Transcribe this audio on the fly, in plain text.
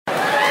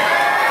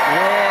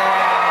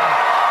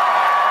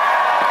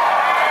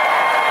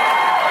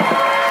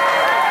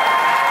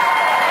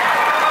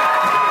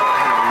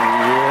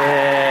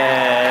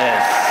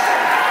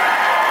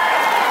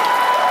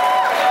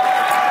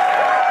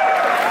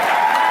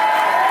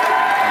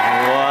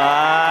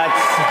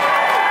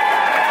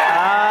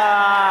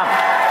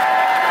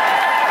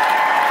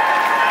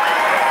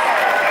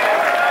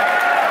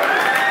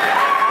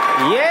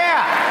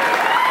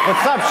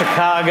What's up,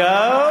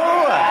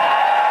 Chicago?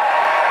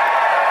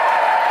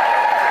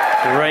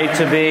 Great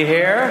to be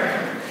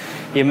here.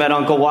 You met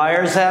Uncle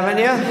Wires, haven't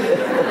you?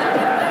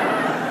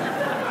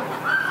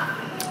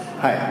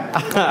 Hi.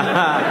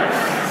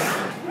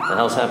 What the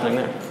hell's happening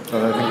there?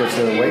 Well, I think it's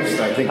a wait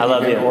staff. I think I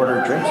love you can you.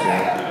 order drinks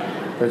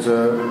here. There's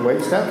a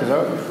wait staff. Is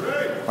that?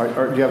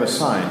 Or do you have a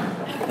sign?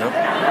 No.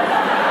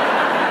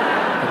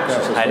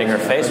 She's hiding her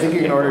face. I think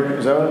you can order.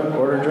 Is that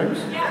order drinks?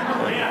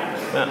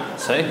 Yeah,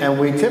 see? And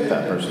we tip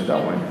that person,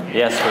 don't we?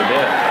 Yes, we do.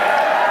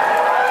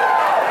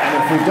 And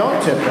if we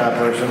don't tip that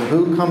person,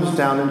 who comes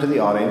down into the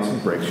audience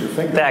and breaks your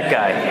finger? That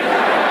guy.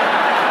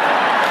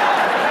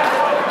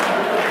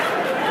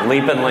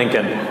 Leapin'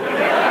 Lincoln.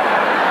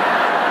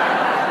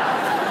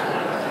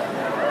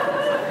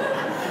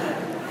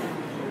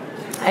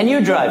 And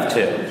you drive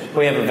too.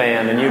 We have a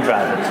van and you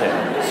drive it too.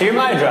 So you're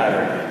my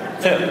driver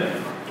too,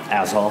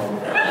 asshole.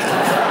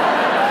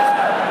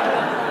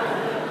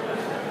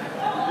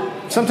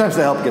 Sometimes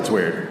the help gets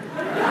weird.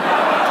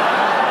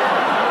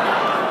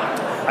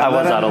 I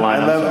was out of line.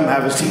 I let him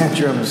have his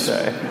tantrums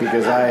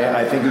because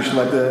I think you should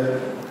let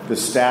the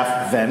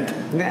staff vent.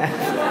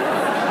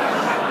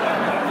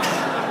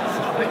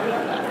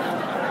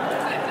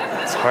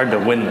 It's hard to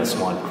win this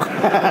one.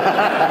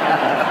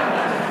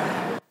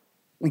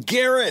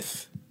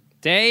 Gareth.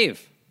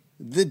 Dave.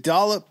 The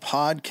Dollop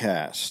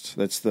Podcast.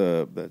 That's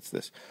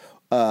this.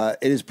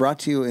 It is brought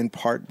to you in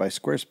part by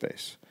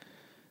Squarespace.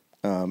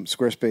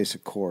 Squarespace,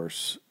 of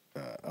course,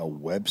 a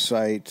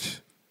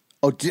website.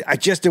 Oh,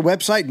 just a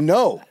website?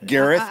 No,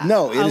 Gareth.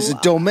 No, it is a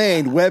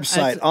domain,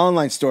 website,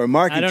 online store,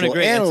 marketing tool,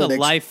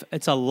 analytics.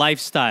 It's a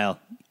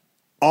lifestyle.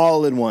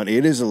 All in one.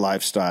 It is a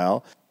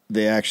lifestyle.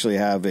 They actually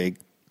have a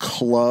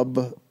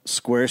club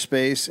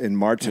Squarespace in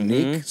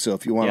Martinique. Mm-hmm. So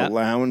if you want to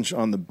lounge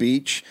on the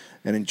beach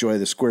and enjoy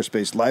the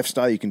Squarespace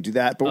lifestyle, you can do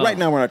that. But right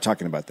now we're not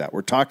talking about that.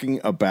 We're talking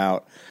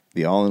about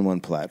the all-in-one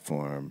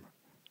platform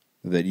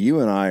that you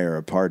and I are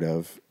a part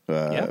of.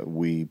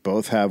 We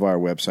both have our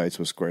websites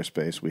with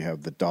Squarespace. We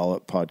have the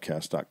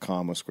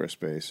dolloppodcast.com with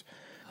Squarespace.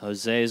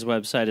 Jose's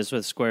website is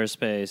with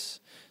Squarespace.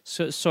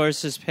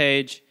 Sources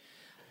page,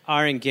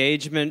 our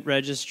engagement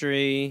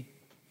registry,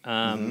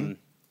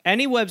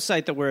 any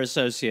website that we're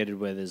associated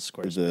with is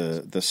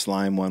Squarespace. The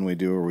slime one we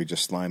do where we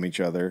just slime each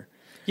other.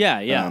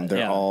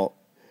 They're all.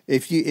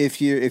 If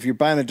you're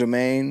buying a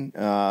domain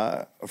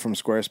from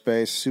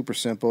Squarespace, super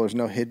simple. There's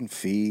no hidden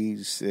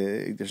fees.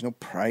 There's no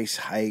price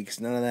hikes.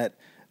 None of that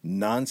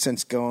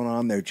nonsense going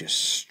on. They're just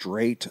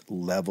straight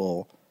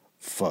level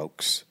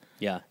folks.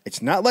 Yeah.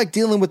 It's not like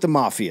dealing with the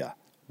mafia.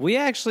 We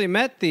actually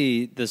met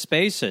the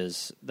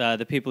Spaces,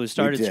 the people who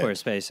started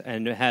Squarespace,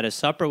 and had a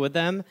supper with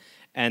them,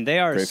 and they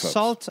are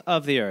salt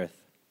of the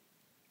earth.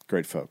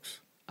 Great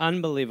folks.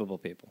 Unbelievable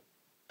people.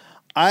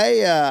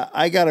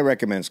 I got to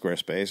recommend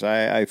Squarespace.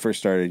 I first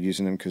started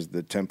using them because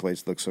the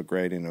templates look so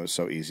great and it was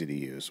so easy to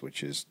use,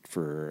 which is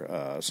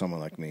for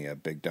someone like me, a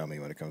big dummy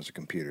when it comes to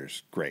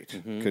computers. Great.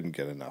 Mm-hmm. Couldn't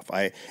get enough.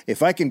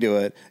 If I can do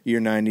it, your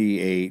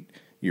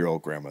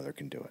 98-year-old grandmother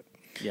can do it.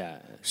 Yeah.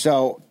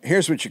 So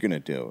here's what you're going to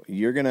do.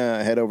 You're going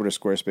to head over to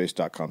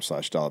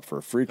squarespace.com/dollop for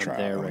a free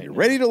trial. When you're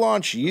ready to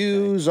launch,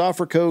 use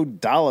offer code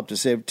DOLLOP to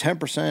save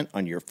 10%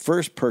 on your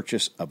first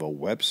purchase of a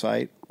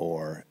website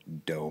or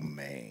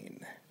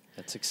domain.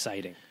 That's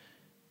exciting.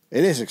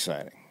 It is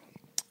exciting.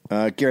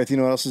 Gareth, you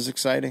know what else is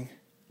exciting?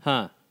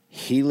 Huh?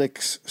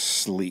 Helix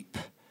Sleep.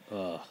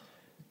 Ugh.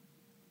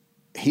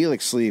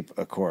 Helix Sleep,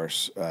 of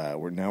course,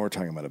 we're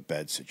talking about a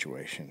bed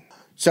situation.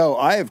 So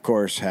I, of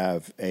course,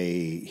 have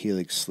a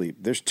Helix Sleep.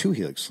 There's 2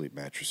 Helix Sleep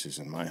mattresses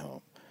in my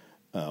home.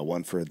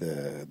 One for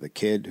the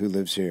kid who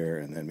lives here,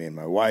 and then me and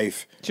my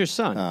wife. It's your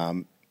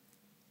son.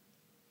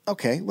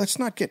 Okay, let's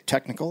not get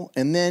technical.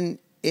 And then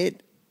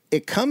it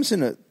comes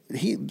in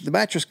the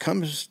mattress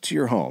comes to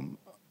your home.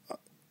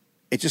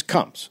 It just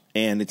comes,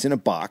 and it's in a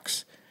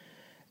box,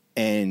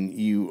 and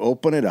you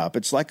open it up.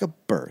 It's like a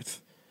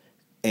berth,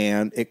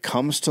 and it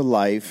comes to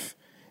life,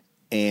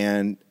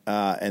 and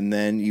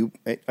then you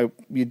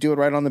do it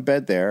right on the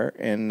bed there,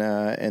 and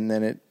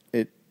then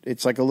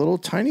it's like a little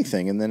tiny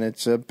thing, and then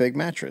it's a big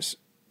mattress,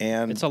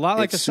 and it's a lot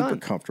like a sun. Super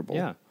comfortable.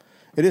 Yeah.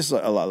 It is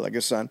a lot like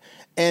a sun,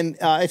 and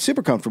it's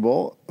super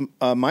comfortable.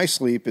 My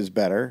sleep is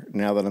better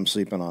now that I'm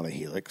sleeping on a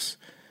Helix.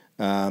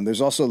 There's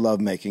also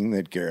lovemaking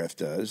that Gareth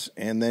does,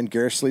 and then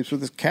Gareth sleeps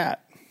with his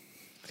cat.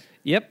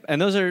 Yep,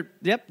 and those are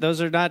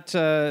not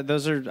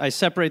I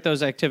separate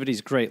those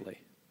activities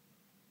greatly.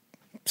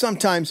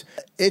 Sometimes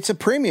it's a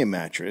premium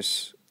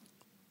mattress.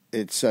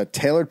 It's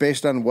tailored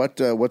based on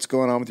what's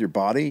going on with your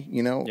body.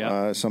 You know,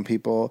 Yep. Some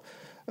people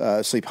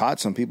sleep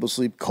hot, some people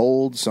sleep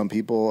cold, some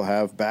people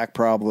have back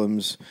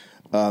problems.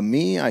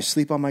 Me, I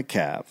sleep on my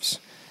calves,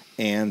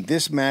 and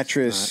this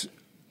mattress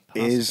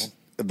is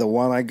the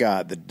one I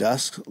got, the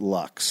Dusk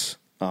Luxe.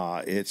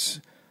 It's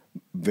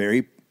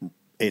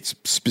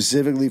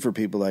specifically for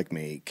people like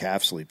me,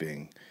 calf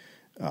sleeping.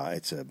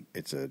 It's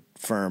a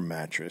firm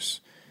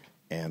mattress,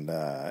 and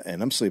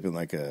I'm sleeping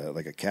like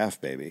a calf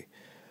baby.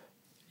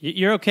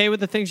 You're okay with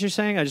the things you're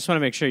saying? I just want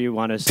to make sure you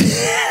want to.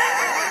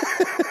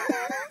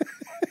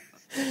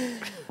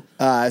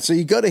 So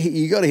you go to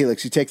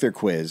Helix, you take their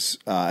quiz,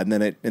 and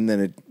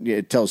then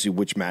it tells you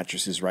which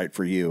mattress is right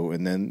for you,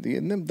 and then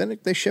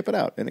they ship it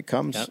out, and it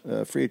comes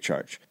free of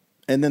charge.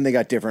 And then they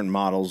got different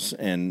models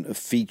and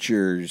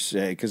features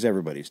because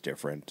everybody's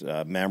different.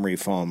 Memory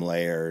foam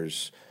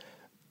layers,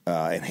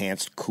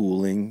 enhanced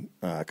cooling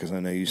because I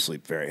know you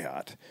sleep very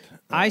hot.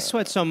 I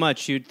sweat so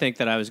much you'd think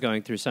that I was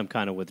going through some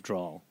kind of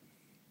withdrawal.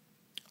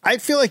 I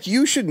feel like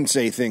you shouldn't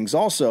say things.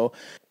 Also,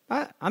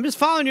 I'm just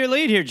following your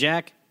lead here,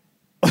 Jack.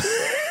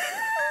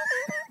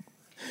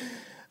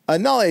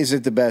 Not only is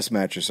it the best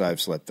mattress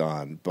I've slept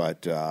on,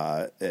 but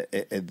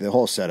the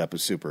whole setup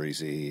is super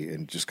easy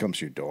and just comes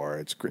to your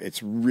door.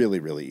 It's really,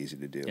 really easy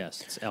to do.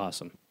 Yes, it's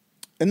awesome.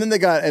 And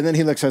then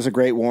Helix has a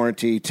great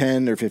warranty,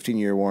 10 or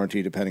 15-year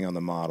warranty, depending on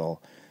the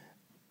model.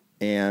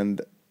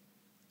 And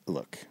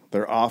look,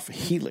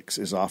 Helix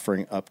is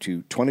offering up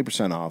to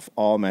 20% off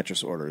all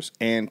mattress orders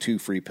and 2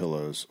 free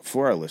pillows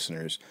for our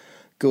listeners.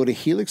 Go to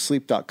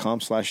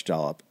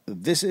helixsleep.com/dollop.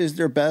 This is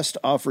their best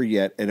offer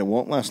yet, and it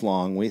won't last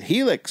long. With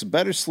Helix,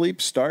 better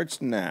sleep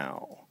starts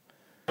now.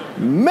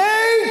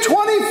 May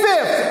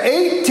 25th,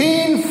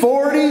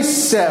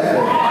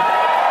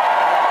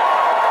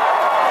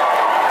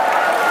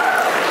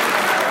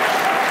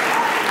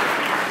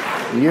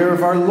 1847. Year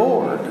of our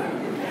Lord,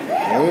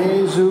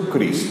 Jesus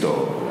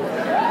Cristo,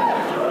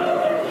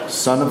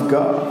 Son of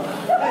God.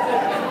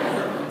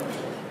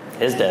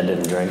 His dad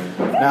didn't drink.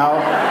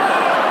 Now...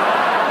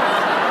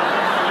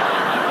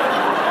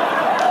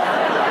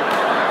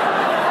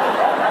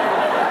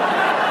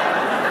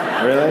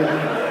 Really?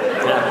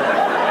 Yeah.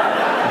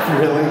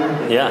 Really?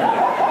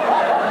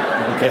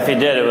 Yeah. Okay. If he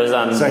did, it was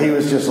on... So he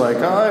was just like,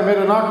 I made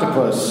an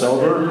octopus,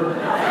 sober.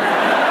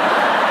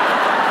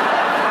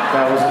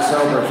 That was a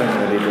sober thing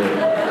that he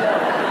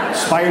did.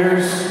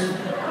 Spiders.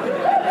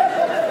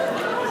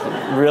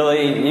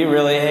 Really? You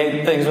really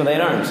hate things with 8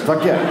 arms?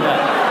 Fuck yeah.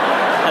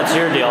 That's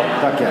your deal.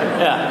 Fuck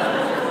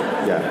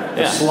yeah. Yeah.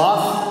 The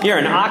sloth. You're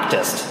an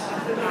octist.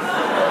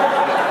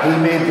 He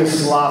made the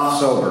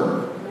sloth sober.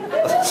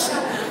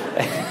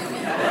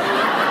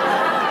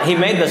 He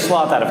made the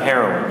sloth out of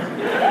heroin.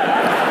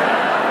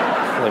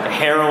 Like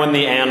heroin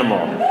the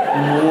animal.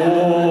 Whoa.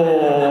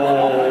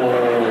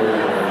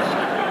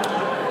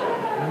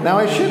 Now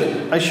I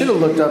should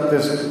have looked up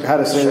how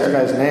to say this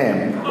guy's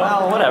name.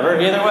 Well, whatever.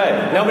 Either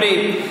way,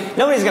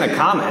 nobody's going to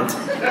comment. If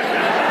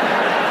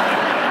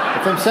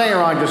I'm saying it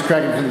wrong, just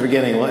correct it from the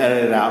beginning. We'll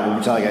edit it out. We'll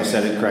pretend like I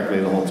said it correctly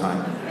the whole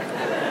time.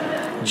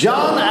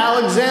 John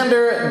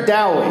Alexander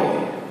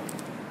Dowie.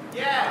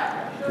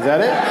 Yeah. Is that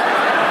it?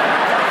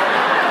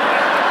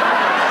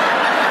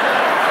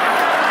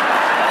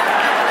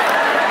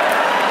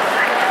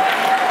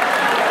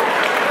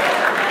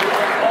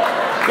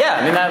 Yeah,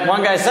 I mean, that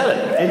one guy said it.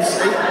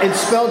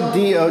 It's spelled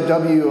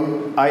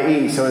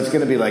Dowie, so it's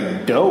going to be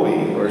like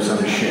Dowie or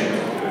some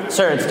shit.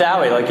 Sir, it's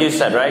Dowie, like you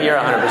said, right? You're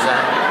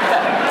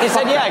 100%. He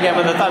said, yeah, I gave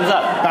him the thumbs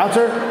up.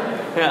 Bouncer?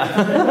 Yeah.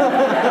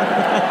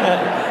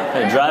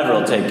 The driver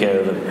will take care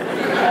of him.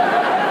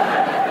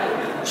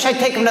 Should I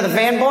take him to the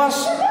van,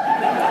 boss?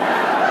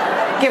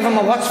 Give him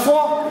a what's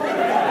for?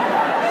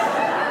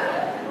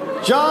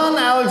 John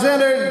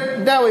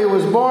Alexander Dowie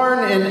was born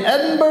in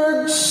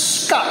Edinburgh,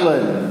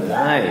 Scotland.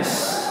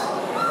 Nice.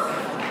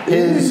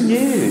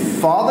 His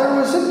father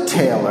was a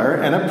tailor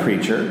and a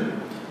preacher.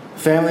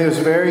 Family was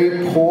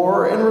very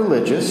poor and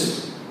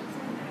religious.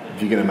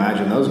 If you can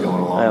imagine those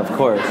going along. Of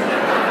course.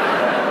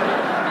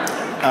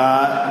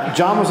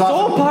 John was It's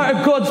all part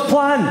of God's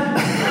plan.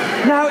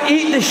 Now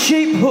eat the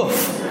sheep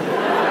hoof.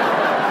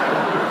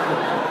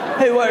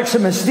 It works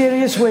in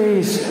mysterious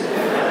ways.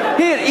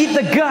 Here, eat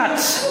the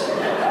guts.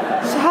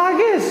 It's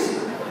haggis.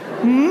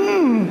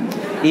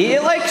 Eat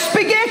it like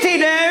spaghetti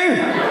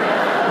now.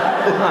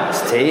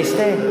 That's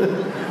tasty.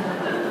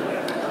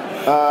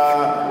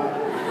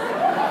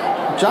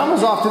 John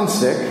was often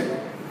sick.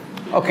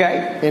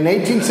 Okay. In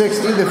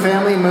 1860, the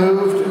family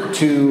moved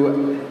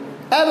to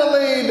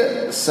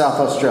Adelaide, South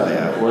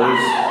Australia.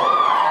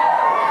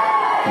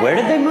 Where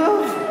did they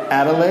move?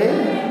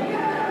 Adelaide?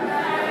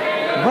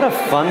 What a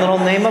fun little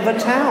name of a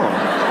town.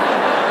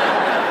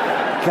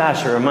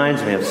 Gosh, it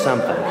reminds me of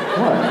something.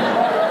 What?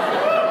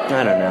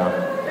 I don't know.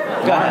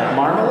 Go ahead.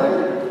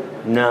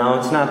 Marmalade? No,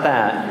 it's not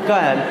that. Go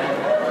ahead.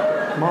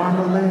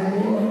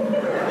 Marmalade.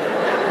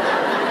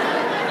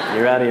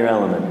 You're out of your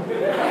element.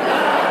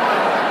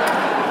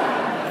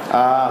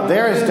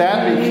 There his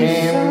dad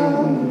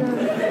became...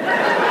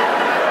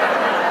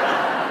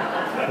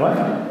 What? I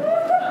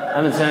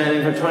haven't said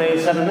anything for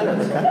 27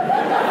 minutes.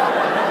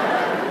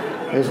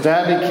 His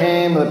dad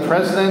became the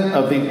president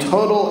of the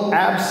Total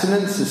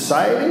Abstinence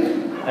Society.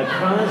 I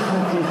promise.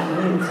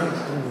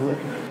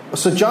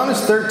 So John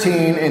is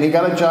 13, and he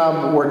got a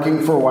job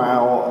working for a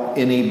while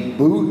in a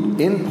boot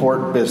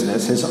import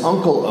business his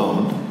uncle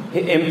owned.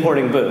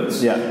 Importing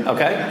boots. Yeah.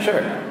 Okay,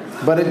 sure.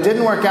 But it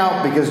didn't work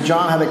out because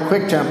John had a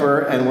quick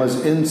temper and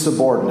was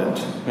insubordinate.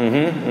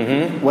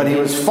 When he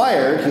was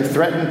fired, he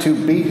threatened to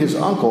beat his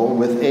uncle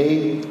with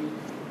a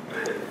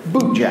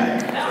boot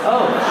jack.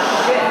 Oh,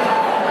 shit.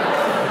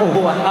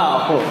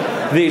 Wow.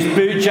 These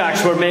boot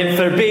jacks were meant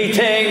for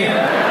beating,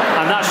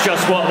 and that's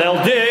just what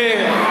they'll do.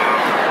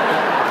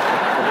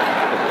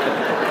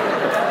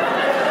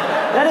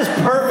 That is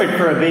perfect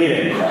for a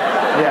beating.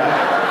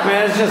 Yeah.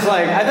 Man, it's just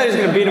like, I thought he was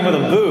going to beat him with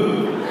a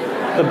boot.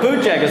 The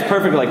boot jack is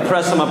perfect, like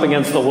press him up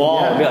against the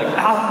wall and be like, ow,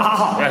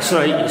 ow, that's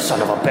right, you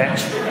son of a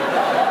bitch.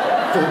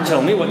 Don't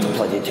tell me what to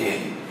bloody do.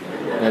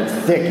 And it's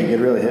thick, you could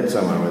really hit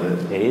someone with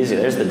it. Yeah, easy,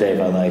 there's the Dave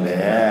I like.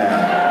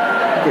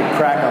 Yeah. You could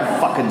crack a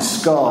fucking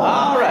skull.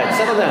 All right,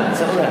 settle down.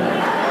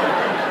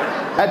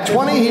 At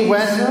 20, he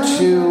went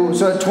to...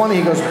 So at 20,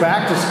 he goes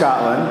back to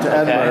Scotland, to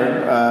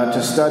Edinburgh,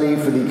 to study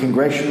for the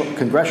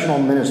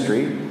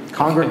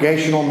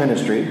congregational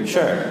ministry.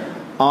 Sure.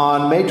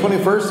 On May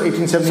 21st,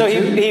 1872... So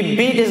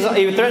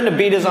he threatened to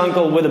beat his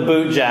uncle with a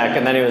boot jack,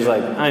 and then he was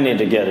like, I need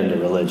to get into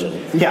religion.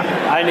 Yeah.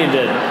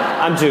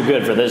 I'm too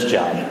good for this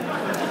job.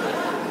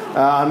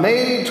 On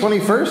May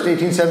 21st,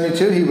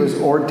 1872, he was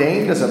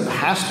ordained as a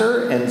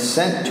pastor and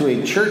sent to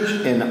a church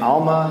in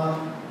Alma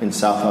in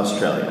South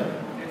Australia.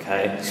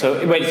 Okay.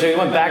 So he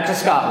went back to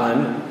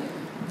Scotland,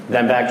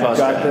 then back to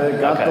Australia.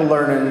 Got the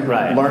learning.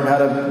 Right. Learned how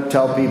to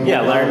tell people.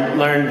 Yeah,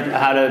 learned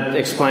how to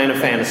explain a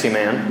fantasy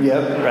man.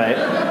 Yep. Right.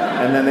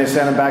 And then they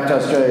sent him back to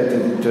Australia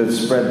to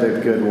spread the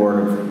good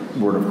word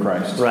of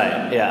Christ.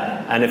 Right,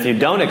 yeah. And if you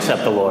don't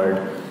accept the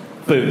Lord,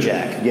 boot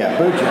jack. Yeah,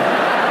 boot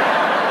jack.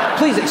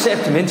 Please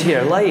accept him into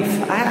your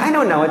life. I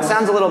don't know, it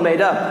sounds a little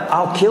made up.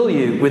 I'll kill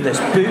you with this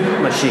boot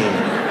machine.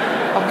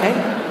 Okay.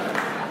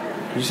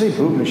 Did you say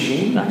boot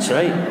machine? That's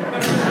right.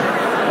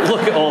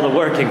 Look at all the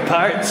working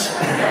parts.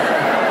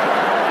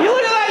 You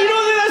look at that, you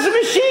don't think that's a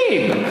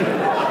machine.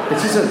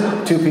 It's just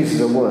two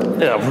pieces of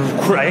wood. Oh,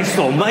 Christ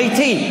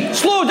almighty.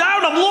 Slow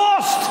down, I'm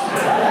lost.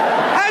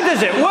 How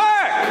does it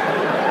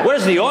work?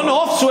 Where's the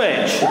on-off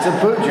switch? It's a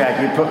boot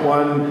jack. You put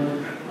one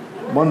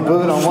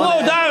boot on one.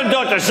 Slow down,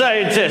 Dr.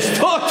 Scientist.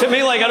 Talk to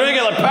me like a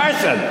regular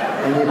person.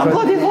 I'm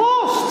bloody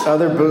lost.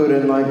 Other boot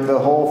in like the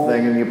whole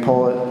thing, and you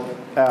pull it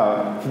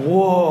out.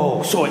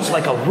 Whoa, so it's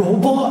like a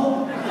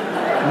robot?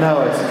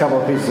 No, it's a couple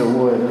of pieces of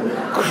wood.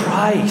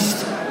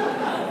 Christ.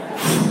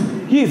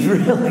 You've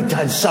really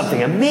done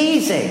something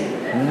amazing.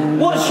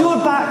 What's your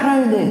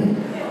background in?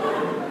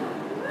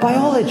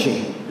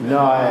 Biology? No,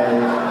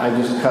 I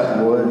just cut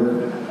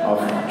wood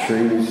off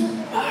trees.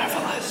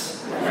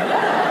 Marvelous.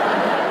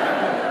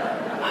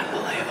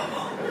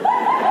 Unbelievable.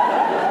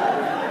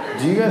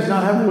 Do you guys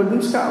not have wood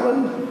in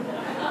Scotland?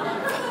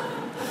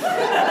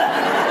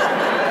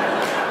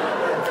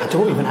 I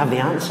don't even have the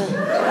answer.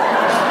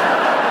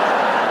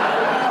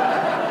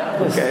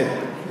 Okay.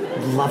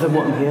 Loving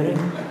what I'm hearing.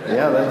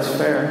 Yeah, that's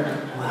fair.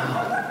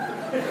 Wow.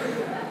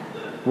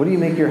 What do you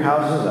make your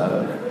houses out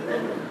of?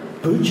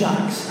 Boot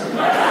jacks.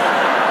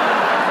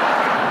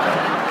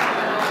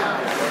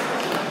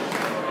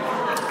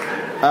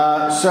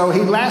 So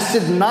he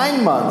lasted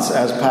 9 months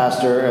as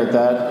pastor at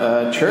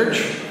that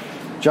church.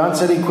 John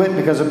said he quit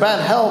because of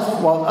bad health,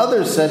 while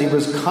others said he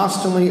was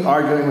constantly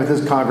arguing with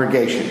his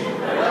congregation.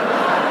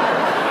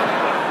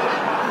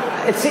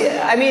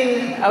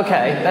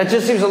 That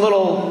just seems a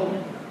little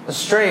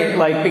straight,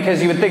 like,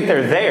 because you would think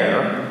they're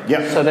there.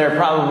 Yep. So they're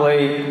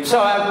probably... So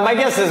my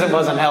guess is it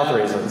wasn't health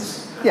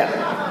reasons. Yeah,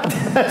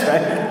 that's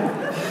right.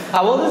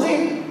 How old is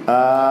he?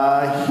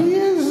 He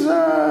is...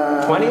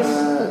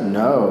 20s?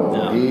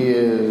 No, he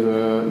is...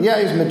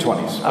 he's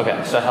mid-20s.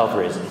 Okay, so health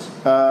reasons.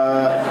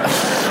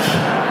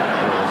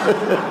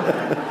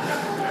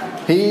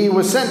 He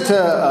was sent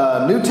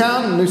to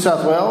Newtown, New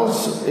South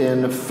Wales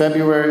in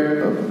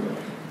February...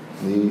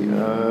 The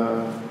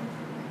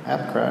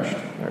app crashed.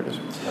 There it is.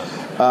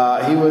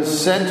 He was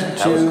sent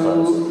to...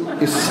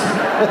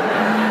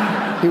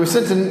 He was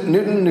sent to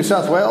Newton, New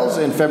South Wales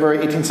in February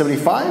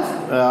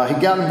 1875.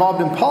 He got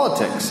involved in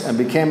politics and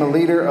became a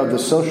leader of the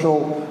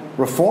Social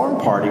Reform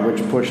Party,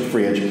 which pushed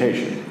free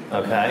education.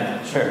 Okay,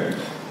 sure.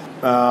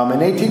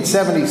 In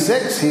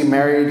 1876, he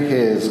married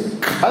his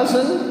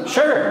cousin,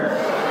 Sure.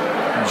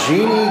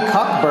 Jeannie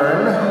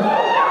Cockburn.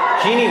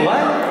 Jeannie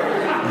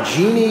what?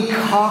 Jeannie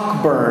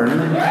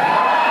Cockburn.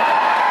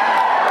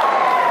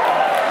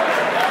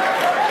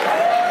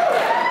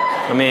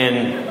 I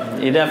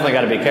mean, you definitely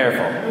got to be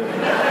careful. And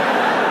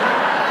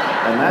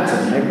that's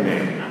a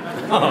nickname.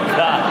 Oh,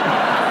 God.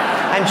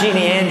 I'm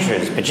Jeannie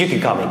Andrews, but you can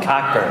call me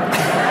Cockburn.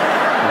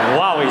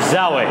 Wowie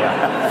zowie.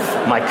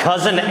 My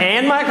cousin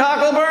and my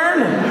Cockleburn?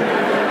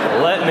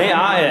 Let me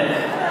eye it.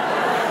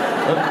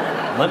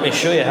 Let me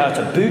show you how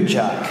to boot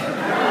jack.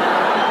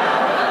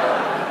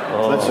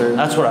 Oh,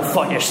 that's where I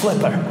fuck your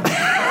slipper.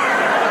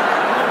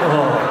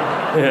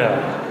 Oh, yeah.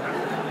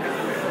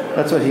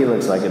 That's what he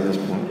looks like at this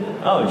point.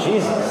 Oh,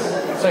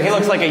 Jesus. So he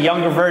looks like a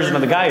younger version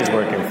of the guy he's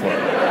working for.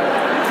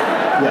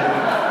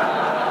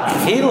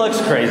 Yeah. He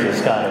looks crazy,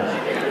 Scottish.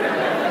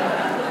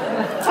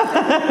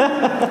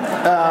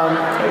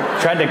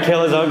 Tried to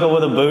kill his uncle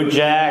with a boot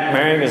jack,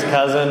 marrying his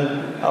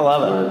cousin. I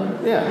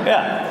love it.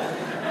 Yeah.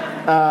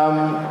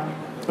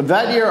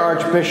 That year,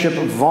 Archbishop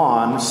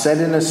Vaughan said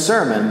in a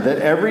sermon that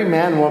every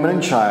man, woman,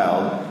 and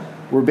child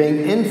were being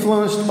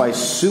influenced by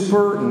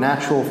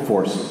supernatural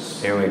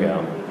forces. Here we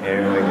go.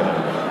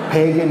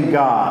 pagan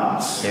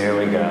gods Here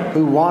we go.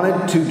 who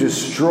wanted to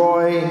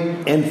destroy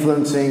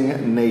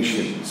influencing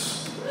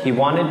nations. He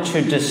wanted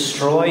to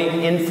destroy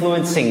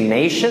influencing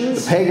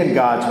nations? The pagan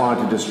gods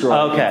wanted to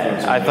destroy Okay,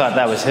 influencing I thought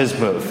that nations. was his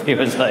move. He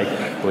was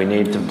like, we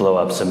need to blow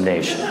up some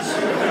nations.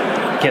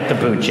 Get the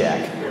boot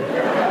jack.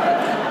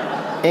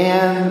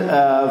 And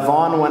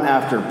Vaughan went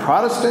after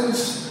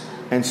Protestants,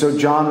 and so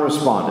John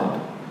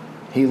responded.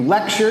 He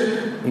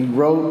lectured, he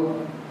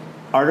wrote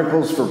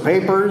articles for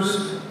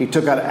papers, he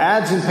took out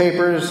ads in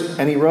papers,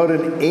 and he wrote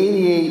an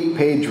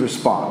 88-page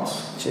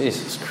response.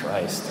 Jesus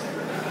Christ.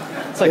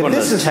 It's like If one of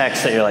this those is-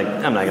 texts that you're like,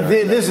 I'm not going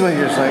to. This is when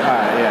you're just like, all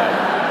right,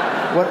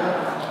 yeah.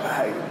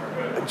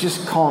 What?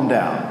 Just calm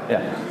down.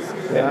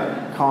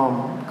 Yeah.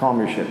 Calm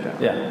your shit down.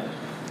 Yeah.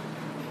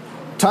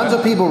 Tons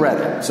of people read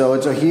it, so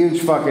it's a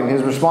huge fucking.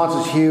 His response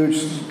is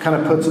huge. Kind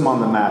of puts him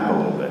on the map a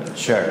little bit.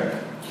 Sure.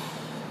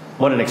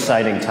 What an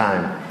exciting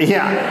time.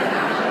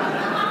 Yeah.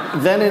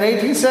 Then in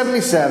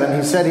 1877,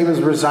 he said he was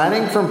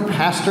resigning from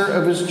pastor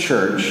of his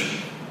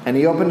church, and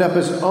he opened up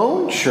his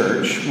own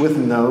church with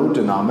no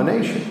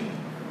denomination.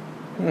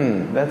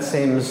 That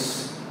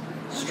seems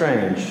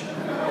strange.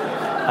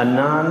 A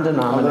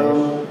non-denomination.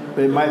 Although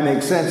it might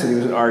make sense that he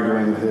was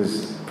arguing with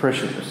his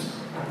parishioners.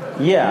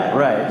 Yeah,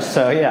 right.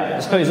 So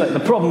he's like, the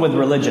problem with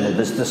religion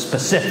is the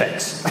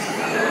specifics.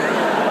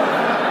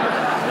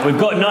 We've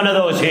got none of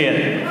those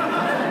here.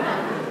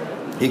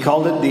 He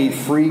called it the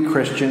Free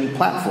Christian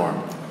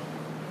Platform.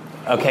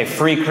 Okay,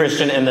 free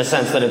Christian in the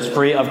sense that it's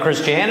free of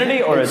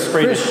Christianity, or it's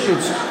free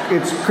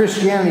It's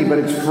Christianity, but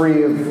it's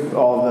free of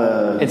all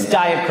the... It's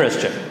diet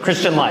Christian.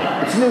 Christian light.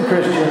 It's new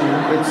Christian.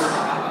 It's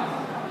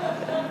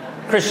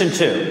Christian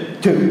 2.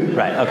 2.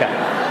 Right, okay.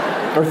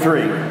 Or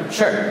 3.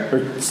 Sure.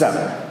 Or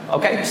 7.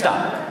 Okay,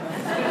 stop.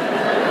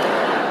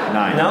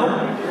 9.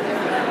 No?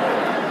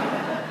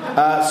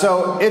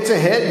 So it's a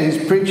hit.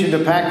 He's preaching to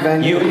packed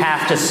venues. You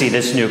have to see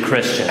this new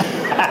Christian.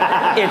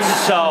 It's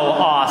so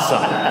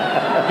awesome.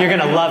 You're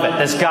going to love it.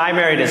 This guy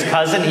married his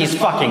cousin. He's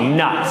fucking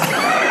nuts.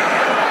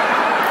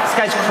 This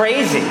guy's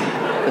crazy.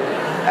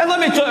 And let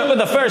me tell you with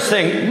the first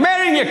thing.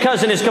 Marrying your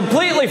cousin is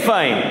completely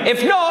fine.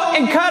 If not,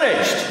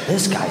 encouraged.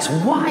 This guy's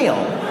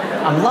wild.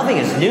 I'm loving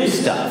his new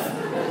stuff.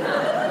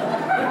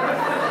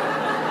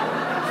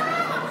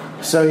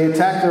 So he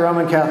attacked the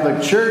Roman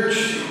Catholic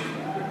Church.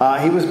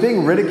 He was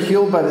being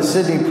ridiculed by the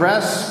Sydney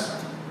press.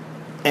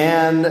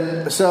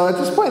 And so at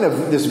this point,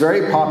 this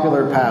very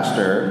popular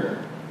pastor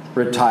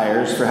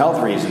retires for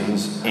health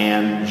reasons,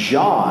 and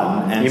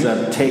John ends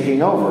up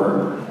taking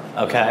over.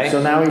 Okay.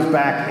 So now he's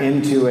back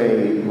into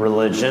a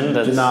religion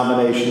that's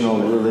denominational,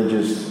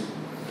 religious,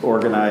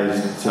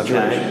 organized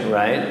situation. Okay,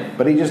 right.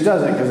 But he just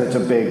does it because it's a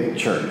big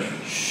church.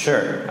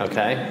 Sure,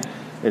 okay.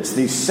 It's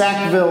the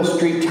Sackville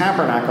Street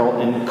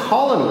Tabernacle in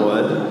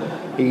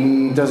Collinwood.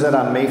 He does that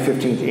on May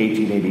 15th,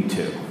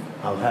 1882.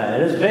 Okay,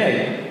 it is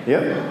big.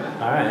 Yep.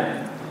 All right.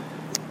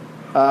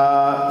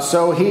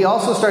 So he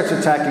also starts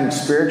attacking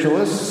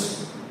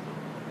spiritualists,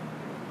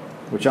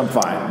 which I'm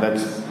fine.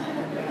 That's,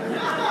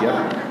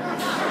 yep.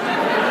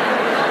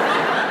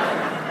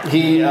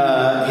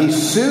 He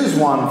sues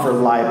one for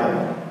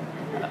libel.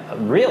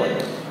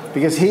 Really?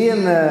 Because he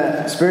and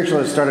the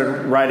spiritualists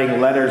started writing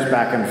letters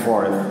back and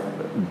forth,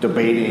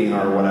 debating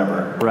or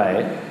whatever.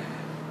 Right.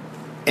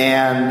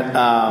 And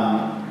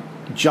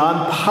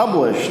John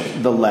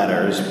published the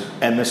letters,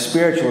 and the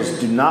spiritualists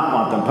do not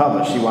want them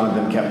published. He wanted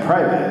them kept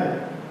private.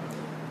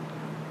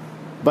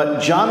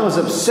 But John was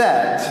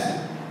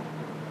upset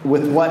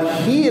with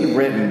what he had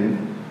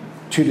written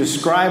to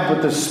describe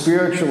what the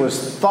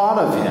spiritualists thought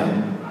of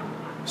him,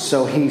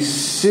 so he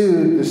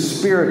sued the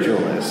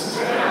spiritualists.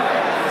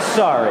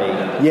 Sorry.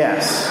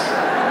 Yes.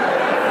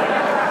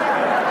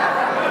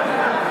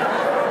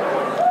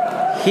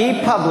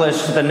 He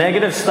published the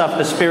negative stuff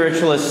the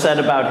spiritualists said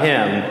about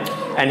him,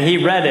 and he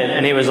read it,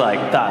 and he was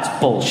like, that's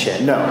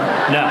bullshit. No.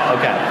 No,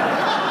 okay.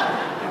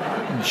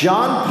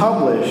 John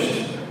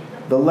published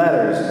the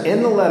letters.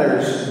 In the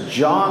letters,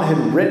 John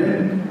had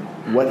written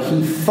what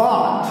he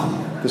thought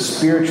the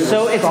spiritualists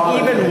So it's thought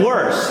of even him.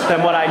 worse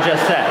than what I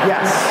just said.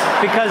 Yes.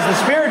 Because the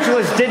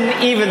spiritualist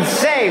didn't even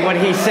say what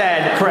he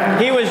said.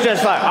 Correct. He was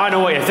just like, I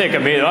know what you think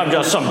of me. I'm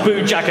just some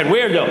bootjacking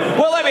weirdo.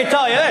 Well, let me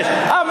tell you this.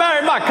 I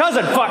married my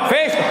cousin,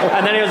 fuckface.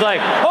 And then he was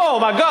like, oh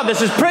my God,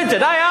 this is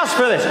printed. I asked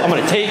for this. I'm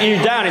going to take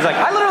you down. He's like,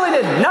 I literally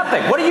did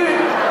nothing. What is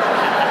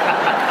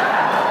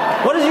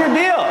your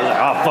deal? He's like,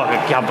 oh, fuck,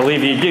 I can't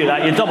believe you do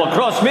that. You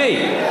double-crossed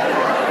me.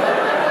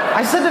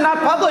 I said to not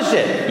publish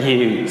it.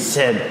 You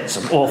said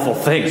some awful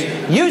things.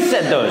 You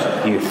said those.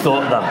 You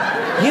thought them.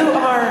 You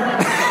are...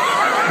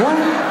 What?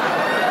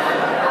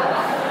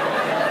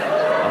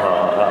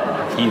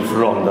 You've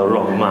wronged the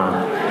wrong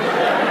man.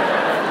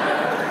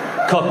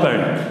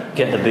 Cockburn,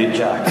 get the boot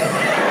jack.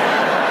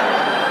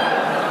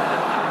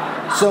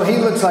 So he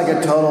looks like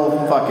a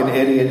total fucking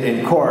idiot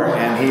in court,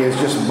 and he is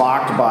just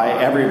mocked by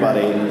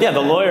everybody. Yeah, the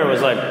lawyer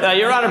was like,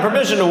 you're out of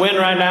permission to win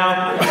right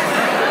now.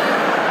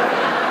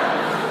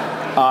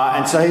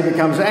 And so he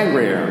becomes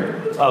angrier.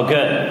 Oh,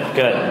 good.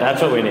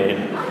 That's what we need.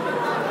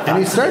 And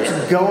he starts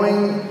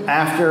going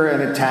after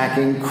and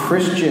attacking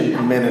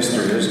Christian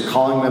ministers,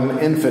 calling them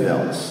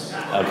infidels.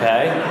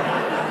 Okay.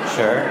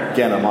 Sure.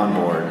 Again, I'm on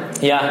board.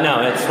 Yeah,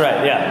 no, it's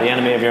right. Yeah, the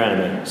enemy of your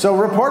enemy. So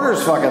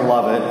reporters fucking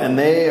love it, and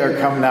they are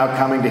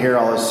coming to hear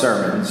all his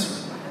sermons.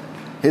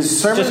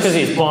 His sermons, Just because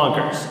he's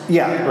bonkers.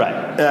 Yeah.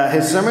 Right.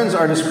 His sermons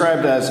are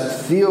described as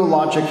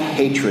theologic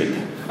hatred.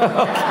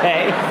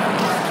 Okay.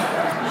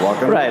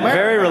 Welcome. Right,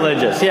 very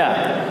religious,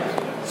 yeah.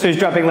 So he's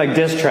dropping like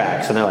diss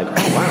tracks, and they're like, oh,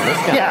 wow, this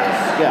guy. Yeah.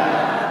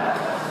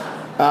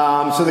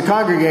 So the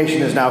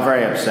congregation is now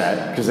very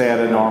upset because they had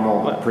a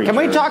normal preacher. Can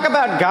we talk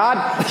about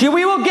God? See,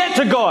 we will get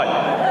to God.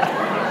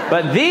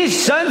 But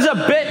these sons of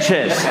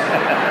bitches.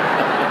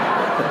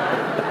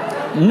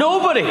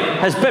 Nobody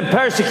has been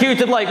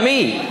persecuted like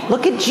me.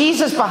 Look at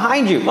Jesus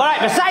behind you. All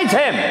right, besides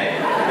him.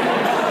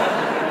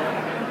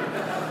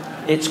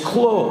 It's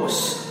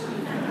close.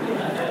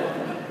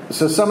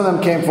 So some of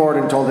them came forward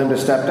and told him to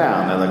step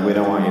down. They're like, we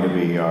don't want you to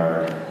be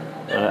our...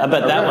 I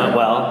bet that went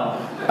well.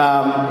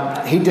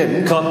 He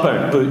didn't.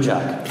 Cockburn,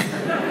 bootjack.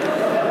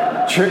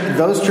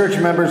 Those church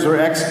members were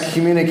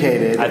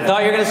excommunicated. I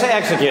thought you were going to say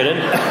executed.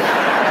 100%.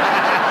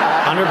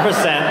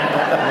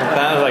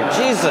 I was like,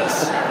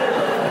 Jesus,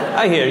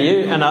 I hear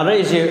you, and I'll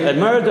raise you at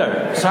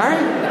murder. Sorry?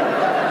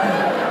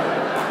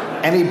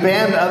 And he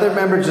banned other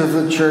members of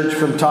the church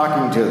from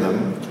talking to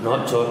them.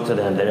 Not talk to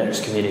them, they're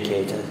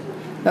excommunicated.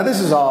 Now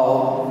this is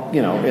all,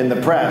 in the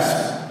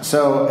press.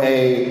 So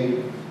a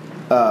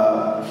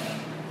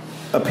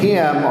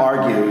PM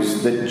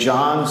argues that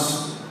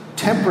John's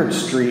Temperance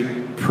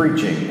Street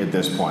preaching at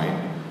this point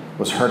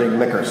was hurting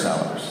liquor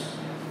sellers.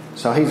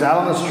 So he's out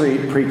on the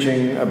street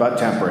preaching about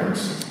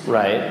temperance.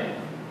 Right.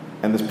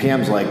 And this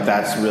PM's like,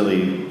 that's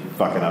really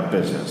fucking up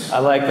business. I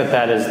like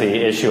that is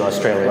the issue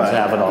Australians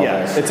have in all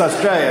this. It's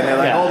Australia, and they're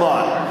like, hold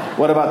on,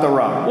 what about the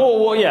rum?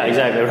 Well, yeah,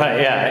 exactly, right,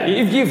 yeah.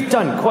 You've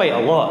done quite a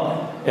lot.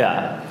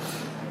 Yeah.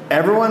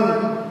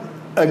 Everyone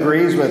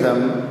agrees with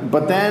him,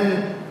 but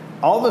then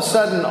all of a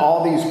sudden,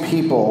 all these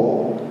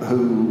people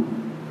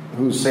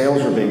whose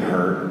sales were being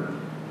hurt,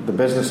 the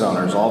business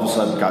owners, all of a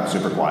sudden got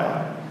super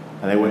quiet,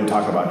 and they wouldn't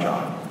talk about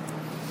John.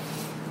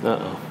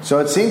 Uh-oh. So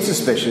it seems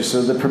suspicious,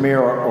 so the premier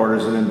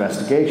orders an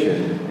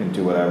investigation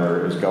into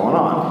whatever is going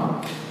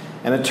on.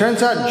 And it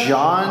turns out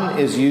John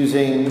is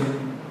using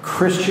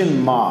Christian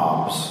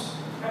mobs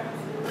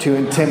to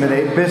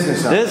intimidate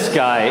business owners. This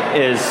guy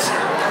is...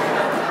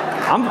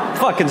 I'm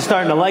fucking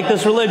starting to like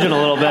this religion a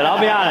little bit, I'll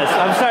be honest.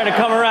 I'm starting to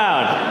come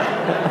around.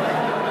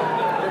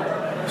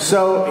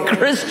 So...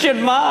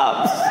 Christian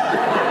mobs.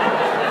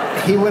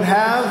 He would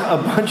have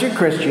a bunch of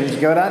Christians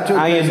go down to a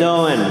How you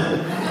doing?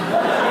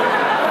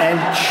 and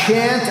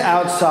chant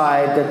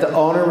outside that the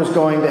owner was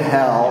going to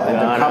hell and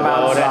to come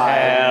outside. To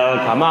hell.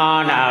 Come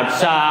on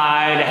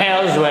outside.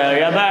 Hell's where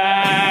you burn.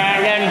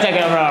 And take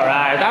it for a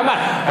ride. Come on.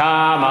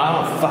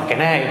 Oh, fucking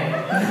A.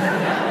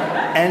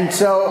 And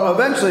so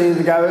eventually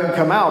the guy would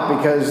come out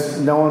because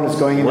no one was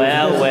going into his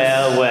business.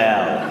 Well.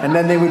 And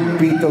then they would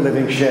beat the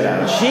living shit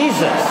out of him.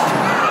 Jesus.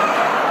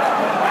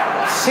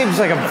 Seems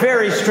like a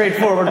very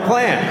straightforward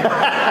plan.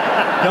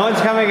 No one's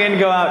coming in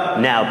and go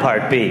out. Now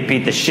part B.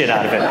 Beat the shit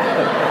out of it.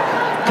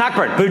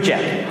 Cockburn,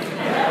 bootjack.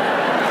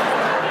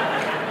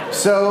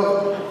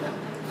 So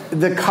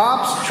the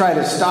cops try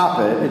to stop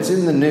it. It's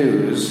in the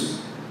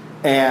news.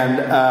 And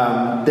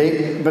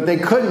they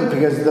couldn't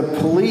because the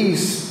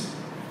police...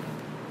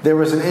 There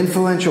was an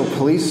influential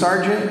police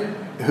sergeant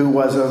who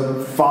was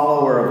a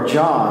follower of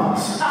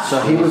John's.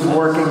 So he was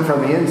working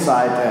from the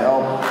inside to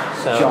help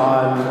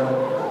John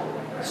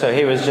So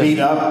he was just... beat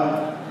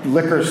up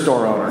liquor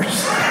store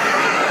owners.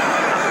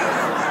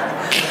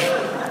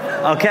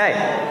 Okay.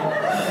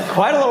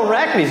 Quite a little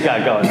wreck he's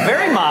got going.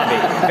 Very mobby.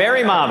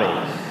 Very mobby.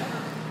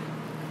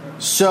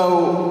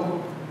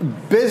 So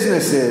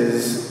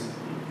businesses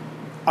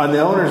and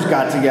the owners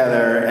got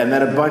together, and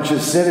then a bunch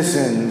of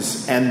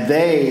citizens, and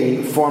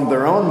they formed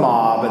their own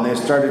mob, and they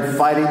started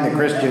fighting the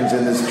Christians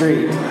in the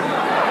street.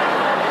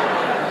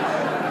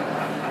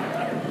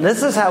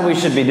 This is how we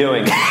should be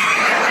doing it.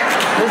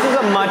 This is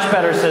a much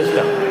better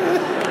system.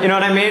 You know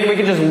what I mean? We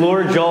could just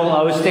lure Joel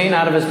Osteen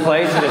out of his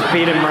place and just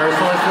beat him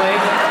mercilessly.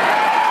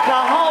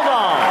 Now, hold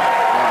on.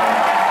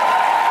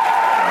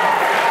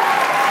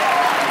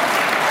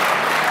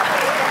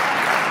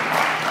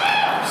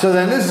 So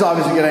then this is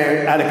obviously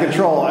getting out of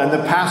control, and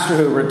the pastor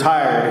who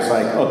retired is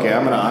like, okay,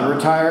 I'm going to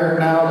unretire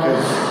now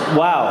because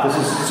Wow. this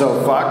is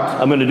so fucked.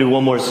 I'm going to do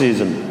one more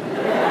season.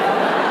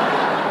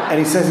 And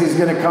he says he's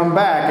going to come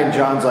back, and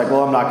John's like,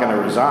 well, I'm not going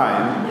to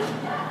resign.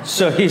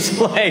 So he's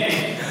like,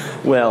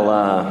 well,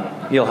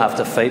 you'll have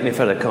to fight me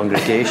for the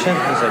congregation. He's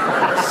like,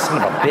 oh,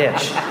 son of a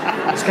bitch.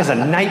 This guy's a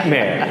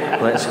nightmare.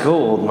 Let's go,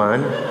 old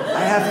man.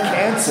 I have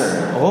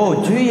cancer.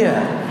 Oh, do you?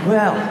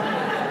 Well,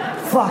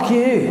 fuck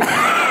you.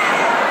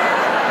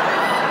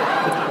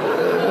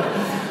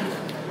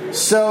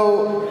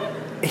 So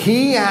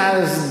he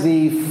has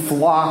the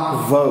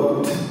flock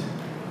vote,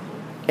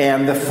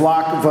 and the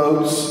flock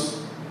votes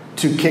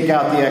to kick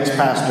out the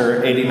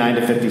ex-pastor 89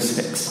 to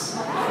 56.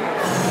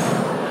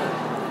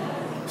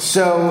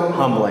 So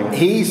Humbling.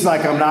 He's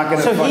like, I'm not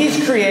going to. So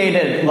he's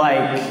created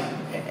like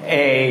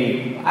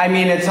it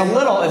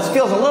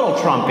feels a little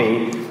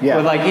Trumpy. Yeah.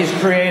 But like he's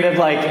created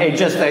like a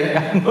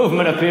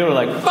movement of people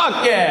like,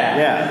 fuck yeah.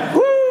 Yeah.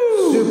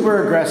 Woo!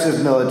 Super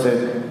aggressive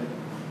militant.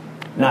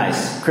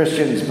 Nice.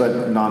 Christians,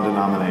 but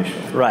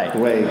non-denominational. Right. The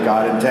way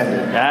God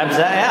intended.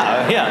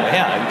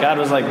 Yeah. God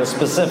was like the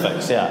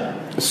specifics, yeah.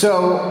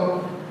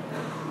 So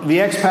the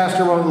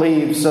ex-pastor won't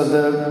leave, so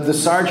the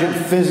sergeant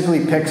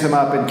physically picks him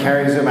up and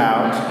carries him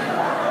out.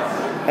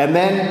 And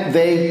then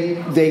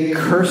they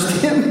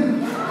cursed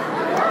him.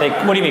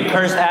 What do you mean,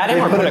 cursed at him?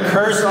 They put a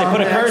curse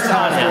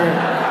on him.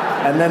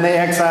 And then they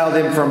exiled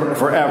him from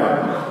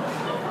forever.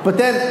 But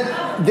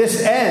then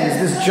this ends,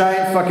 this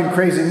giant fucking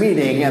crazy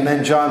meeting, and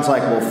then John's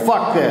like, well,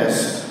 fuck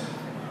this.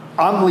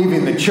 I'm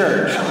leaving the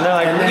church. And they're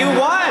like, you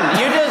won.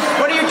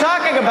 What are you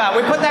talking about?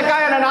 We put that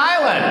guy on an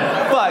island.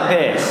 Fuck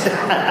this.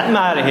 I'm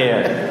out of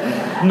here.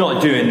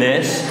 Not doing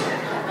this.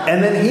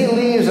 And then he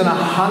leaves and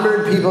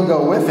 100 people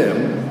go with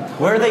him.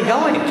 Where are they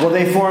going? Well,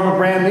 they form a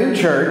brand new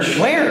church.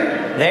 Where?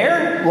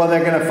 There? Well,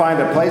 they're going to find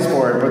a place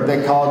for it, but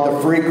they call it the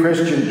Free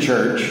Christian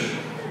Church.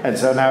 And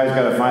so now he's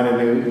got to find a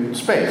new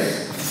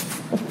space.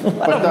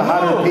 But the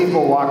 100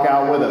 people walk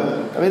out with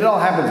him. I mean, it all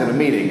happens in a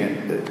meeting.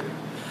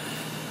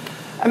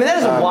 That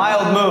is a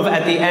wild move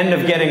at the end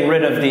of getting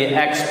rid of the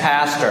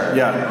ex-pastor.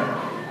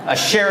 Yeah. A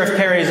sheriff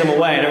carries him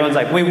away, and everyone's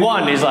like, we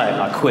won. He's like,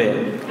 I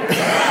quit.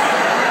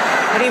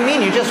 What do you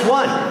mean? You just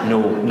won.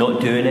 No, not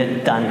doing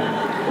it. Done.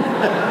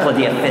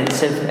 Bloody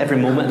offensive. Every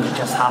moment it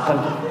just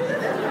happened.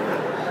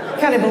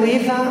 Can I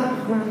believe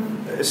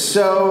that?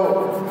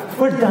 So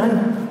we're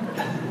done.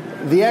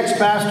 The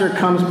ex-pastor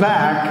comes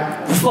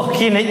back.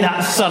 Fucking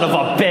that son of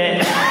a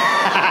bitch.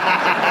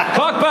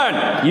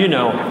 Cockburn! You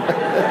know.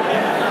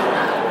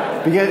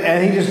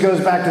 And he just goes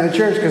back to the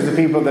church because the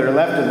people that are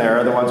left in there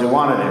are the ones who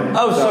wanted him.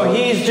 Oh, so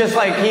he's just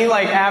like,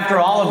 after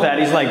all of that,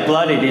 he's like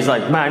bloodied. He's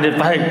like, mind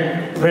if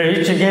I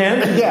preach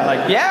again? Yeah.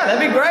 Like, yeah,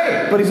 that'd be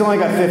great. But he's only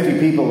got 50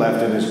 people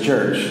left in his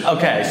church.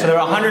 Okay, so there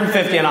were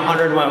 150 and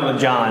 100 went with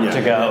John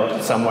to go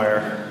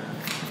somewhere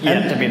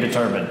yet to be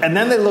determined. And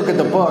then they look at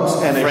the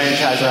books and a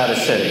franchise out of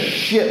city.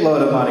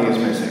 Shitload of money is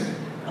missing.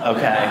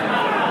 Okay.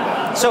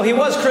 So he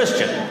was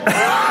Christian.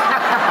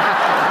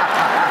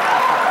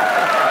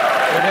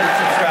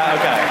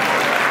 Okay.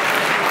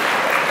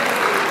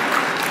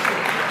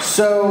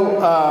 So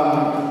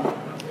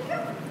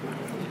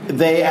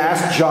they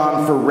asked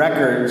John for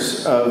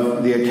records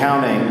of the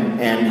accounting,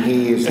 and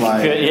he's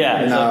like,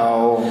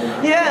 no.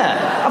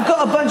 I've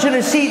got a bunch of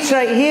receipts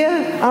right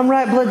here. I'm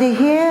right bloody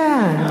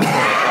here.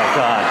 Oh,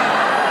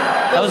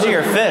 God. Those are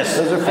your fists.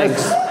 Those are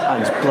fists.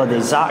 Thanks, bloody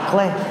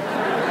exactly.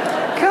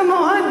 Come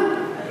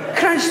on.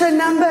 Crunch the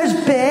numbers,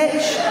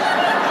 bitch.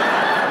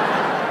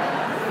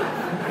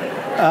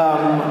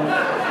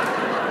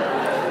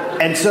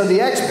 And so the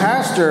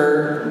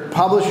ex-pastor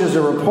publishes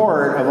a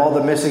report of all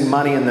the missing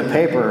money in the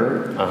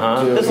paper.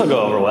 This will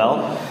go over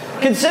well.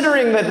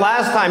 Considering that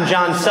last time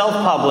John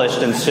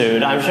self-published and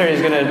sued, I'm sure he's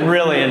going to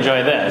really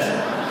enjoy this.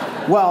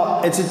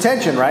 Well, it's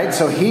attention, right?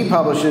 So he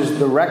publishes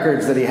the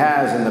records that he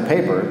has in the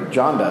paper,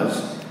 John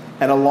does,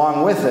 and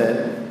along with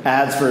it,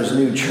 ads for his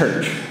new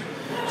church.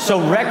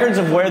 So records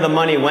of where the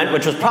money went,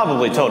 which was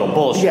probably total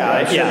bullshit,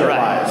 right?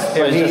 Lies.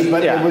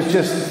 It was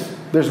just...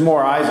 There's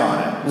more eyes on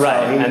it.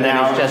 Right, so and then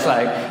he's just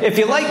like, if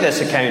you like this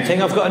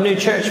accounting, I've got a new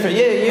church for you.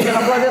 You're going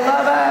to bloody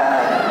love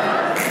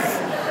it.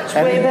 It's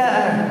way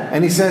better.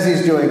 And he says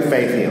he's doing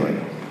faith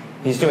healing.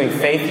 He's doing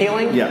faith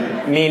healing?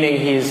 Yeah. Meaning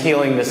he's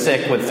healing the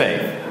sick with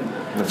faith.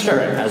 That's sure,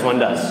 correct. As one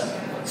does.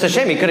 It's a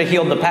shame he could have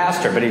healed the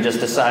pastor, but he just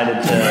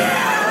decided to...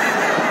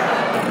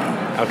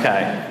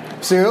 Okay.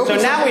 So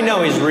now we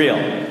know he's real,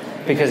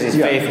 because he's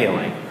faith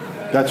healing.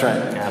 That's right.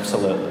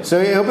 Absolutely. So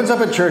he opens up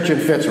a church in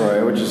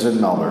Fitzroy, which is in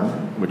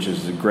Melbourne, which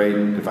is great.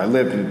 If I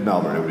lived in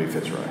Melbourne, it would be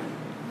Fitzroy.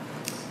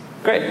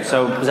 Great.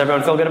 So does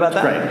everyone feel good about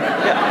that? Great.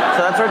 Yeah.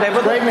 So that's where Dave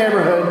would Great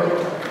neighborhood.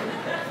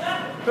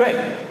 Great.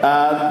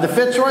 The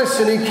Fitzroy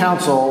City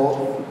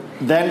Council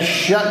then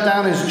shut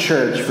down his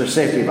church for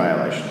safety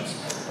violations.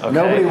 Okay.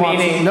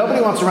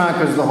 Nobody wants around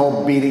because of the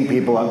whole beating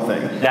people up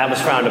thing. That was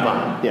frowned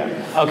upon. Yeah.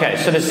 Okay,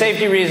 so the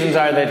safety reasons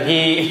are that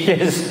he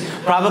is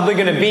probably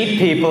going to beat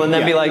people and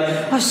then be like,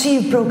 I see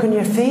you've broken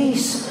your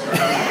face.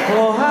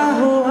 Oh-ha,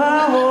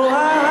 oh-ha,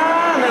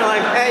 oh-ha. And they're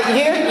like,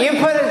 hey, you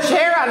put a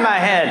chair on my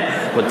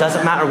head. Well, it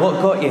doesn't matter what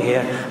got you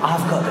here.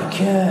 I've got the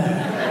cure.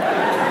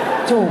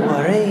 Don't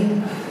worry.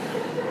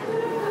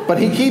 But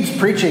he keeps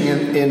preaching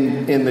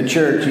in the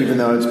church even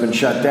though it's been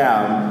shut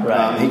down.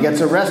 Right. He gets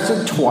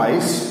arrested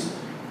twice.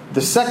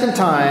 The second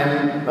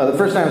time, the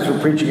first time is for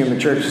preaching in the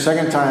church. The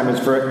second time is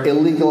for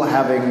illegal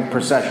having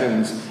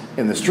processions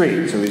in the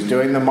street. So he's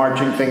doing the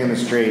marching thing in the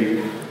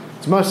street.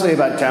 It's mostly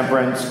about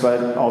temperance,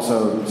 but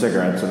also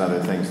cigarettes and other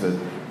things that...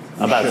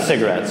 About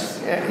cigarettes.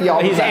 Yeah,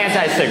 he's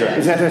anti-cigarettes.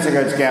 He's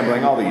anti-cigarettes,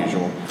 gambling, all the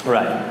usual.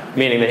 Right.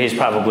 Meaning that he's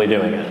probably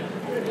doing it.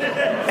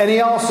 And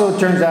he also,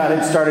 turns out,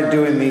 had started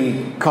doing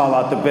the call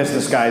out the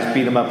business guys,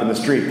 beat him up in the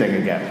street thing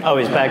again. Oh,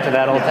 he's back to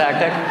that old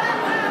tactic?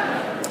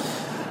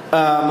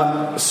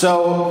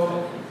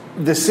 So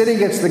the city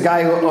gets the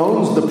guy who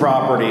owns the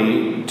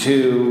property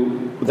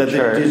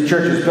his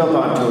church is built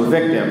on to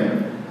evict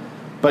him,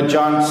 but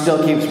John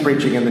still keeps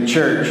preaching in the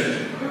church.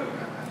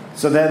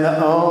 So then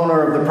the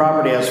owner of the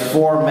property has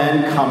 4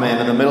 men come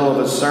in the middle of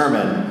a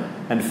sermon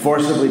and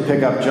forcibly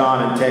pick up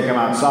John and take him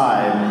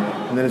outside.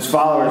 And then his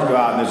followers go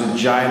out and there's a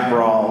giant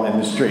brawl in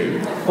the street.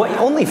 What,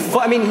 only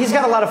I mean, he's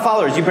got a lot of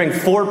followers. You bring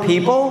 4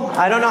 people?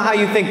 I don't know how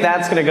you think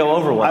that's going to go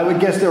over well. I would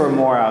guess there were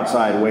more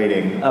outside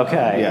waiting.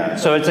 Okay. Yeah.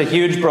 So it's a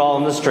huge brawl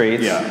in the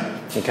streets. Yeah.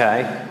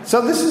 Okay.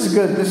 So this is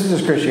good. This is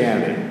just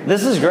Christianity.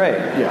 This is great.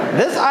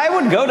 Yeah. I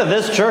would go to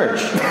this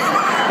church.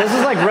 This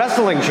is like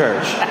wrestling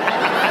church.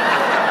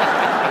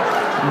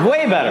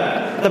 Way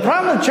better. The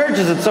problem with church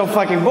is it's so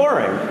fucking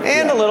boring.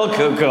 And a little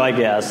cuckoo, I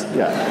guess.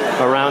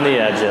 Yeah. Around the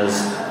edges.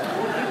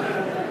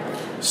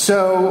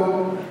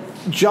 So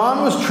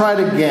John was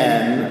tried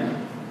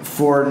again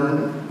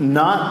for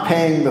not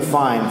paying the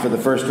fine for the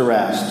first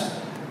arrest.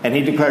 And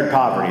he declared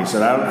poverty. He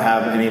said, I don't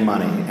have any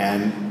money.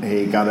 And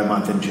he got a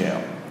month in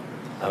jail.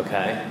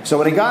 Okay. So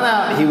when he got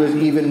out, he was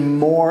even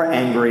more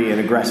angry and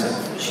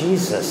aggressive.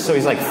 Jesus. So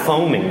he's like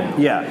foaming now.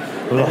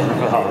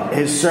 Yeah.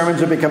 His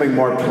sermons are becoming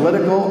more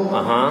political.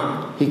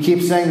 Uh-huh. He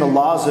keeps saying the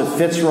laws of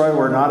Fitzroy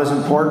were not as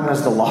important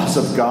as the laws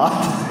of God.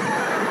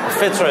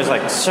 Fitzroy's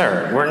like,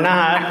 sir, we're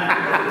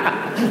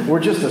not. We're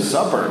just a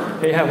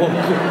suburb. Yeah, well,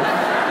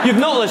 you've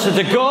not listened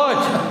to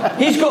God.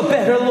 He's got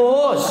better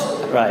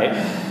laws. Right.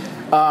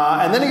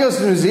 And then he goes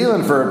to New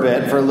Zealand for a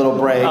bit, for a little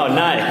break. Oh,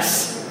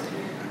 nice.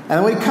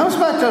 And when he comes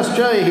back to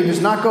Australia, he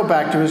does not go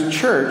back to his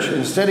church.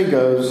 Instead, he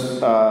goes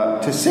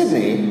to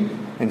Sydney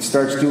and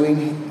starts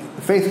doing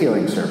faith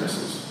healing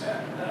services.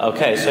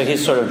 Okay, so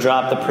he's sort of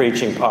dropped the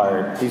preaching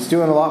part. He's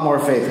doing a lot more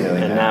faith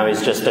healing. And now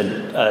he's just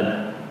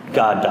a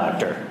God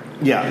doctor.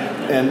 Yeah.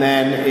 And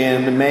then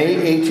in May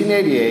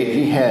 1888,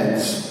 he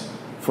heads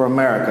for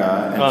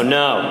America. Oh,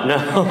 no.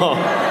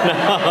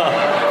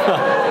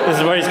 This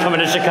is where he's coming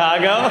to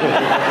Chicago?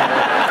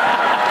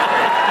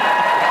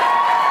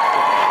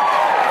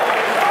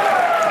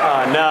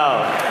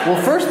 No.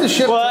 Well, first the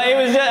ship... Well,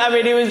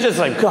 he was just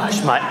like,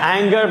 gosh, my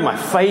anger, my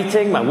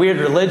fighting, my weird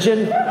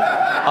religion.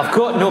 I've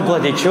got no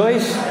bloody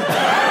choice.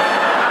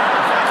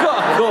 I've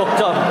got to go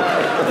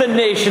to the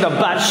nation of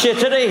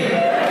batshittery.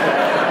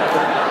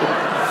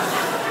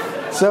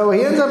 So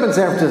he ends up in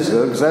San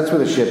Francisco, because that's where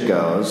the ship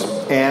goes.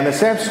 And the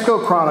San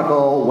Francisco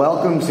Chronicle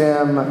welcomes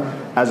him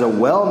as a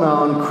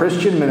well-known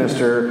Christian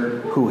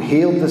minister who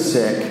healed the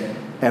sick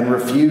and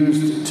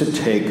refused to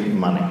take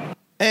money.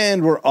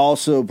 And we're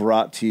also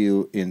brought to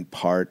you in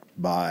part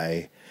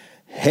by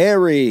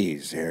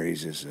Harry's.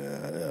 Harry's is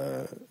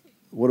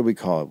what do we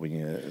call it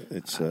when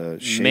it's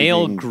shaving,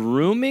 male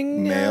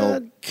grooming,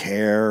 male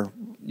care.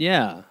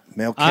 Yeah,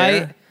 male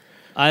care.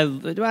 I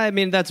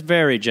mean that's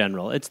very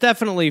general. It's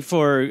definitely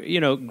for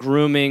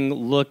grooming,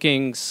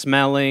 looking,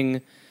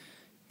 smelling,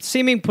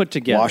 seeming put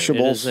together.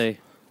 Washables.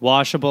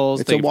 Washables.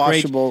 It's a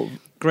washable.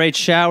 Great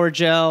shower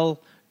gel.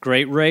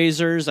 Great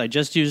razors. I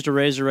just used a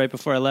razor right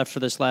before I left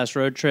for this last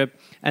road trip.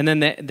 And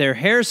then their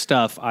hair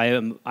stuff,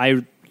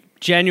 I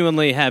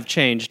genuinely have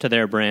changed to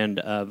their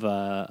brand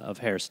of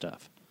hair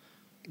stuff.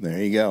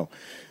 There you go.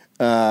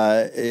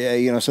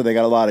 So they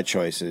got a lot of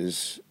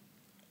choices.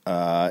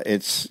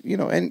 It's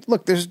and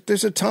look,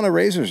 there's a ton of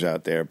razors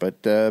out there, but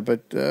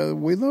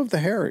we love the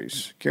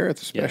Harrys,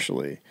 Gareth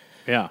especially.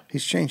 Yeah,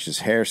 he's changed his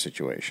hair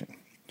situation.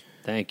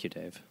 Thank you,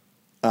 Dave.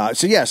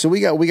 So we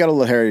got a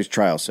little Harry's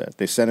trial set.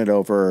 They sent it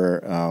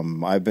over.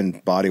 I've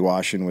been body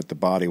washing with the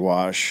body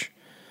wash.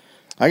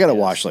 I got to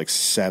wash like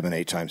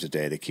 7-8 times a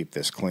day to keep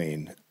this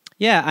clean.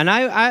 Yeah, and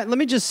I let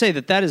me just say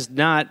that is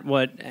not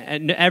what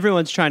and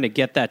everyone's trying to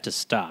get that to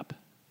stop.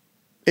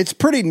 It's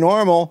pretty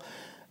normal.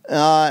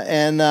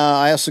 And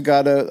I also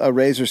got a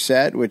razor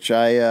set, which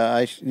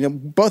I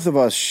both of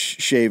us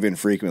shave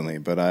infrequently,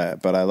 but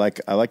I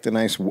like the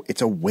nice.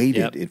 It's a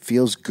weighted. Yep. It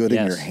feels good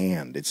in your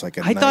hand. It's like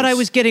I thought I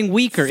was getting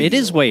weaker. Feel. It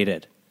is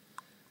weighted.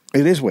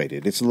 It is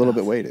weighted. It's a little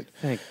bit weighted.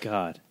 Thank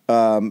God.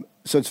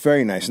 So it's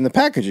very nice, and the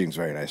packaging is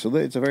very nice. So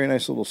it's a very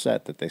nice little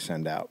set that they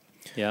send out.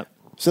 Yep.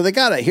 So they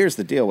got here's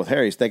the deal with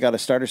Harry's. They got a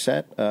starter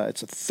set.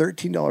 It's a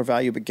 $13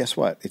 value, but guess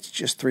what? It's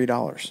just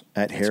 $3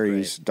 at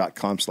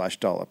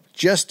harrys.com/dollop.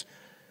 Just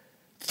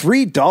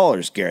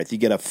 $3, Gareth. You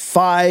get a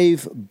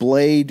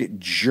 5-blade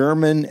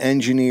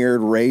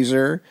German-engineered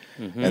razor,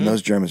 and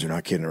those Germans are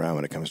not kidding around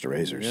when it comes to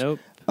razors. Nope.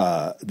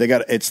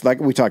 It's like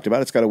we talked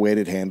about. It's got a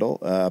weighted handle,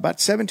 about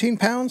 17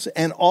 pounds,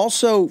 and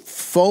also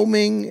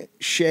foaming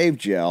shave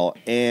gel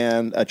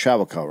and a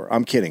travel cover.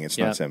 I'm kidding. It's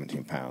not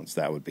 17 pounds.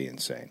 That would be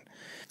insane.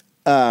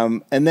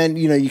 And then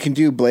you can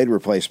do blade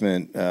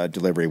replacement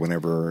delivery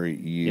whenever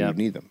you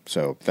need them.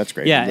 So that's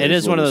great. Yeah, it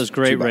is one of those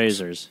great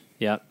razors.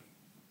 Yep.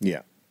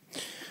 Yeah.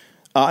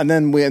 And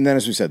then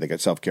as we said, they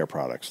got self-care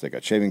products. They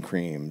got shaving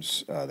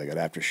creams. They got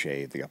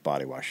aftershave. They got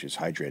body washes,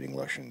 hydrating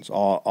lotions,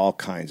 all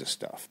kinds of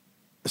stuff.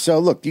 So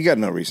look, you got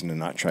no reason to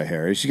not try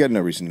Harry's. You got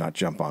no reason to not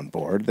jump on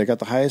board. They got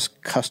the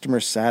highest customer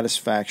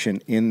satisfaction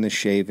in the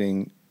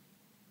shaving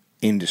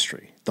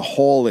industry, the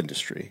whole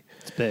industry.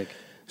 It's big.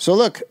 So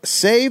look,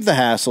 save the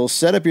hassle,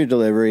 set up your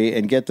delivery,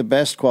 and get the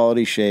best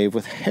quality shave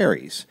with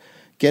Harry's.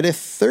 Get a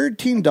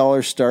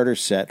 $13 starter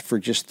set for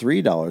just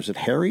 $3 at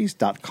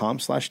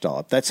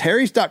harrys.com/dollop. That's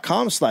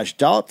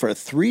harrys.com/dollop for a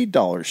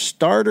 $3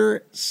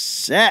 starter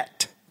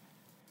set.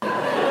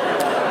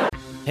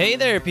 Hey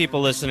there, people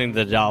listening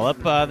to The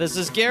Dollop. This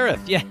is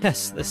Gareth.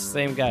 Yes, this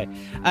same guy.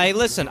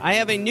 Listen, I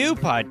have a new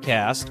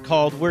podcast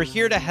called We're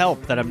Here to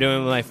Help that I'm doing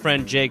with my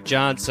friend Jake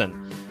Johnson.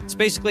 It's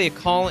basically a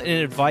call and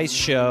advice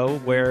show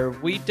where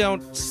we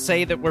don't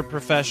say that we're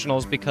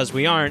professionals because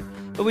we aren't,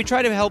 but we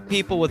try to help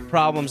people with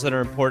problems that are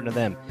important to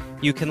them.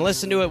 You can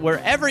listen to it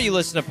wherever you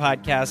listen to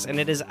podcasts, and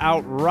it is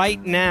out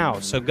right now.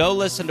 So go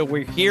listen to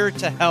We're Here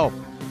to Help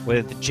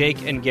with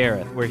Jake and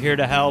Gareth. We're Here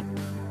to Help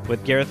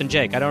with Gareth and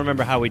Jake. I don't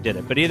remember how we did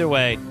it, but either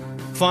way,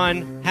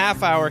 fun,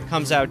 half hour,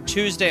 comes out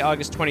Tuesday,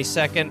 August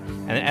 22nd,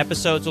 and the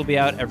episodes will be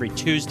out every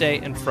Tuesday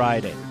and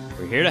Friday.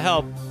 We're here to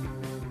help.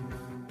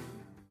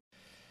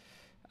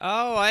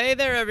 Oh, hey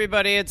there,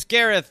 everybody. It's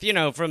Gareth,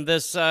 from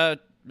this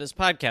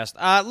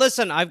podcast.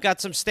 Listen, I've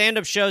got some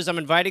stand-up shows I'm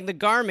inviting the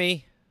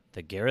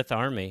Gareth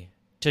Army,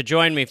 to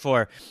join me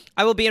for.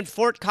 I will be in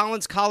Fort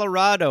Collins,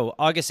 Colorado,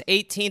 August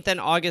 18th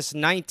and August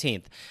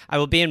 19th. I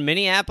will be in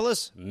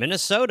Minneapolis,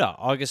 Minnesota,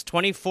 August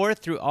 24th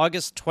through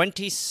August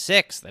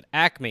 26th at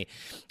Acme.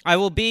 I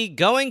will be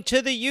going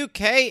to the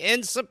UK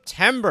in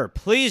September.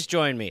 Please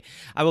join me.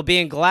 I will be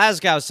in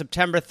Glasgow,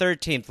 September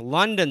 13th,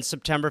 London,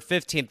 September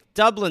 15th,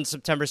 Dublin,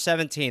 September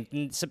 17th,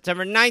 and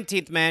September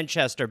 19th,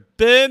 Manchester,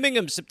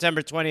 Birmingham,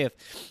 September 20th,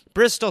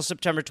 Bristol,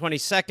 September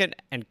 22nd,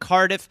 and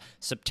Cardiff,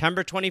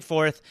 September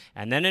 24th.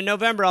 And then in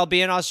November, I'll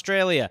be in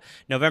Australia.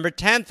 November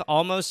 10th,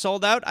 almost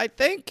sold out, I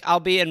think. I'll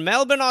be in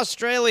Melbourne,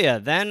 Australia.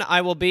 Then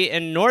I will be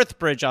in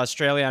Northbridge,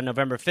 Australia on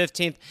November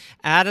 15th.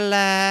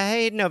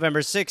 Adelaide,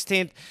 November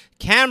 16th.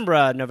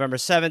 Canberra, November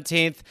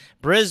 17th.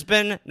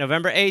 Brisbane,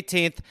 November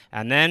 18th.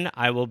 And then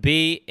I will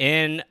be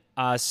in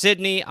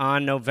Sydney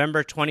on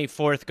November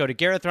 24th. Go to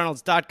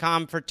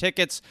GarethReynolds.com for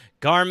tickets.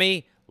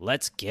 Garmy,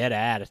 let's get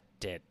at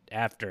it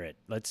after it.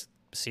 Let's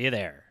see you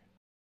there.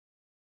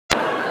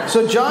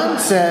 So John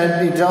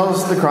said, he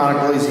tells the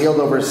Chronicle he's healed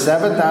over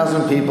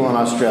 7,000 people in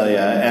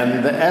Australia,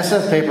 and the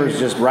SF papers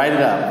just write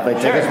it up. They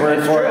take his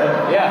word for it.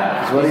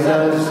 Yeah. That's what he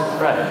does.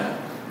 Right.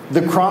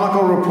 The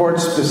Chronicle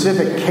reports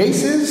specific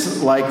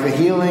cases, like the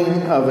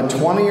healing of a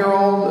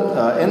 20-year-old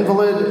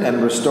invalid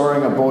and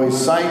restoring a boy's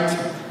sight.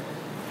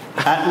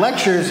 At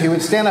lectures, he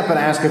would stand up and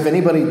ask if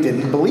anybody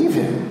didn't believe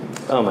him.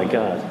 Oh, my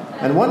God.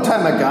 And one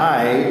time a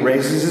guy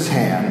raises his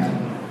hand,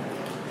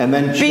 and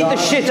then Beat the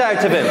shit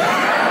out of him.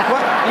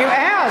 What? You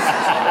asked.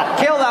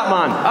 Kill that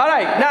man. All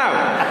right, now,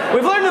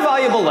 we've learned a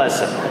valuable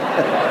lesson.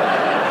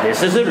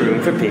 This is a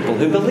room for people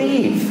who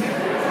believe.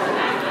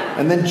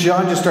 And then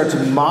John just starts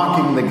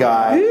mocking the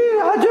guy.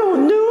 I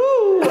don't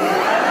know.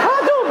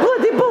 I don't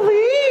bloody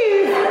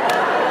believe.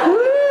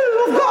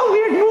 I've got a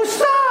weird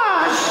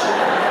moustache.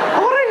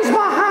 I'll raise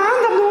my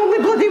hand. I'm the only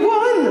bloody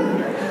one.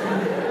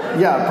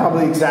 Yeah,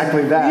 probably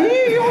exactly that.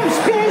 I'm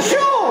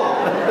special.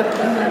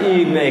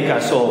 You make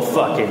us all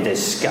fucking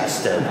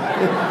disgusted.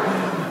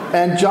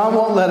 And John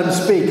won't let him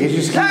speak. He's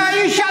just...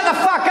 You shut the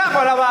fuck up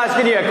when I'm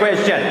asking you a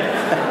question.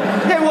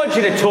 They want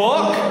you to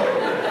talk.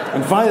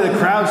 And finally the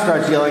crowd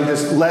starts yelling,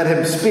 just let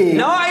him speak.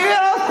 No,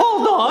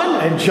 hold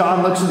on. And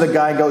John looks at the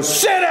guy and goes,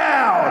 sit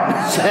down!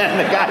 And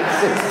the guy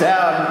sits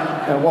down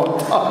and won't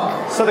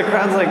talk. So the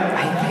crowd's like,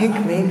 I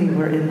think maybe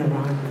we're in the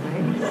wrong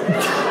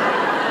place.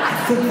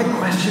 I think the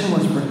question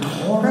was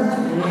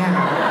rhetorical.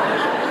 Yeah.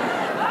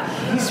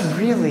 He's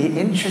really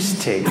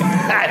interesting.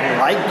 I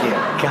like it.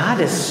 God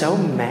is so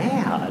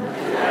mad.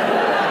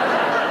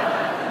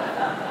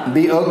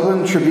 The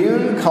Oakland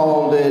Tribune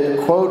called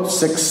it, quote,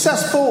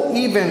 successful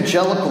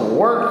evangelical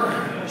work.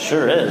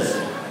 Sure is.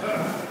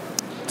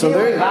 So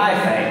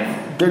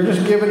they're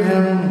just giving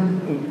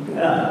him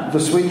the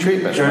sweet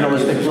treatment.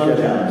 Journalistic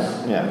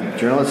blowjobs. Yeah,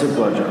 journalistic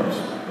blowjobs.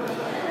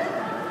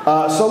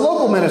 So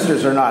local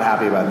ministers are not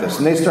happy about this,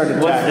 and they started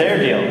attacking. What's their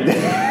deal?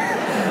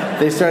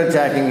 They started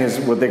attacking his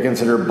what they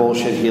consider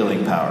bullshit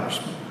healing powers.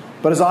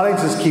 But his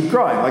audiences keep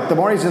growing. Like the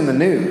more he's in the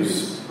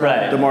news,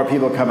 right, the more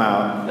people come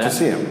out to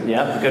see him.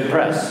 Yeah, good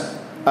press.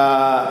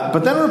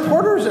 But then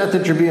reporters at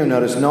the Tribune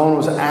noticed no one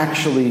was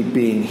actually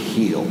being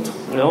healed.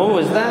 No,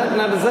 is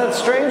that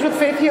strange with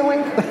faith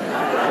healing?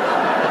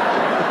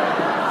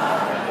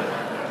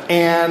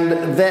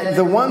 And that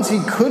the ones he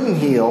couldn't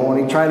heal, when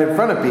he tried in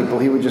front of people,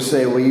 he would just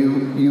say, well,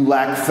 you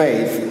lack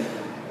faith.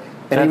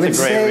 And That's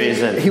a great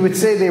reason. He would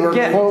say they were,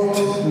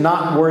 quote,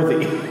 not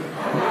worthy.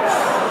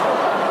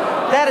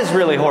 That is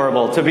really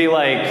horrible, to be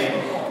like,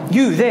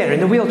 You there in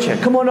the wheelchair,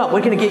 come on up,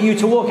 we're going to get you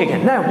to walk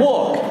again. Now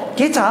walk,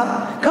 get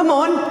up, come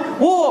on,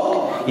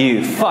 walk.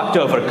 You fucked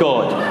over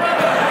God.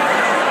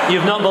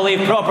 You've not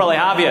believed properly,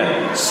 have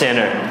you?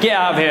 Sinner. Get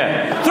out of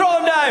here. Throw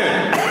him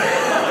down.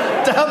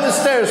 Down the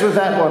stairs with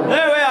that one.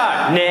 There we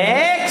are.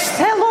 Next.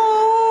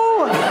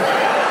 Hello.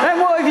 And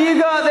what have you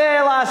got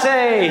there,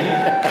 lassie?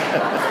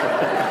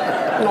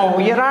 Oh,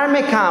 your arm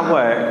can't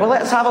work. Well,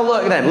 let's have a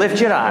look then.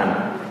 Lift your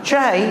arm.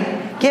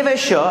 Try. Give it a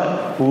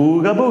shot.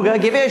 Ooga booga.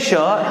 Give it a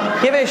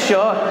shot. Give it a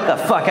shot. The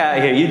fuck out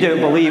of here. You don't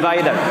believe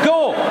either.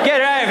 Go.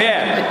 Get out of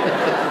here.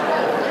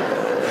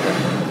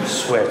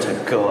 Swear to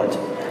God.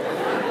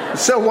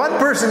 So one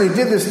person he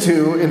did this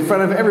to in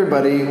front of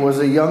everybody was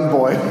a young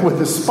boy with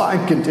a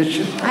spine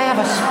condition. I have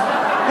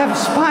a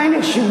spine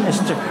issue,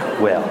 mister.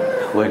 Well,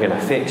 we're going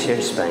to fix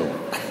your spine.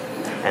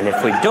 And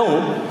if we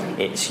don't,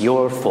 it's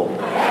your fault.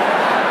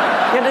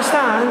 You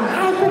understand?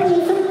 I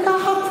believe in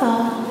God,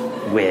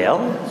 though. Well,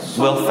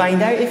 we'll find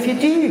out if you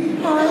do.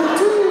 I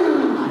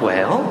do.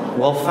 Well,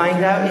 we'll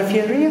find out if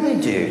you really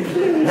do.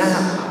 Please.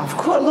 Now, of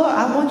course, look,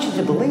 I want you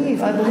to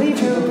believe. I believe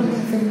you.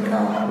 believe in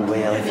God.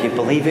 Well, if you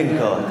believe in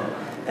God,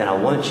 then I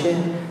want you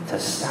to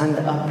stand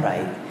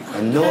upright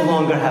and no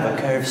longer have a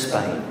curved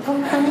spine.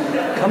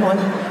 Okay. Come on.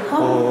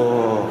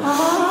 Oh,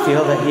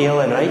 feel the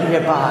healing right in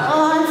your back.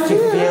 Do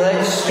you feel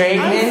it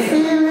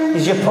straightening?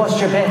 Is your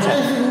posture better?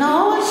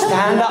 No,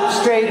 Stand up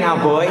straight now,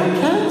 boy.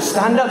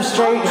 Stand up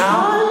straight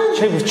now.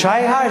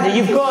 Try harder.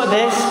 You've got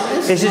this.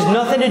 This has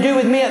nothing to do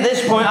with me at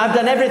this point. I've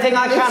done everything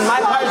I can.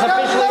 My part's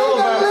officially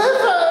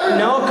over.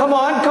 No, come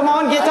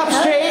on. Get up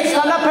straight.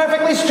 Stand up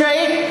perfectly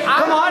straight.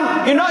 Come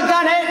on. You're not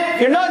done it.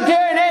 You're not doing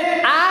it.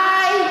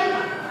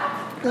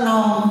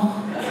 No.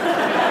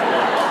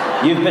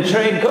 You've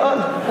betrayed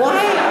God.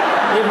 Why?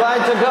 You've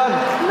lied to God.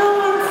 No.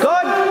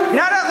 God,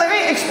 no, let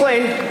me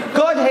explain.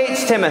 God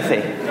hates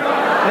Timothy.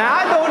 Now,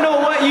 I don't know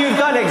what you've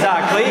done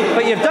exactly,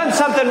 but you've done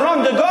something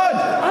wrong to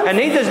God, and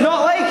He does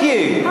not like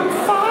you. I'm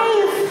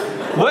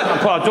 5.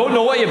 Well, I don't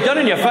know what you've done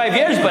in your 5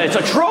 years, but it's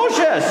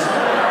atrocious.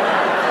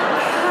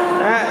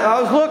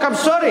 Look, I'm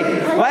sorry.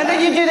 Why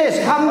did you do this?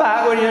 Come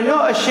back when you're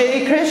not a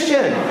shitty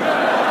Christian.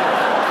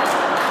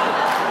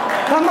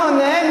 Come on,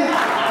 then.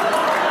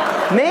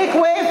 Make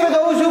way for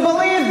those who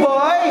believe,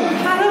 boy.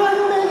 How do I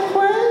make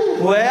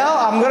way? Well,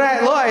 I'm going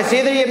to... Look, it's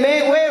either you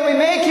make way or we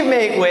make you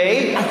make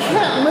way. I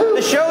can't move.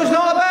 The show's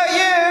not about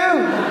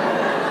you.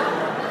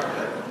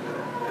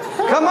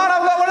 Come on,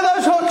 I've got one of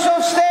those hooks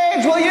off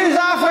stage. We'll use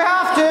that if we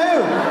have to.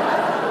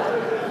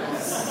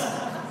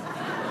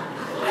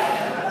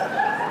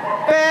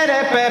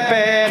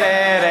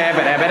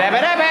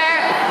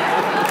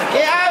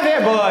 Get out of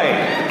here, boy.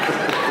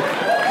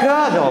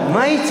 God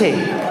almighty.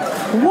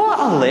 What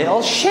a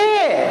little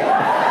shit.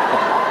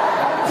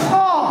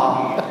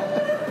 Oh.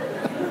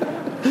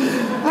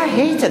 I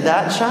hated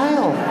that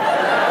child.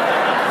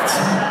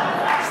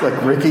 It's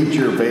like Ricky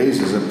Gervais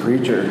is a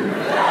preacher.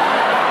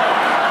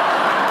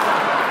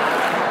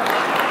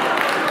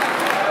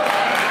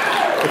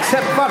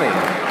 Except funny.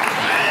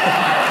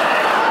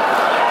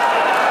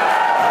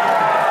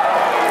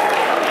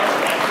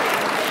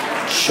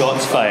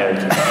 Shots fired.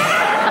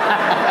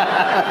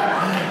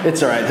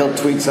 It's all right. He'll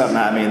tweet something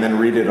at me and then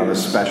read it on a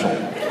special.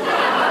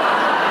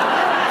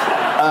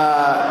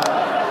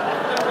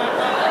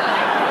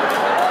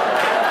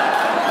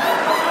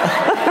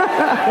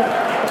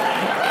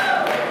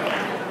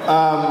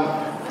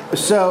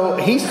 So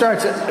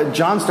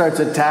John starts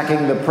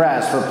attacking the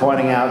press for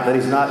pointing out that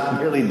he's not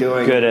really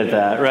doing Good at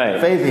that, right.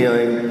 faith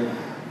healing.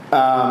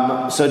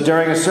 So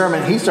during a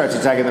sermon, he starts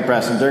attacking the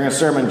press, and during a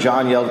sermon,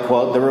 John yelled,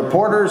 quote, "The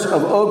reporters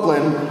of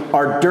Oakland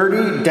are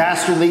dirty,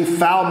 dastardly,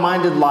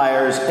 foul-minded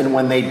liars, and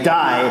when they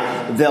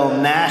die, they'll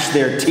gnash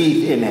their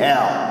teeth in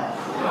hell."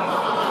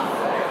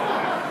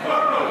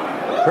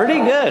 Pretty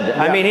good.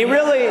 Yeah. I mean, he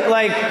really,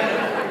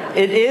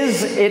 it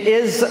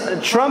is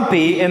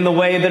Trumpy in the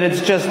way that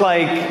it's just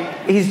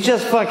he's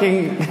just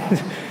fucking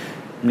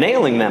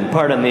nailing them,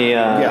 pardon the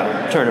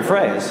turn of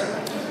phrase.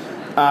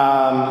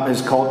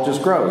 His cult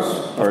just grows,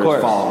 or Of course.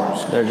 his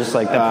followers. They're just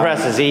like, the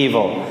press is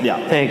evil.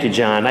 Yeah. Thank you,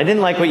 John. I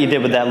didn't like what you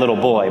did with that little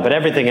boy, but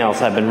everything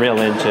else I've been real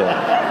into.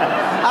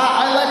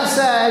 I'd like to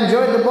say I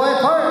enjoyed the boy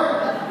part.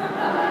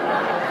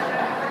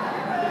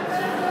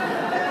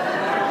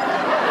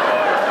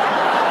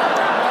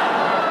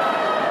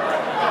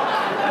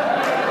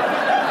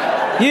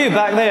 You,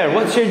 back there,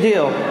 what's your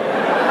deal?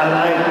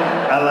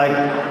 I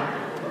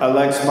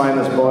like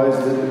spineless boys.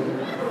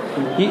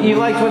 You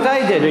liked what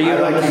I did? Are you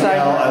on the side?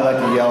 I like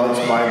to yell at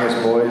spineless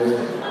boys.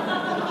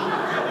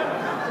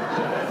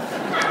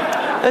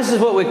 This is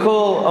what we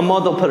call a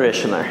model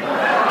parishioner.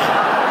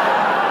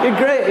 You're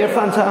great. You're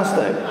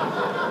fantastic.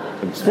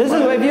 This is,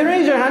 if you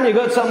raise your hand, you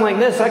got something like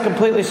this. I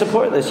completely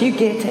support this. You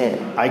get it.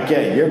 I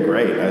get it. You're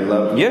great. I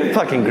love you. You're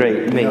fucking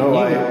great, mate. You know,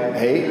 You- I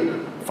hate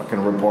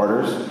fucking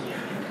reporters.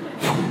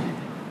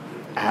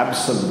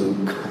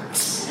 Absolute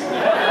cunts.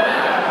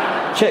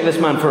 Check this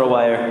man for a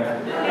wire.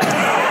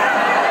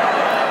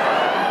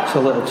 It's a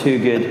little too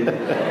good.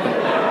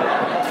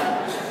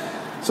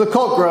 So the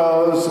cult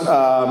grows.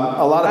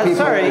 A lot of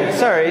people.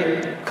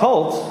 Sorry.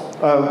 Cult.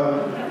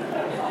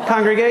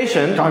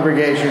 Congregation.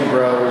 Congregation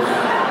grows.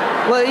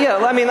 Well, yeah.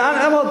 I mean,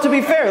 well, to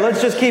be fair,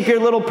 let's just keep your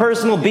little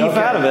personal beef Okay,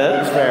 out of it.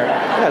 that's fair.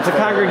 Yeah, it's a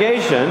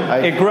congregation.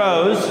 It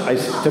grows. I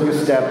took a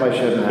step I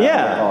shouldn't have. I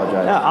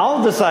apologize. Yeah.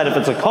 I'll decide if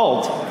it's a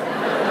cult.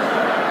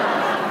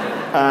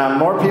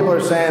 More people are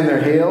saying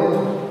they're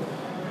healed.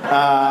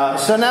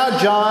 So now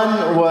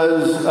John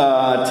was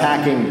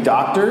attacking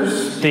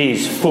doctors.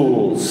 These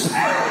fools.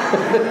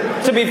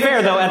 To be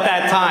fair, though, at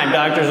that time,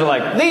 doctors were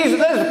like, this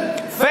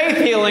faith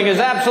healing is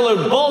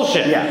absolute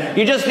bullshit. Yeah.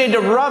 You just need to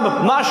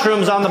rub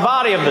mushrooms on the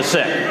body of the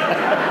sick.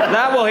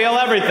 That will heal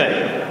everything.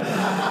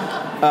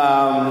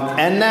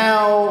 And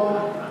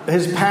now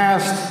his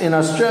past in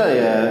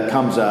Australia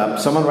comes up.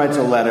 Someone writes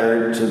a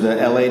letter to the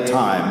LA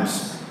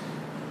Times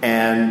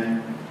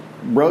and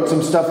wrote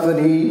some stuff that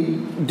he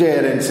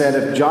did and said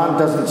if John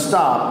doesn't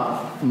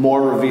stop,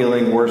 more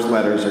revealing, worse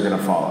letters are going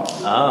to follow.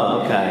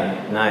 Oh,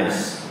 okay.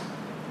 Nice.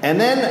 And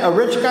then a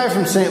rich guy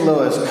from St.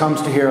 Louis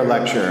comes to hear a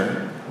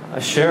lecture.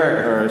 Sure.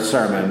 Or a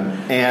sermon.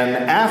 And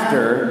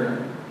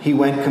after, he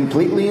went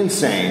completely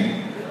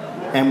insane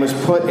and was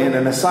put in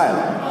an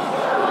asylum.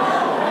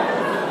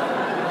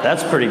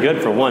 That's pretty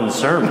good for one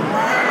sermon.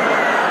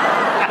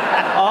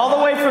 All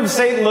the way from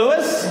St.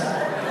 Louis?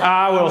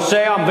 I will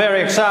say I'm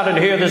very excited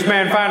to hear this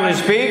man finally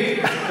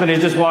speak. And he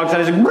just walks out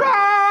and he's like,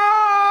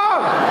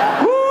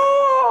 "Rah!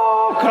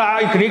 Woo!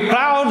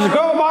 Clouds,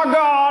 oh my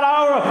God.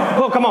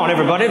 Oh, come on,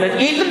 everybody.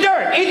 Let's eat the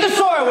dirt. Eat the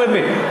soil with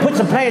me. Put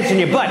some plants in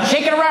your butt.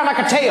 Shake it around like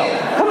a tail.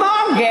 Come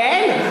on,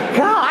 gang.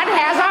 God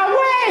has our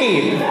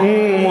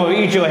way. We'll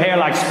eat your hair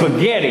like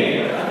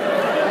spaghetti."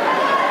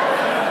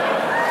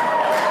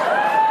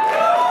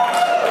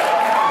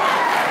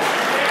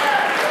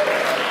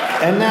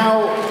 And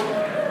now,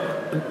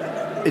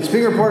 it's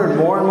being reported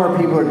more and more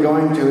people are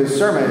going to his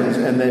sermons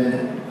and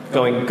then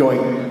going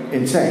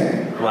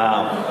insane.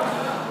 Wow.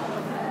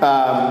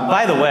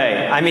 By the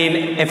way, I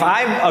mean, if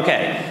I'm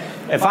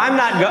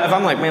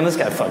like, man, this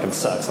guy fucking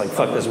sucks. Like,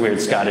 fuck this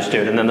weird Scottish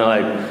dude. And then they're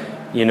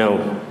like, you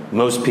know,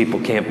 most people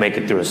can't make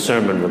it through a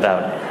sermon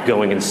without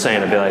going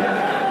insane. I'd be like,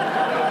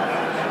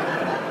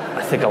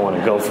 I think I want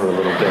to go for a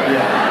little bit.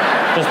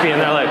 Yeah. Just being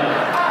there like,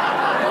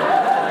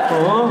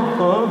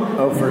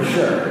 Oh, for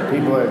sure.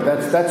 People are,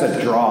 that's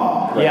a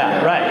draw. Right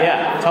there. Right,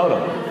 yeah,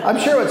 totally. I'm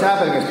sure what's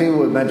happening is people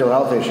with mental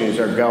health issues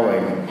are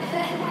going.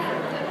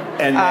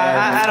 And then,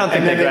 I don't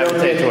think they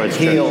gravitate towards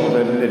healed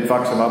and it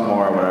fucks them up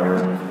more or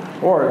whatever.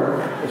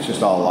 Or it's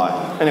just all a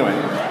lie. Anyway.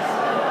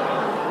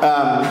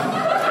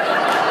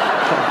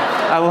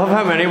 I love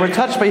how many were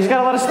touched, but he's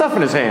got a lot of stuff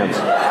in his hands.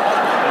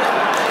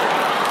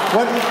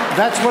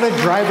 That's what a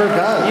driver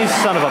does. You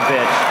son of a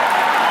bitch.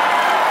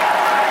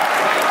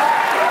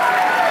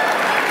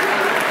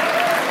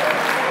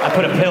 I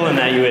put a pill in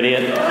that, you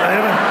idiot. I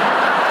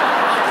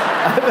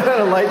haven't had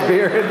a light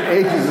beer in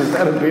ages. Is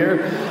that a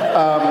beer?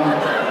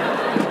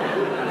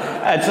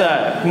 That's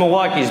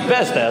Milwaukee's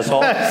best,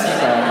 asshole.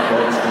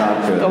 That's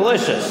not good.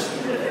 Delicious.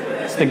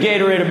 It's the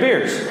Gatorade of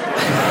beers.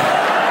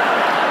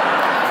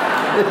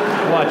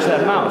 Watch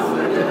that mouth.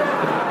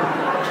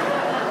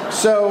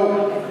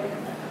 So,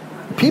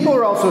 people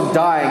are also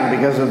dying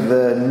because of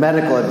the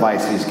medical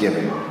advice he's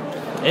giving.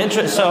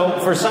 So,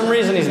 for some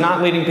reason, he's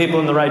not leading people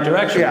in the right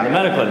direction with the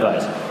medical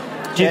advice.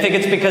 Do you think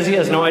it's because he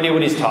has no idea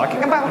what he's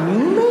talking about?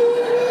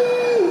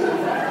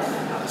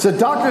 So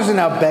doctors are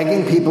now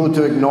begging people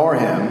to ignore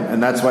him,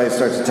 and that's why he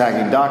starts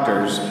attacking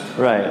doctors.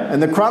 Right.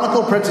 And the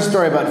Chronicle prints a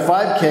story about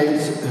 5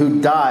 kids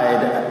who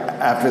died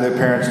after their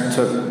parents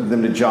took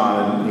them to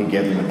John and he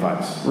gave them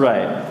advice.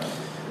 Right.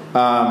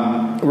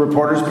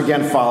 Reporters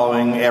began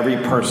following every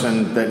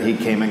person that he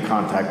came in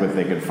contact with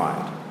they could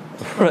find.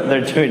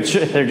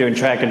 They're doing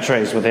track and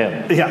trace with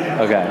him.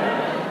 Yeah. Okay.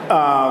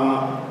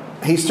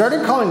 He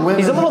started calling women.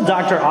 He's a little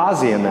Dr.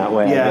 Ozzy in that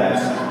way, I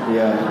guess.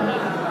 Yeah.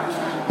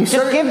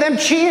 Just give them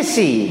chia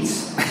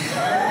seeds.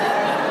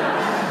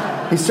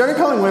 He started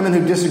calling women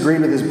who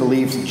disagreed with his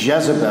beliefs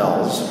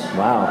Jezebels.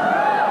 Wow.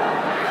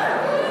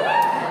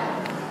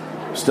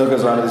 Still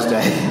goes on to this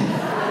day.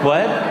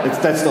 What?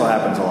 That still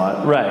happens a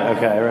lot. Right,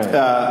 okay,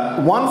 right.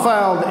 One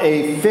filed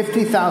a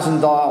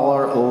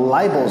 $50,000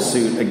 libel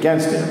suit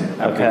against him.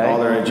 After he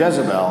called her a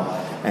Jezebel.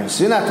 And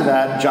soon after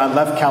that, John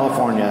left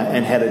California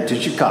and headed to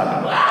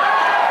Chicago.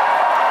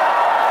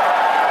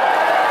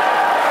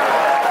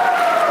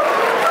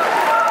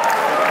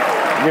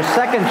 Your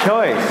second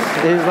choice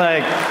is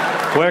like,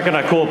 where can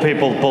I cool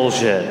people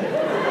bullshit?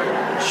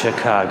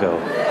 Chicago.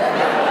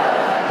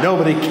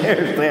 Nobody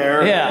cares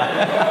there.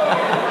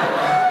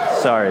 Yeah.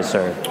 Sorry,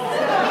 sir.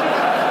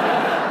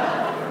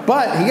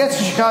 But he gets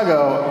to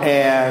Chicago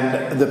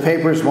and the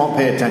papers won't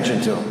pay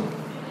attention to him.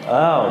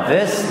 Oh,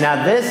 this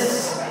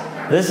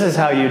is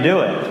how you do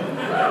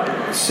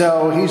it.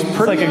 So he's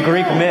pretty... It's like a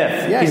Greek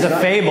myth. Yeah, he's a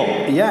fable.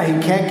 Yeah, he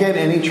can't get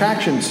any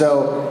traction.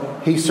 So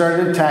he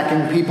started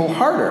attacking people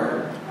harder.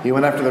 He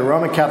went after the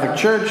Roman Catholic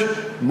Church,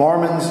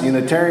 Mormons,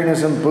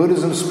 Unitarianism,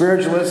 Buddhism,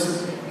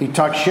 spiritualists. He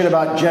talked shit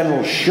about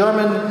General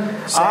Sherman.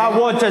 I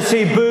want to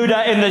see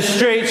Buddha in the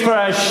streets for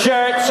a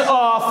shirts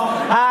off,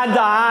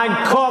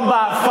 hand-to-hand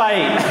combat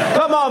fight.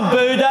 Come on,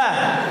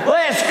 Buddha.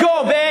 Let's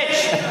go,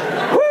 bitch.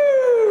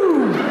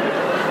 Woo!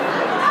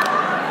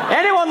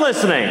 Anyone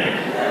listening?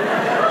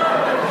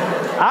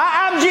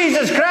 I'm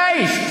Jesus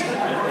Christ.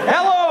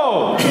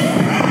 Hello.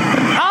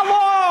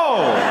 Hello.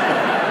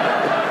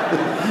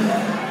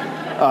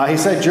 He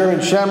said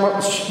General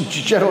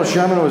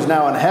Sherman was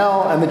now in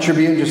hell, and the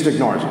Tribune just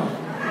ignores him.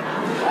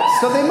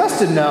 So they must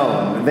have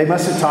known. They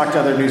must have talked to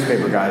other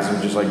newspaper guys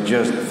and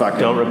just fucking...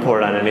 Don't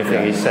report on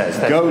anything he says.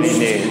 That's Ghost. what he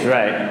needs.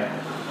 Right.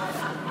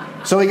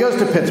 So he goes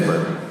to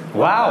Pittsburgh.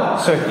 Wow.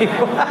 So he... You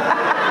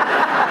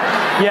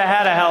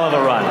had a hell of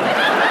a run.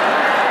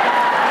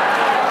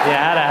 You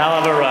had a hell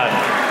of a run.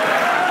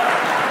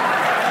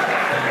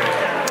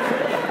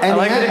 And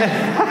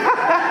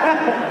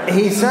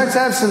he starts to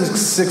have some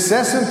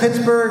success in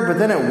Pittsburgh, but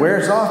then it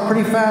wears off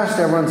pretty fast.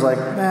 Everyone's like,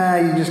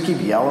 you just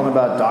keep yelling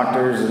about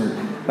doctors.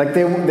 And like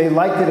they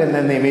liked it, and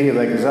then they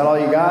immediately like, is that all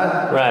you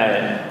got?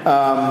 Right.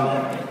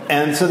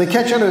 And so they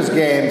catch on to his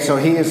game, so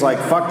he is like,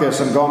 fuck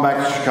this, I'm going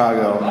back to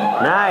Chicago.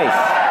 Nice.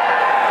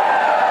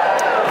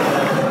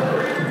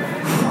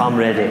 I'm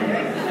ready.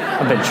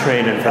 I've been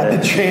training for this.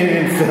 I've been training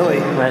in Philly.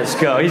 Let's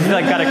go. He's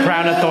like got a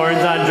crown of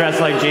thorns on, dressed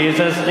like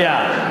Jesus.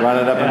 Yeah.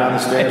 Running up and down the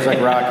stairs like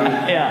Rocky.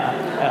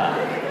 Yeah.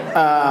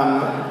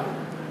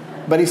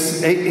 But he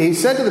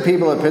said to the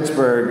people of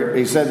Pittsburgh,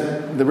 he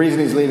said the reason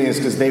he's leaving is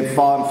because they've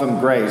fallen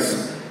from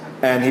grace,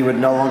 and he would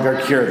no longer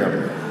cure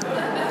them.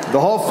 The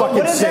whole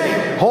fucking city.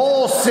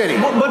 Whole city.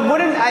 But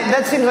wouldn't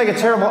that seems like a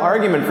terrible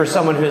argument for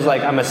someone who's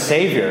like, I'm a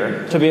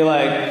savior, to be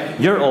like,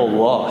 you're all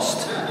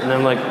lost. And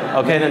I'm like,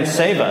 okay, then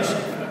save us.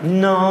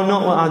 No,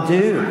 not what I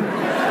do.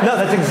 No,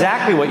 that's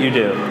exactly what you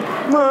do.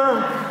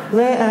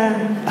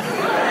 Later.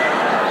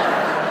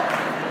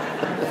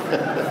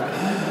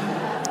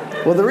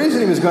 Well, the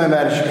reason he was going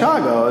back to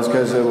Chicago is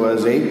because it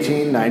was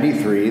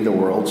 1893, the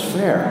World's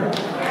Fair.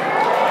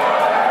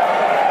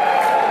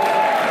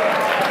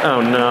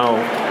 Oh, no.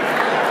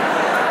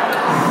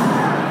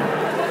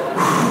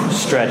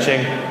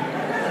 Stretching.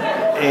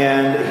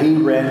 And he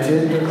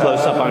rented...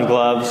 Close up on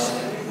gloves.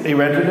 He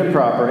rented a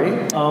property.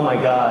 Oh, my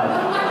God.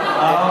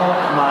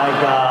 Oh, my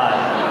God.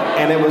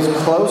 And it was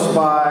close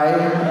by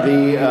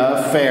the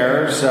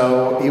fair,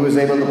 so he was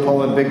able to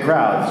pull in big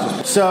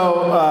crowds.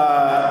 So...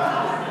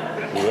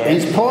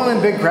 he's pulling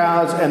in big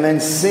crowds, and then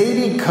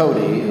Sadie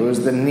Cody, who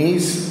is the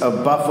niece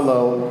of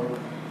Buffalo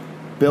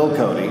Bill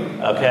Cody,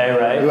 okay,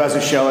 right, who has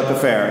a show at the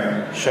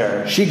fair.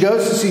 Sure. She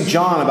goes to see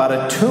John about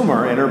a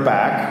tumor in her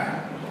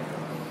back,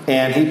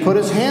 and he put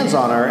his hands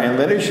on her, and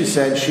later she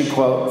said she,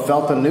 quote,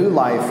 felt a new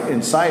life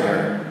inside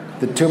her.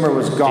 The tumor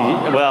was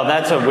gone. Well,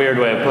 that's a weird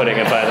way of putting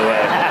it, by the way.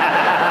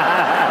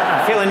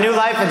 I feel a new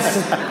life.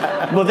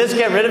 Will this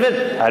get rid of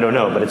it? I don't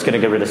know, but it's going to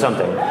get rid of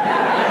something.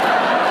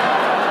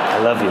 I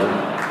love you.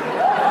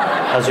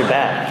 How's your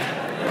back?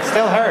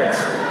 Still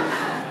hurts.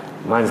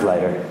 Mine's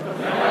lighter.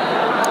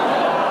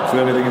 Do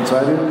you have anything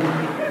inside you?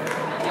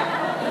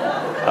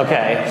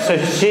 Okay, so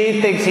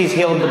she thinks he's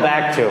healed the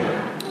back tumor.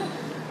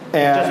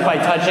 And just by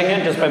touching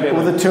it? Just by being...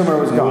 Well, the tumor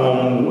was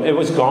gone. It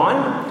was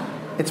gone?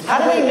 How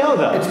do they know,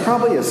 though? It's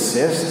probably a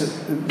cyst.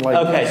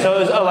 Okay, so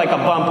it was like a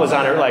bump was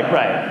on her, like,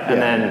 right. And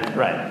then,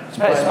 right. It's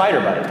probably a spider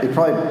bite. It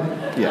probably,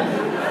 yeah.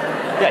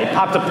 Yeah, he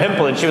popped a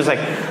pimple, and she was like,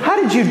 how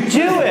did you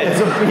do it?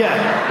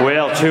 Yeah.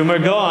 Well, tumor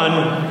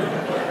gone.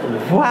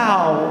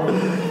 Wow.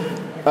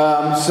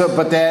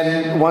 But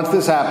then, once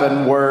this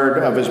happened,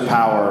 word of his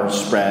power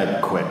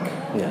spread quick.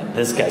 Yeah,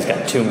 this guy's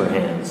got tumor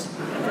hands.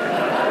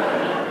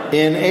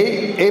 In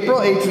April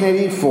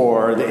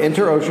 1884, the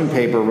Inter-Ocean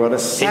paper wrote a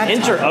satire. The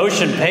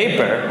Inter-Ocean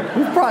paper?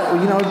 We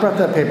brought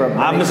that paper up.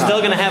 I'm still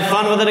going to have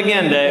fun with it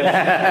again, Dave.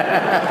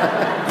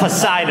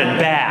 Poseidon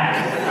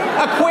back.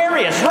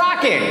 Aquarius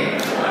rocking.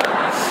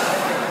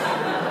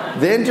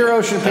 The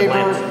Inter-Ocean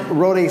paper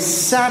wrote a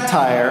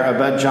satire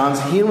about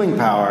John's healing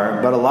power,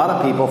 but a lot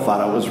of people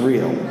thought it was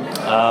real.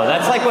 Oh,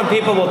 that's like when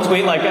people will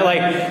tweet, like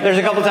there's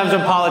a couple times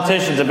when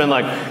politicians have been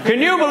like, can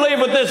you believe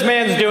what this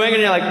man's doing?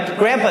 And you're like,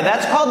 Grandpa,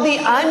 that's called The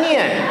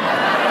Onion.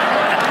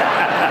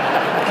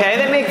 Okay,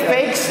 they make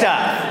fake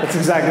stuff. That's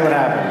exactly what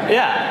happened.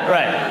 Yeah,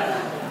 right.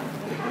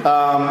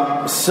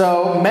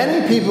 So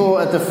many people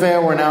at the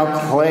fair were now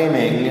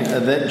claiming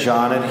that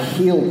John had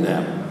healed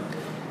them.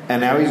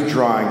 And now he's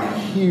drawing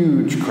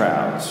huge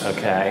crowds.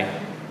 Okay.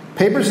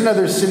 Papers in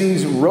other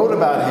cities wrote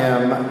about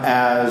him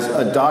as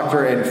a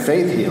doctor and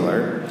faith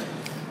healer.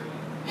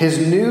 His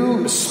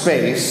new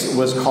space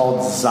was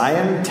called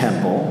Zion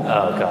Temple.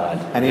 Oh, God.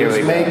 And he was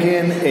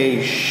making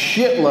a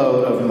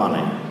shitload of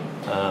money.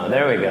 Oh,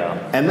 there we go.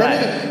 And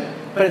then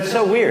but it's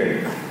so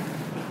weird.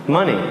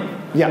 Money.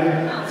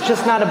 Yeah. It's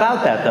just not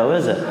about that, though,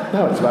 is it?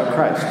 No, it's about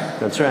Christ.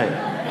 That's right.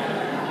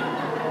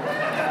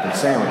 And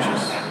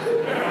sandwiches.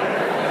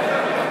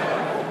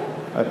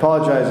 I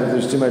apologize if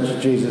there's too much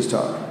Jesus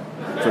talk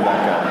for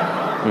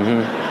that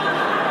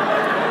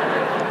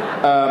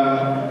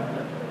guy.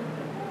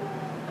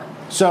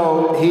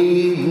 So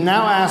he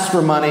now asks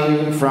for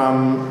money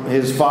from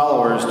his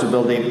followers to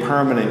build a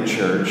permanent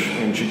church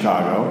in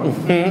Chicago.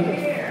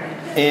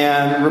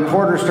 And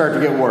reporters start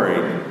to get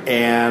worried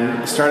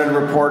and started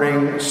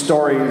reporting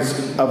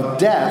stories of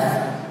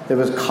death that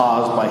was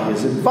caused by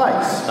his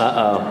advice.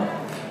 Uh-oh.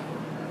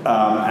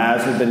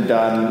 as had been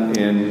done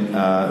in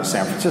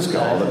San Francisco,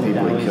 all the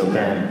people he killed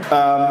there.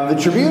 The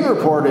Tribune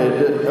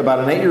reported about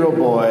an 8-year-old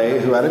boy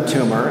who had a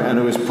tumor and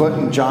who was put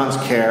in John's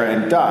care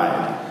and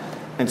died.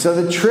 And so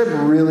the Trib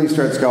really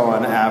starts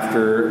going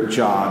after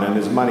John and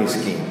his money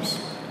schemes.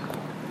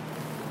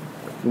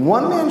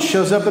 One man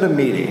shows up at a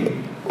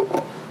meeting,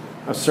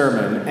 a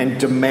sermon, and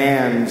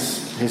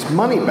demands his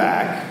money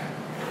back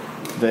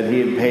that he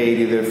had paid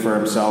either for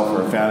himself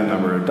or a family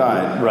member who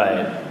died.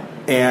 Right.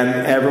 And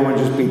everyone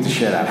just beat the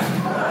shit out of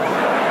him.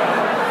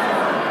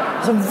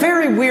 It's a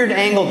very weird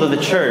angle to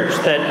the church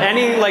that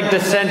any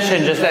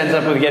dissension just ends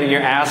up with getting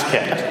your ass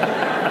kicked.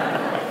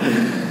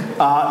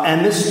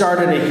 And this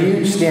started a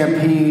huge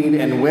stampede,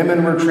 and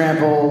women were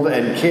trampled,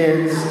 and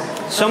kids.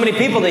 So many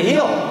people to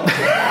heal.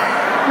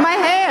 My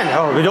hand.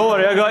 Oh, don't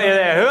worry, I got you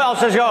there. Who else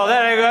has got?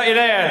 There, I got you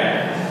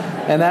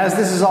there. And as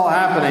this is all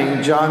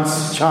happening, John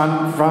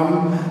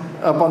from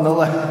up on the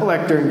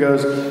lectern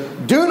goes,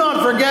 "Do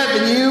not forget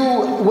that you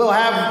will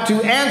have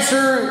to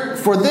answer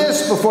for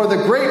this before the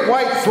great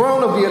white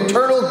throne of the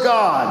eternal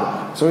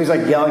God." So he's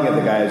yelling at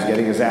the guy who's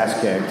getting his ass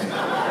kicked.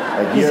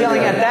 He's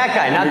yelling at that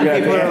guy, not the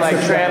people who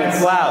are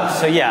trapped. Wow.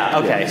 So yeah,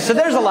 okay. So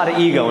there's a lot of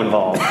ego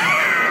involved.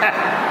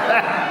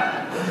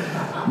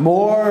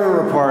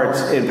 More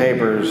reports in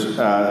papers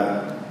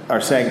are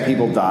saying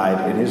people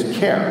died in his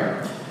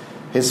care.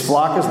 His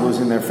flock is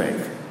losing their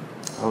faith.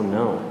 Oh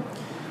no.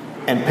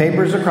 And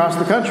papers across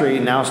the country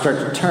now start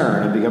to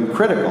turn and become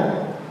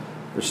critical.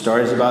 There's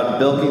stories about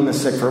bilking the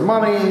sick for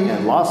money,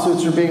 and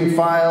lawsuits are being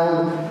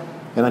filed.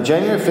 And on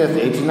January 5th,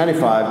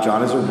 1895,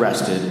 John is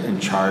arrested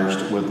and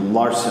charged with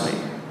larceny.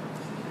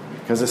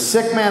 Because a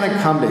sick man had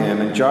come to him,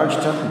 and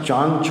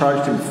John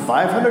charged him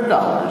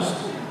 $500.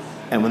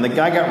 And when the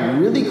guy got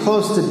really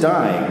close to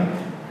dying,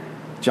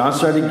 John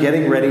started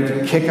getting ready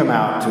to kick him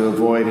out to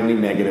avoid any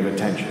negative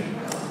attention.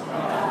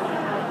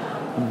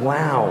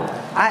 Wow.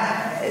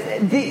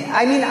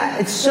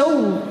 It's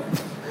so...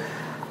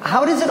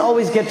 How does it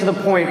always get to the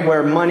point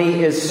where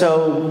money is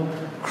so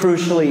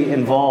crucially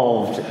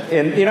involved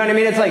in... You know what I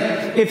mean? It's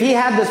if he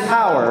had this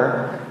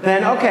power,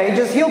 then, okay,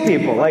 just heal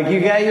people.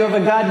 You have a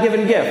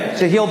God-given gift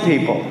to heal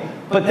people.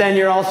 But then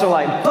you're also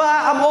but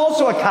I'm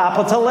also a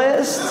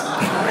capitalist.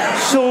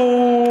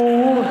 So...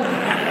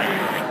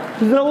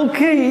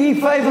 Okay,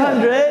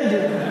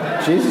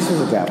 500. Jesus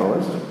was a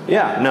capitalist.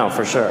 Yeah, no,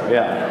 for sure,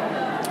 yeah.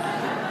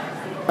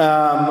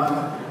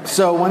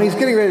 So when he's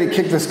getting ready to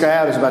kick this guy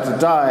out who's about to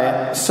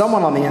die,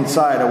 someone on the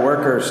inside, a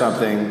worker or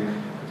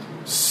something,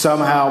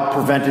 somehow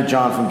prevented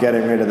John from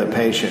getting rid of the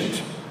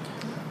patient,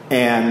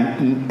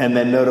 and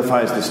then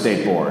notifies the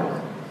state board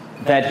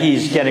that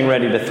he's getting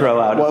ready to throw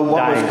out. What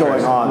was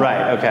going on?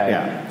 Right. Okay.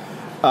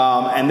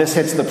 Yeah. And this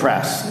hits the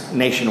press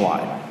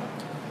nationwide.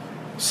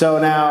 So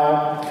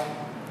now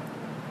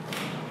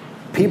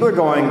people are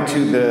going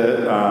to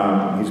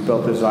the. He's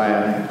built the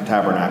Zion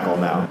Tabernacle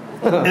now.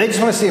 And they just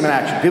want to see him in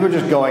action. People are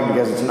just going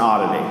because it's an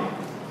oddity.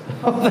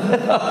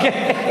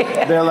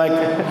 Okay. They're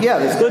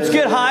let's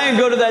get high and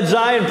go to that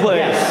Zion place.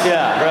 Yes.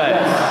 Yeah, right.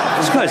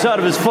 Yes. This guy's out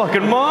of his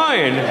fucking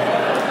mind.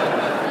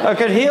 I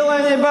could heal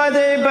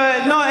anybody,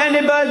 but not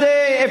anybody.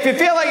 If you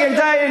feel like you're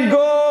dying,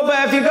 go.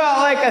 But if you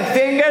got a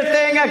finger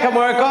thing, I can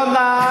work on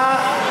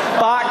that.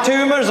 Back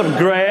tumors, I'm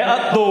great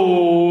at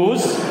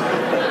those.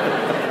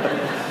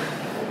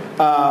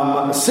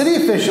 City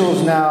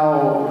officials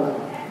now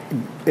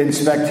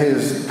inspect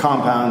his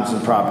compounds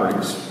and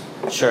properties.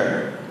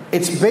 Sure.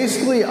 It's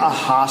basically a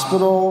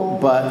hospital,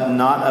 but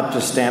not up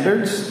to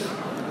standards.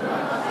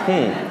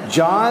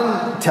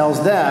 John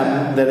tells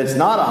them that it's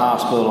not a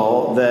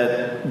hospital,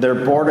 that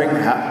they're boarding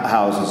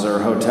houses or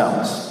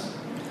hotels.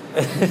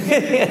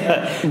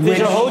 These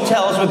are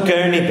hotels with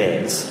gurney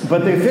beds.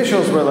 But the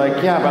officials were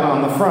but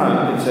on the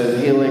front it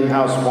says Healing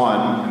House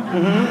 1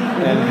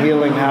 and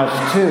Healing House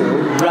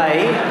 2.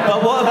 Right.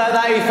 But what about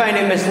that you find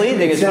it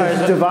misleading? It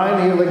says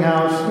Divine Healing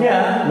House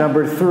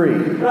number 3.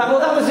 Right, well,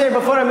 that was there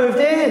before I moved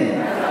in.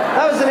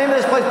 That was the name of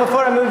this place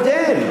before I moved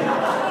in.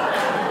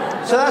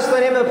 So that's the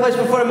name of the place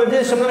before I moved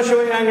in, so I'm not sure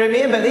what you're angry at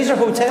me about. These are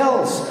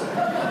hotels.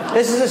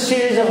 This is a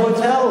series of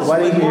hotels. Why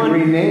didn't you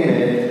rename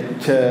it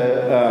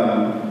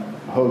to...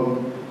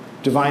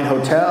 Divine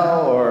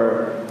Hotel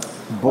or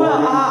boarding?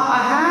 Well,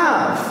 I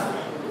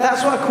have.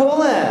 That's what I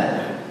call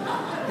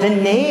it. The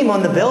name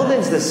on the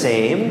building's the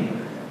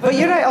same. But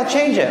you're right, I'll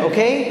change it,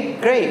 okay?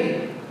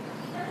 Great.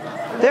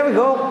 There we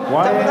go.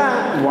 Done with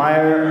that.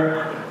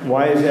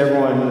 Why is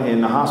everyone in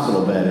the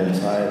hospital bed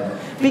inside?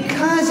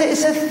 Because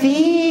it's a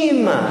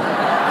theme.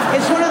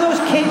 It's one of those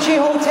kitschy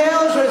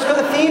hotels where it's got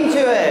a theme to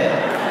it.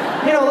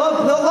 A lot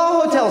of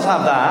hotels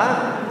have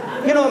that.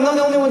 I'm not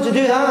the only one to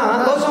do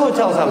that. Lots of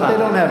hotels have that. They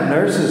don't have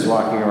nurses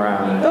walking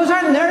around. Those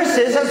aren't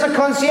nurses. That's the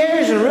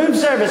concierge and room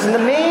service and the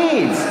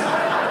maids.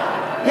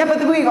 Yeah, but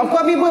I've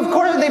got people, of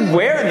course, they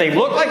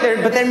look like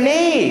but they're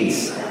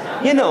maids.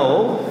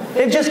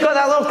 They've just got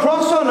that little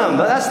cross on them.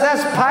 But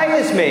that's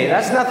pious, mate.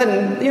 That's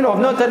nothing, I've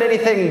not done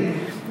anything,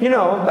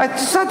 I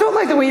don't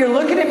like the way you're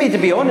looking at me, to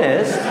be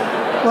honest.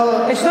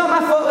 Well, it's not my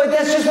fault.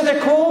 That's just what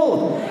they're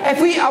called.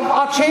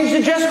 I'll change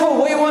the dress code.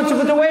 What do you want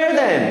to wear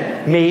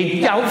then?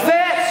 Maid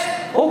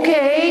outfits.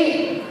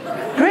 Okay,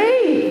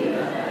 great.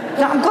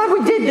 I'm glad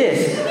we did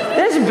this.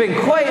 This has been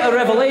quite a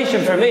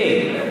revelation for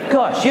me.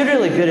 Gosh, you're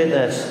really good at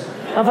this.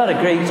 I've had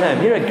a great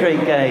time. You're a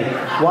great guy.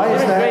 Why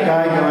is that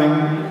guy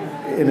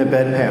going in a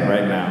bedpan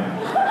right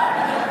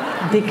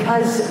now?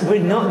 Because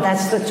we're not.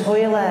 That's the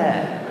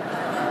toilet.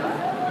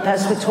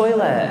 That's the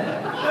toilet.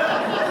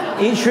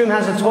 Each room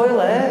has a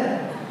toilet.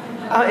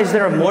 Is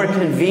there a more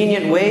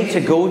convenient way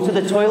to go to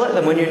the toilet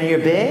than when you're in your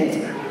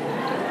bed?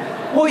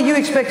 What do you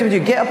expect him to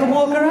do? Get up and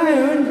walk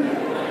around?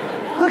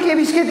 Look at him,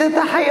 he's getting at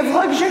the height of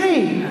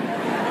luxury.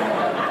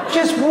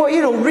 Just,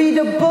 read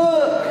a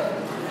book.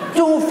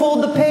 Don't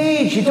fold the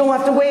page. You don't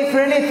have to wait for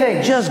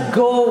anything. Just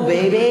go,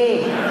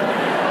 baby.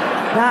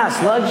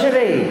 That's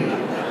luxury.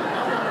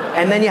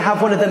 And then you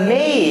have one of the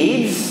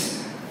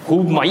maids,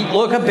 who might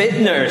look a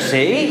bit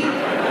nursey,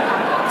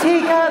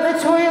 take out the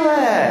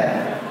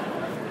toilet.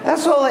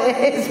 That's all it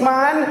is,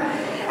 man.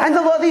 And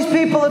a lot of these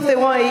people, if they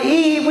want to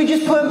eat, we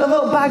just put a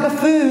little bag of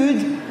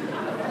food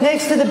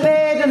next to the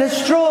bed and a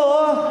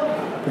straw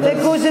that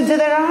goes into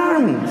their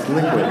arm. It's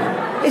liquid.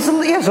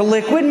 It's a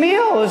liquid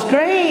meal. It's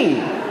great.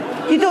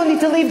 You don't need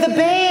to leave the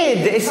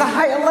bed. It's a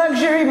high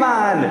luxury,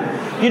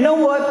 man. You know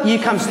what? You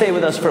come stay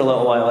with us for a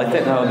little while. I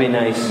think that would be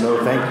nice. No,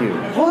 thank you.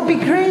 Well, it'd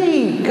be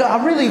great.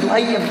 God, I really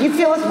like you. If you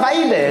feel us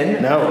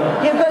vibing.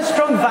 No. You've got a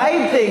strong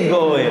vibe thing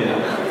going.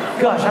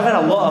 Gosh, I've had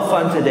a lot of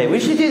fun today. We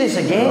should do this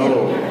again.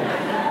 No.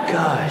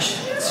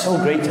 Gosh, it's so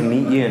great to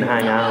meet you and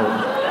hang out.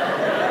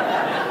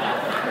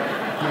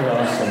 You're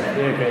awesome.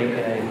 You're a great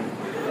guy.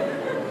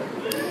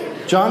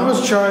 John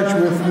was charged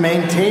with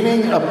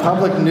maintaining a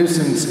public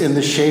nuisance in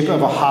the shape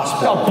of a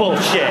hospital. Oh,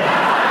 bullshit.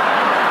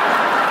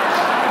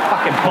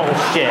 Fucking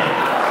bullshit.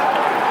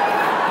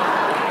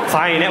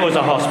 Fine, it was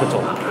a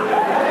hospital.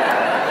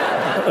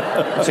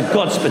 It's a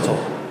godspital.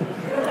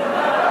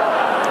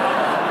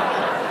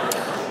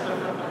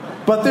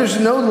 But there's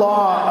no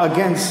law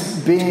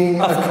against being...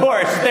 Of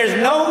course, there's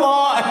no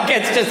law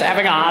against just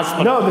having a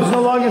hospital. No, there's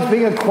no law against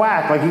being a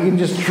quack. Like, you can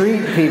just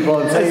treat people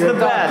and say It's you're the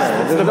a best.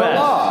 doctor. It's There's the no best.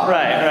 law.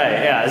 Right,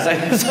 yeah.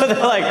 So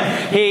they're like,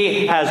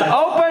 he has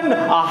opened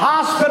a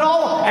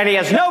hospital and he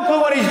has no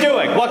clue what he's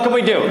doing. What can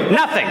we do?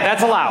 Nothing.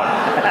 That's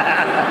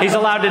allowed. He's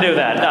allowed to do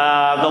that.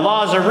 The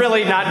laws are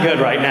really not good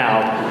right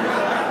now.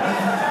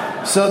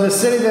 So the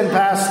city then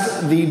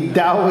passed the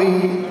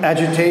Dowie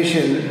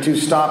agitation to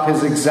stop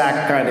his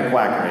exact kind of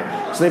quackery.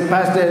 So they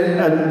passed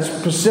a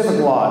specific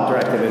law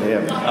directed at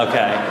him.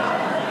 Okay.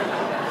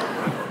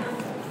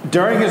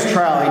 During his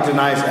trial, he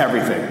denies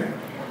everything.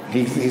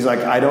 He's like,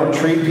 I don't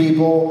treat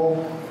people.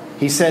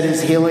 He said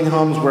his healing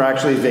homes were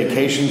actually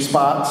vacation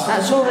spots.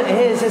 That's all it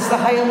is. It's the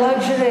higher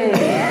luxury.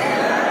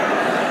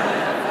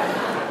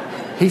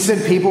 He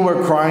said people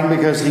were crying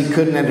because he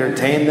couldn't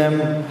entertain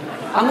them.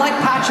 I'm like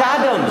Patch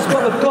Adams,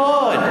 but with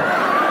God.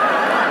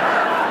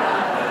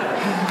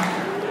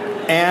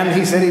 And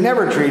he said he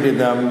never treated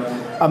them.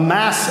 A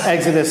mass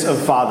exodus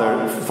of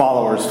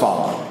followers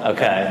followed.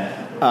 Okay.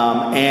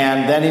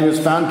 And then he was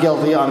found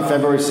guilty on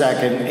February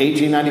 2nd,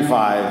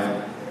 1895.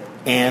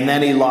 And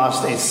then he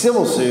lost a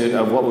civil suit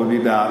of what would be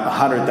about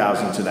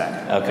 $100,000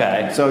 today.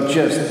 Okay. So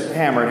just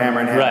hammered.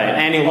 Right,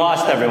 and he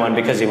lost everyone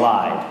because he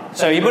lied.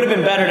 So it would have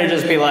been better to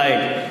just be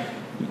like,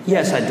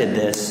 yes, I did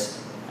this,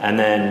 and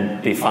then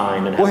be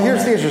fine. And Well,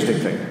 here's the interesting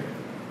thing.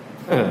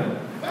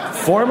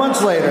 4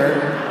 months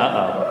later,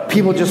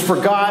 people just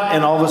forgot,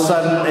 and all of a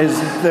sudden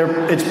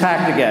it's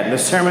packed again. The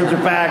sermons are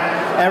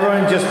packed.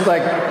 Everyone just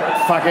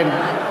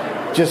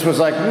just was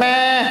like,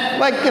 meh,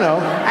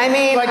 I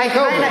mean, like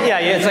COVID.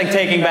 it's like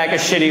taking back a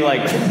shitty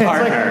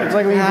partner. it's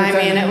like when you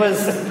pretend- it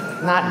was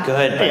not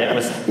good, but it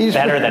was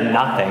better than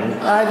nothing.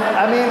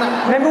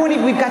 Remember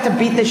when we got to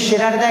beat the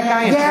shit out of that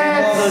guy and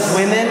strangle all those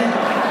women?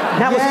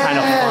 That was kind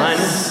of fun.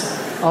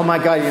 Oh my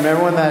God! You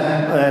remember when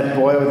that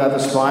boy without the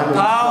spine was?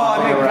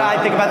 I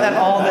think about that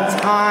all the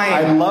time.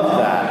 I love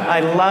that.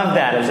 I love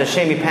that. It was a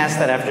shame he passed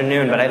that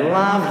afternoon, but I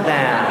loved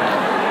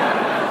that.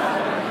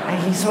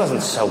 He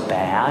wasn't so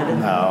bad.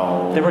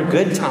 No. There were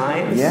good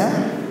times. Yeah.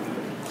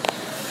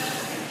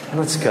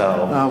 Let's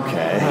go.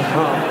 Okay.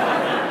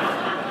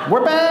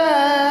 We're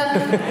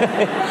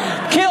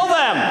back. Kill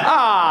them!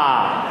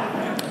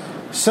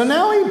 So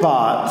now he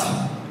bought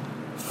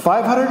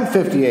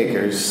 550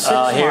 acres,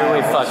 6 here we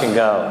miles fucking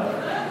go.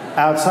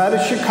 outside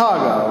of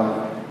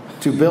Chicago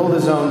to build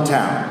his own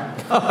town.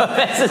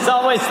 This is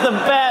always the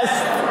best.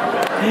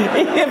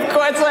 Of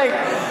course,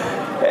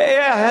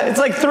 it's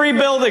like 3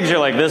 buildings. You're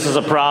like, this is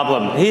a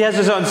problem. He has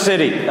his own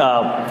city.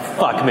 Oh,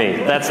 fuck me.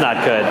 That's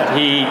not good.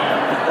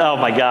 Oh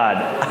my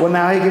God. Well,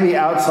 now he can be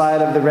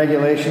outside of the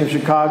regulation of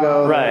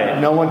Chicago. Right.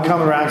 No one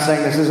coming around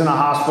saying this isn't a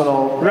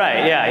hospital.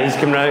 Right, yeah. He's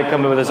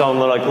coming with his own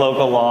little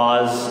local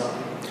laws.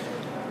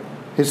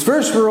 His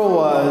first rule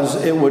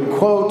was it would,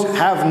 quote,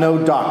 have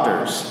no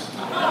doctors.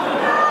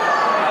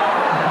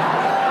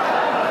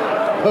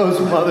 Those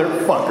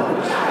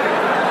motherfuckers.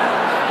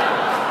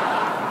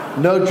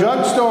 No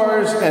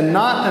drugstores, and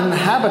not an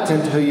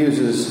inhabitant who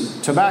uses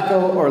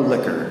tobacco or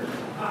liquor.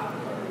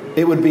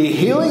 It would be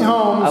healing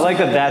homes. I like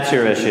that that's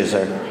your issue,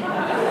 sir.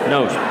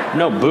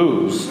 No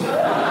booze.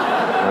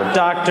 No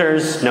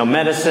doctors, no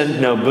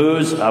medicine, no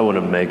booze. I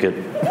wouldn't make it.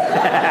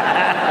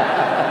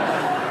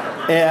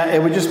 Yeah,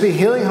 it would just be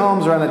healing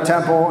homes around the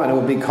temple, and it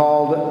would be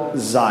called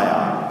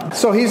Zion.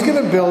 So he's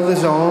going to build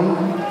his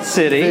own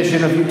City.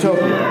 vision of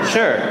utopia.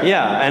 Sure,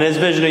 yeah. And his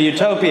vision of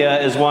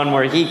utopia is one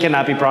where he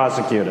cannot be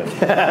prosecuted.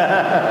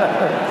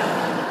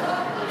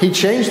 He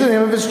changed the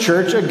name of his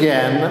church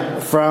again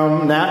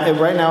from now.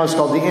 Right now, it's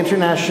called the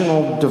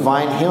International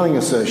Divine Healing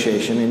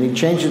Association, and he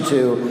changed it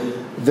to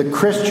the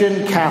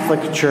Christian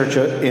Catholic Church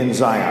in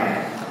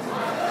Zion.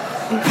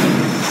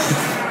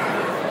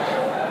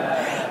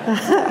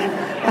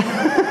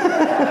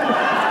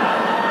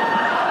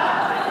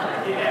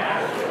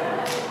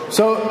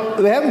 So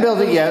they haven't built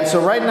it yet. So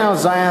right now,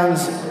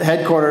 Zion's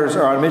headquarters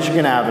are on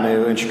Michigan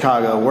Avenue in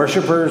Chicago.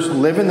 Worshipers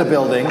live in the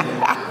building. They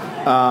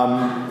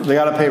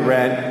got to pay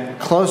rent.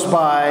 Close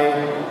by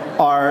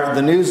are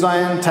the new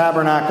Zion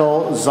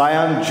Tabernacle,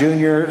 Zion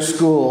Junior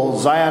School,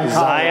 Zion College,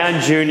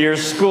 Zion Junior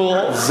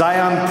School.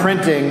 Zion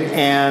Printing,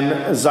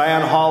 and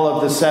Zion Hall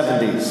of the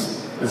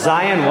 70s.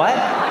 Zion what?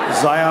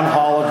 Zion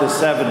Hall of the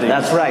 70s.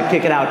 That's right,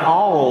 kicking out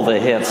all the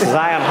hits.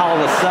 Zion Hall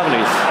of the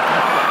 70s.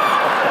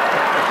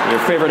 Your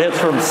favorite hits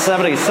from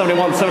 70,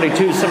 71,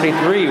 72,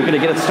 73. We're going to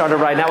get it started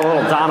right now with a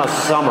little Donna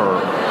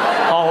Summer.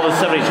 All of the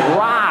 70s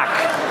rock.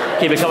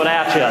 Keep it coming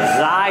at you.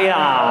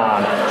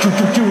 Zion.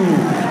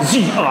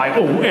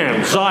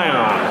 Z-I-O-N.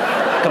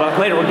 Zion. Come up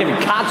later. We'll give you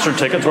concert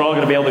tickets. We're all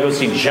going to be able to go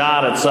see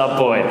John at some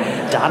point.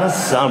 Donna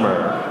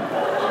Summer.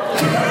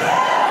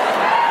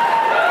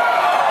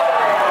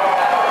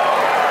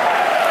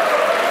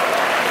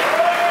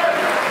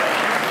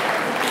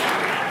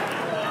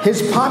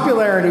 His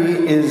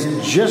popularity is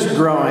just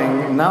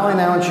growing, not only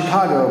now in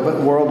Chicago,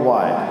 but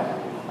worldwide.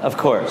 Of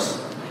course.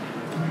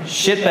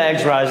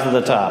 Shitbags rise to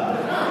the top.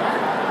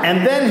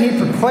 And then he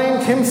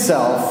proclaimed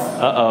himself.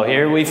 Uh-oh,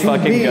 here we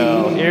fucking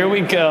go. Here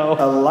we go.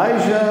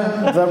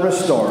 Elijah the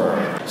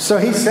Restorer. So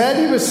he said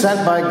he was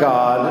sent by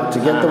God to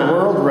get the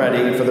world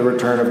ready for the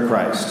return of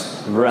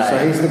Christ. Right. So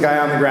he's the guy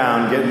on the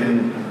ground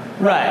getting...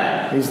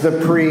 Right. He's the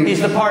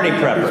He's the party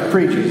prepper. He's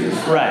pre-Jesus.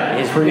 Right.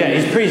 He's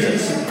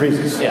Prezus.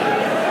 Pre-Jesus.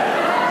 Yeah.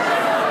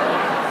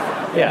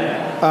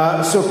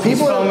 Yeah. So He's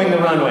people foaming the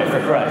runway for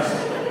Christ.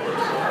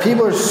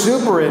 People are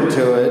super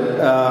into it.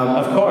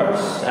 Of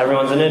course.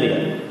 Everyone's an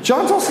idiot.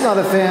 John's also not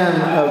a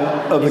fan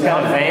of He's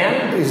not a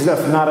fan? He's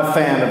not a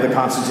fan of the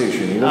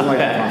Constitution. He doesn't like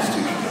the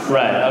Constitution.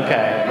 Right,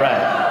 okay,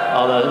 right.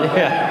 Although,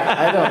 yeah.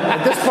 I don't.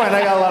 At this point,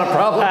 I got a lot of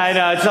problems. I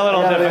know, it's a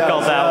little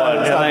difficult, that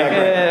one. You're like,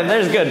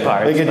 there's good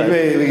parts. We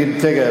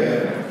could take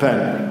a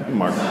pen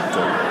mark.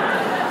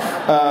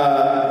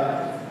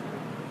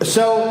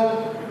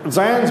 So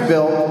Zion's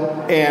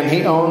built, and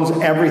he owns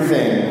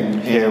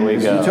everything in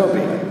his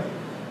utopia.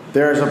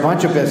 There's a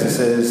bunch of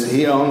businesses.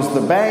 He owns the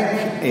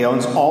bank. He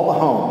owns all the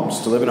homes.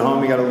 To live in a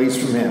home, you got a lease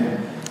from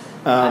him.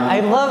 Go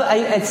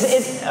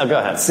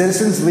ahead.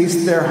 Citizens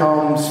lease their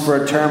homes for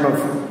a term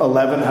of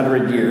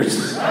 1,100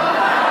 years.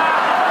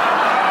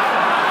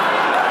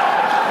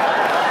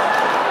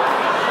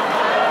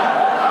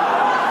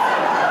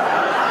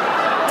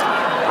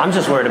 I'm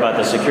just worried about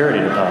the security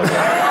deposit.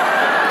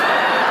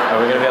 Are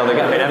we going to be able to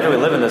get... I mean, after we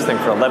live in this thing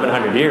for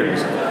 1,100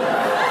 years,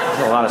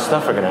 there's a lot of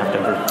stuff we're going to have to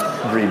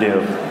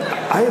redo.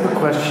 I have a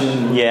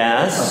question.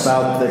 Yes?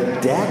 About the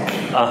deck.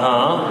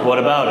 Uh-huh. What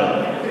about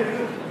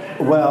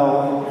it?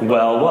 Well,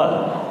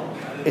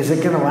 what? Is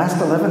it going to last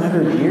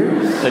 1,100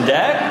 years? The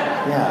deck?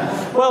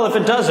 Yeah. Well, if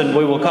it doesn't,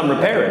 we will come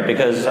repair it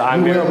because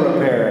I'm... You will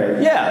repair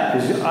it. Yeah.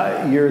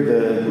 Because you're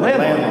the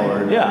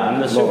landlord. Yeah, I'm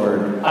the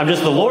Lord. I'm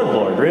just the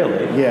Lord,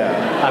 really.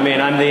 Yeah. I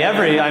mean, I'm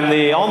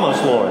the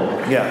almost Lord.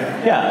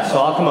 Yeah. Yeah, so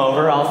I'll come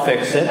over, I'll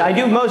fix it. I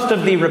do most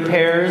of the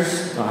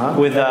repairs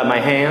with my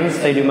hands.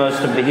 They do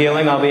most of the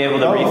healing. I'll be able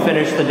to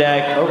refinish the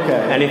deck.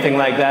 Okay. Anything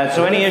like that.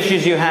 So any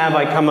issues you have,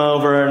 I come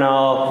over and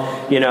I'll,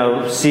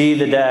 see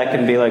the deck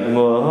and be like,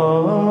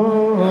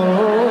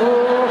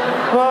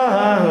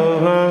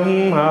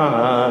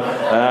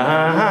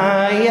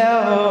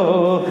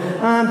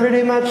 I'm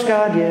pretty much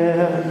God,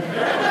 yeah.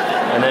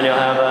 And then you'll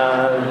have,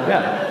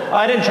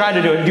 I didn't try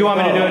to do it. Do you want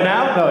me to do it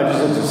now? No, it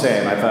just looks the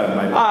same. I thought it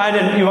might be. I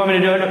didn't. You want me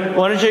to do it?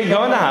 Why don't you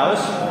go in the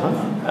house,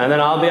 and then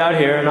I'll be out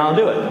here and I'll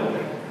do it.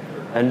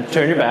 And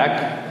turn your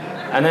back,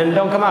 and then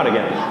don't come out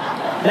again.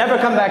 Never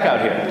come back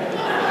out here.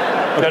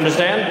 You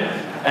understand?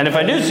 And if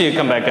I do see you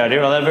come back out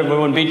here, I'll have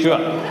everyone beat you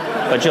up.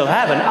 But you'll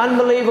have an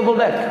unbelievable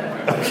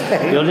deck.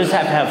 Okay. You'll just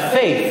have to have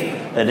faith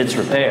that it's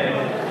repaired.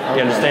 Okay.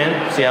 You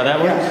understand? See how that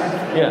works?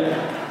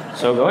 Yeah.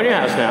 So go in your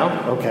house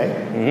now.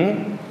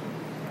 Okay.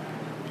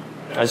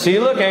 I see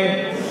you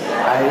looking.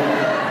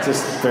 I'm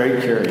just very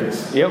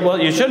curious. Yeah, well,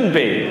 you shouldn't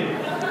be.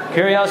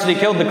 Curiosity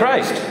killed the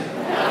Christ.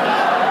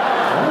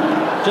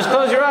 Just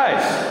close your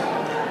eyes.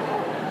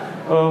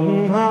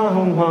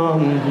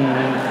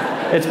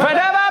 It's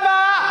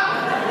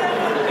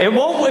it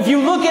won't. If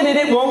you look at it,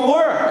 it won't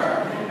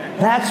work.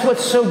 That's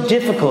what's so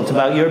difficult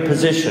about your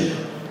position.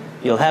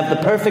 You'll have the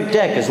perfect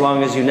deck as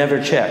long as you never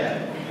check.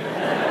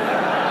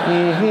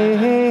 Can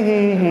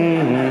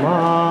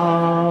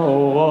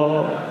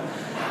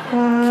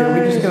we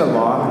just get a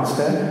lawn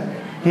instead?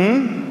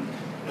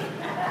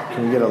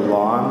 Can we get a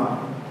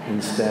lawn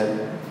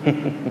instead? The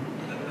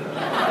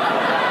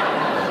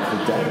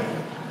deck.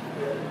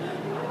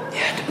 You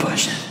had to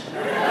push it.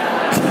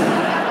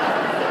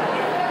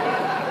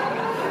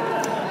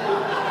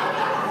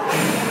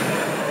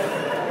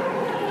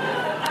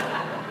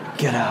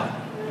 Get out.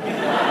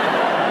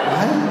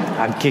 What?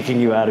 I'm kicking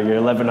you out of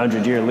your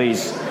 1,100-year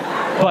lease.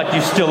 But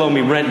you still owe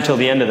me rent until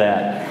the end of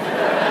that.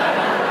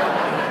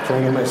 Can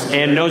I get my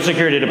And no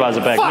security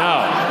deposit back.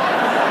 No.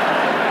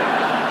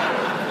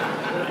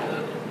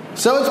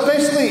 So it's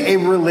basically a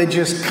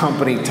religious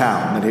company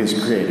town that he's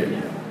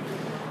created.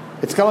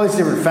 It's got all these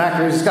different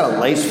factories. It's got a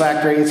lace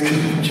factory. It's got a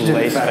bunch of different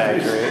Lace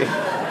factories. factory.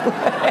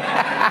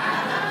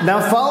 Now,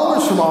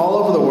 followers from all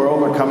over the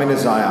world are coming to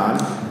Zion.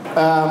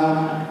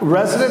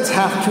 Residents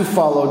have to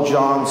follow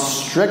John's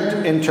strict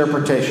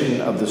interpretation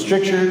of the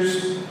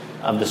strictures.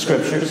 Of the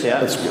scriptures,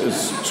 yeah.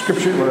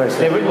 Scripture, what did I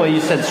say? Well,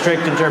 you said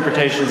strict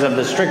interpretations of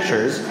the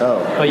strictures.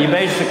 Oh. But you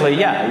basically,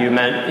 you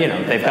meant,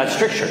 they've got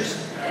strictures.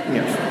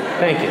 Yes.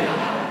 Thank you.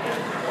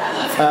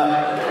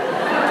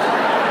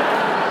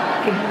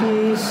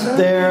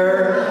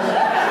 There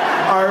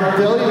are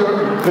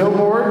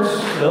billboards.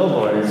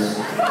 Billboards.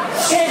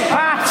 Skig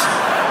pots!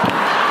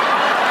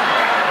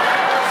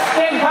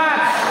 Skig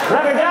pots!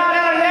 Reverend John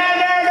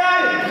Alexander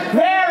Dunn,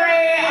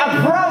 very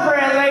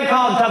appropriately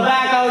called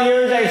tobacco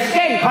users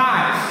skig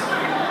pots.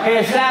 He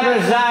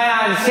established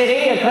Zion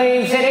City, a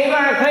clean city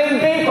for a clean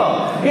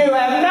people. You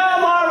have no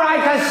more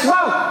right to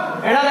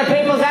smoke in other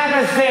people's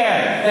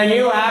atmosphere than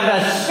you have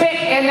to spit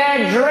in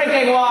their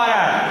drinking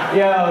water.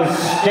 You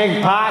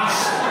skig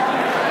pots.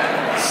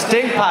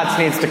 Stink Pots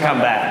needs to come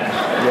back.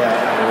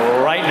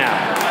 Yeah. Right now.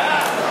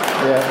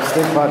 Yeah,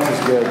 stink pots is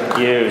good.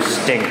 You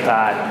stink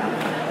pot.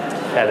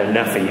 Had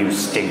enough of you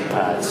stink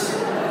pots.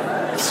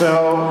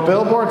 So,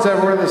 billboards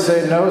everywhere that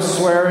say no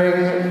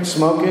swearing,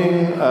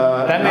 smoking,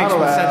 That makes not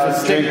more sense allowed, with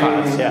stink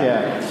drinking, pots,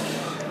 yeah.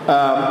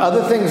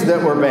 Other things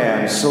that were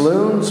banned: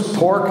 saloons,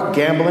 pork,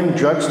 gambling,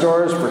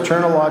 drugstores,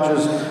 fraternal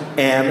lodges,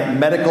 and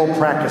medical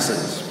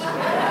practices.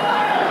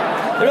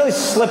 They really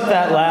slipped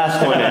that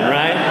last one in,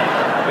 right?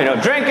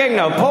 Drinking,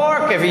 no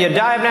pork. If you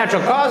die of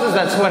natural causes,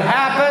 that's what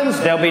happens.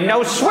 There'll be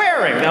no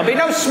swearing. There'll be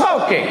no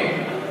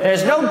smoking.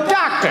 There's no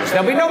doctors.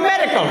 There'll be no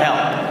medical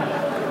help.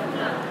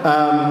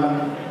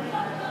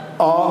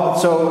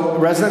 So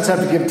residents have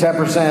to give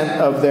 10%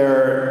 of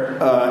their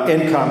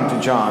income to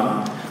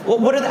John.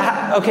 Well,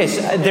 okay,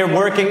 so they're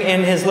working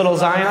in his little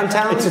Zion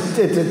town? It's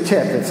a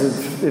tip.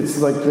 It's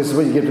like this is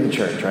what you give to the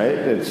church, right?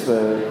 It's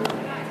the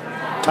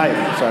tithe.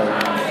 Sorry.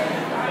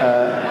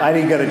 I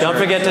didn't go to church. Don't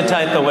forget to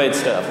tithe the weight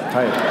stuff.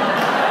 Tithe.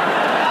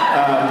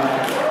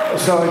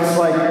 So it's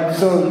like,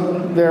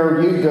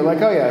 they're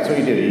like, oh yeah, that's what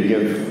you do. You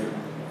give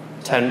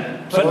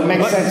 10. So it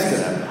makes sense to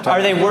them.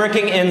 Are they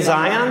working in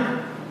Zion?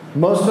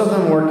 Most of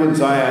them work in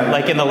Zion.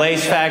 Like in the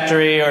lace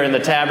factory or in the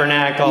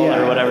tabernacle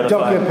or whatever the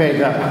don't fuck? get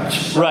paid that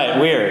much. Right,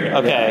 weird.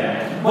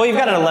 Okay. Well, you've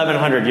got an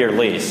 1,100-year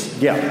lease.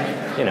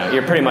 Yeah.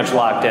 You're pretty much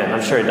locked in.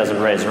 I'm sure he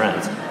doesn't raise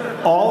rent.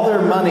 All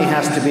their money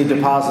has to be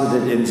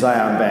deposited in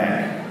Zion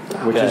Bank,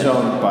 which is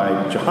owned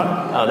by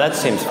John. Oh, that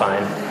seems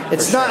fine.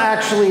 It's not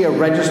actually a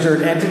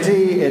registered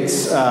entity.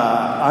 It's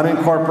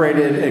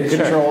unincorporated and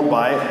controlled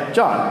by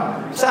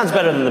John. Sounds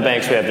better than the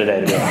banks we have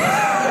today, to be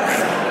honest.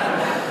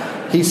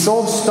 He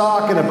sold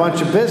stock in a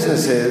bunch of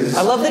businesses.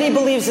 I love that he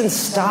believes in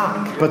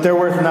stock. But they're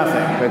worth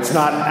nothing. It's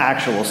not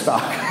actual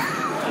stock.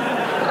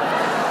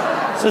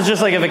 So it's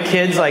just like if a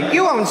kid's like,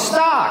 you own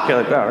stock.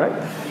 You're like, all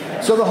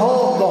right. So the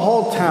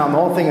whole town, the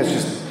whole thing is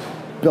just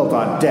built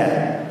on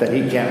debt that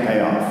he can't pay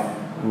off.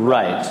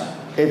 Right.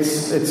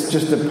 It's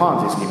just a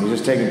Ponzi scheme. He's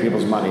just taking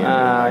people's money.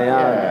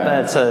 Yeah.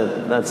 That's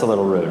a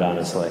little rude,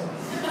 honestly.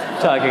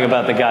 Talking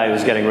about the guy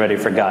who's getting ready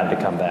for God to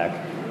come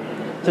back.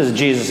 This is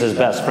Jesus'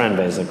 best friend,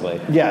 basically.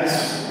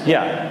 Yes.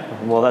 Yeah.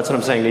 Well, that's what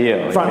I'm saying to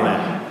you.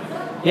 Frontman.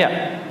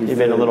 Yeah. You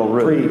made a little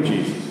rude.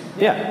 Pre-Jesus.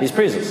 Yeah, he's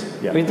Jesus.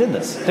 Yeah. We did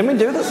this. Didn't we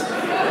do this?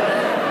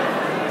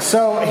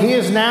 So he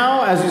is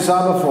now, as you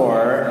saw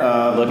before,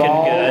 Looking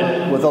bald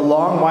good. with a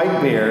long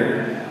white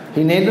beard.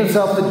 He named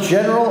himself the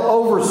General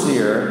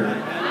Overseer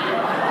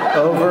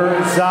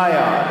over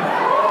Zion.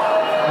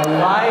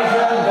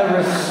 Elijah the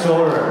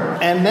Restorer.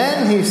 And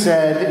then he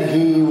said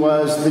he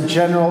was the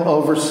General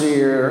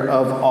Overseer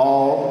of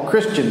all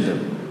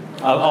Christendom.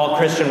 All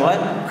Christian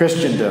what?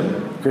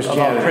 Christendom.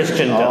 Christianity. Of all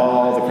Christendom.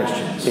 All the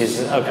Christians.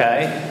 He's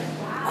okay.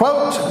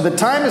 Quote, the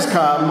time has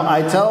come,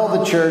 I tell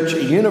the church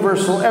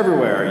universal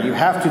everywhere, you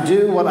have to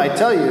do what I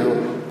tell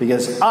you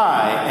because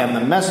I am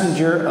the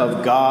messenger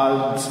of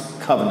God's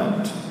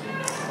covenant.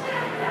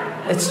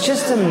 It's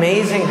just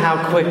amazing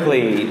how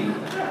quickly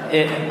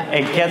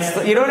it gets.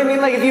 You know what I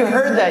mean? Like if you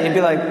heard that, you'd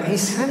be like,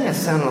 he's kind of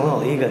sounding a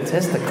little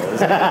egotistical.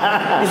 Isn't he?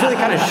 He's really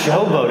kind of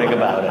showboating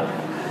about it.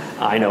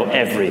 I know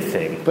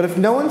everything. But if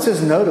no one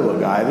says no to a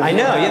guy... I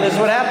know, yeah, this is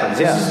what happens,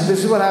 yeah.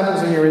 This is what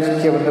happens when you raise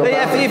a kid with no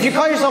boundaries. If you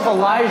call yourself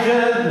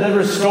Elijah the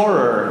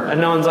Restorer, and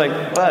no one's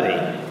like, buddy,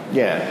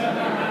 Yeah.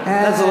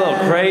 that's a little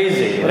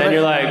crazy. Then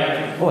you're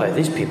like, boy,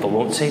 these people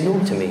won't say no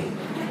to me.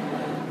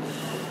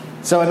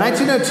 So in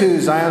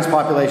 1902, Zion's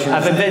population...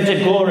 I've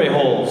invented glory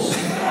holes.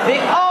 The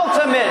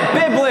ultimate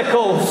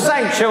biblical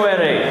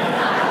sanctuary.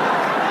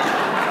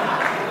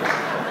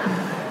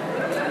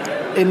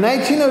 In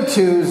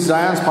 1902,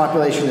 Zion's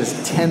population is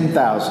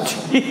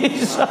 10,000.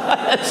 Jesus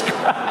Christ.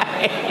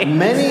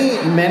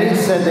 Many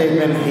said they've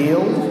been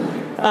healed.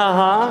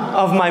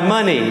 Of my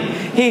money.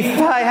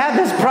 I had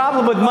this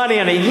problem with money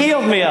and he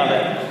healed me of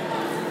it.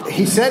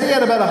 He said he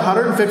had about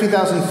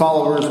 150,000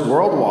 followers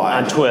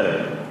worldwide. On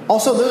Twitter.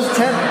 Also, those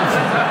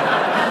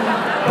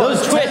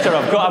Twitter,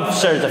 I'm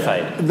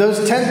certified.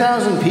 Those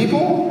 10,000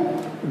 people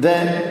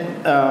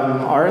that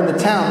are in the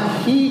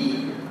town,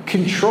 he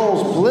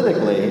controls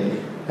politically,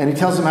 and he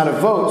tells them how to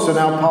vote. So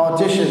now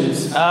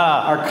politicians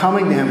are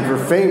coming to him for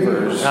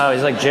favors. Oh,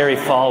 he's like Jerry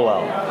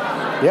Falwell.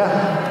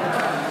 Yeah.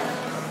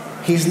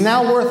 He's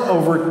now worth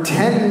over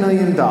 $10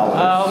 million.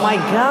 Oh my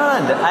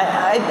God!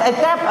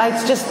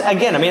 It's just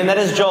again. I mean, that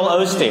is Joel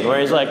Osteen, where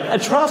he's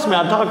like, "Trust me,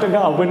 I talked to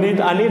God.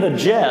 I need a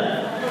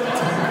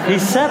jet." He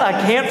said, "I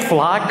can't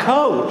fly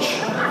coach."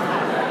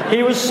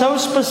 He was so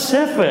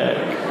specific.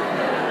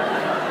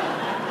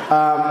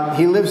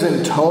 He lives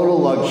in total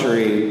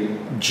luxury.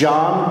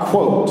 John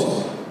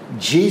quote: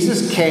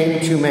 "Jesus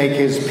came to make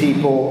his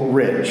people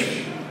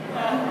rich."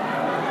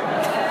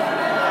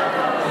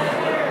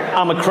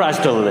 I'm a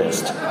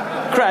Christalist.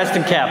 Christ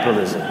and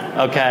capitalism,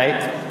 okay?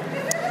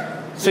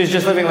 So he's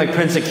just living like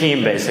Prince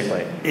Akeem,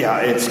 basically.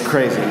 Yeah, it's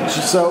crazy.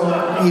 So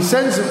he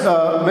sends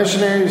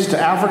missionaries to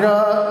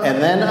Africa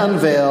and then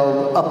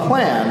unveiled a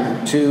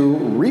plan to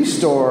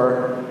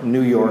restore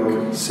New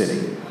York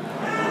City.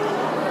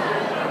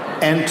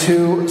 And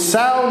to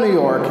sow New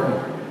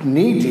York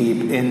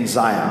knee-deep in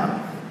Zion.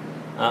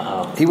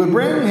 He would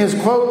bring his,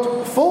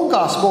 quote, full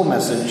gospel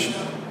message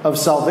of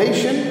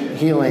salvation,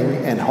 healing,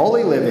 and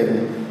holy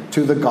living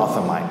to the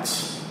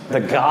Gothamites. The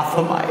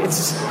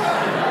Gothamites?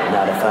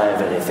 Not if I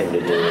have anything to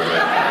do with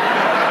it.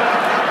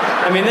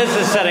 I mean, this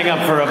is setting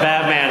up for a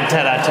Batman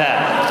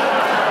tete-a-tete.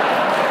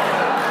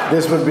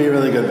 This would be a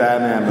really good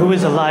Batman. Who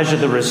is Elijah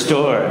the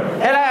Restorer?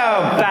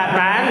 Hello,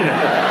 Batman!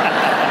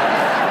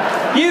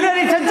 You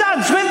ready to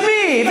dance with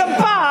me, the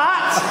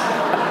Bat?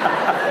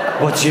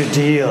 What's your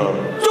deal?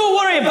 Don't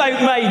worry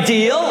about my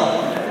deal.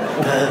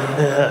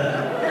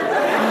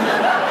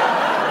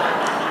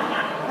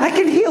 I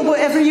can heal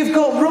whatever you've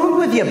got wrong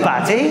with you,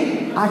 Batty.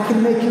 I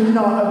can make you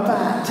not a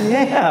bat.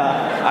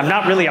 Yeah. I'm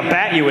not really a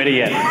bat, you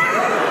idiot.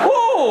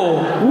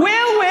 Oh,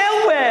 well.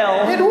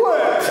 It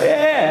worked.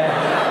 Yeah.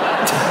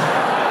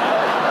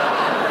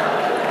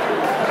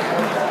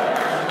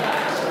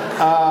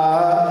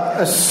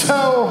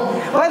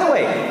 By the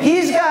way,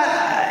 he's got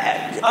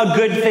a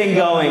good thing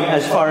going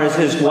as far as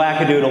his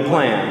wackadoodle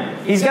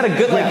plan. He's got a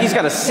good, he's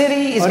got a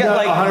city. He's got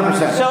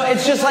 100%. So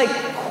it's just like,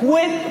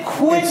 quit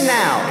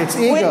now. It's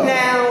ego. Quit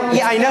now.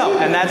 Yeah, I know,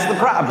 and that's the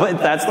problem. But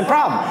that's the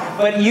problem.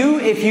 But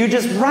if you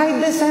just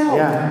ride this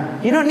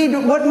out, you don't need.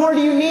 What more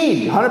do you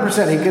need?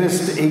 100%. He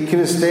could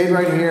have stayed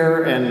right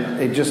here, and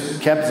it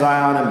just kept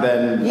Zion and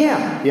been.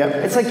 Yeah. Yep.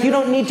 It's like you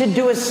don't need to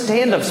do a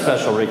stand-up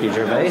special, Ricky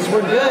Gervais.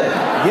 We're good.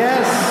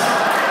 Yes.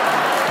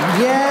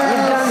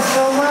 You've done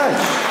so much.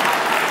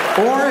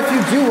 Or if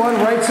you do one,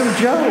 write some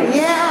jokes.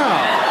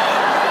 Yeah.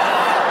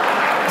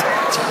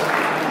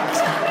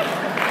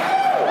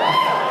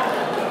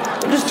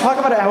 Just talk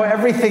about how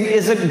everything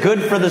isn't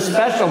good for the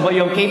special, but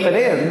you'll keep it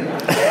in.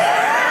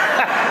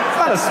 It's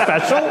not a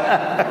special.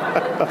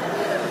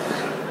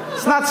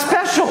 It's not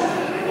special.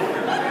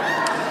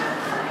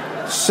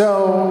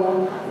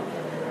 So,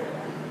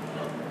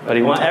 but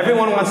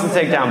everyone wants to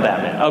take down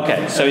Batman.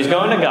 Okay, so he's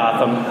going to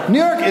Gotham. New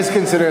York is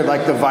considered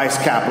like the vice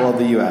capital of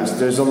the U.S.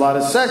 There's a lot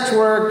of sex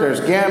work,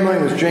 there's gambling,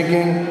 there's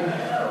drinking.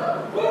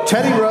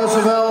 Teddy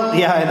Roosevelt,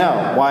 yeah, I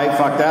know. Why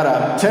fuck that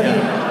up?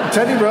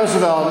 Teddy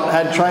Roosevelt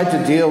had tried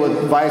to deal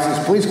with Vice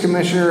as police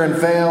commissioner and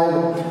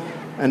failed,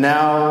 and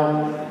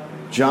now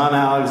John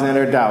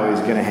Alexander Dowie is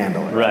going to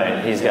handle it.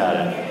 Right, he's got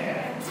it.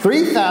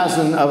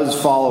 3,000 of his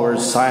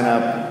followers sign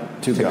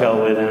up to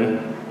go with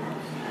him.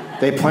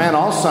 They plan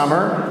all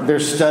summer. They're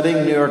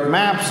studying New York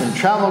maps and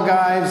travel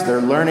guides.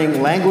 They're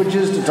learning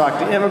languages to talk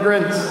to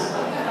immigrants.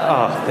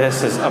 Oh,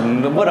 this is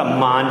what a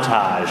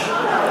montage.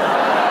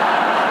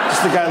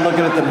 Just the guy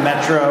looking at the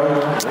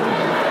metro.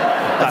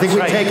 I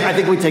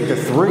think we take the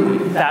 3.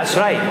 That's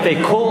right.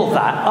 They call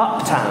that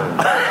Uptown.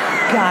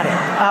 Got it.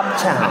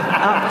 Uptown.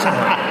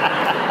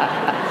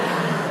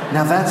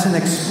 Now that's an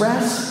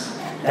express?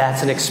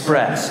 That's an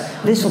express.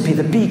 This will be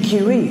the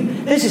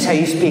BQE. This is how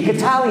you speak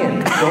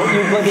Italian. Don't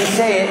you bloody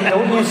say it.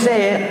 Don't you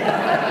say it.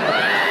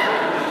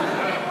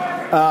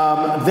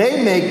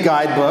 They make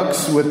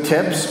guidebooks with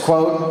tips,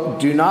 quote,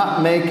 do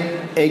not make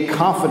a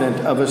confidant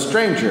of a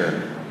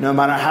stranger, no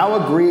matter how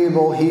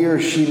agreeable he or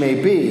she may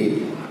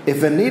be.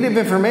 If in need of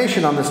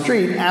information on the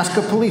street, ask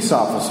a police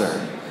officer.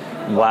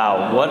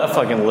 Wow, what a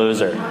fucking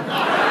loser.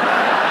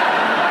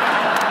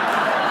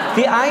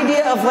 The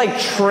idea of like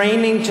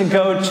training to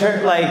go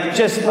to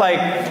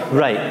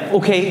right,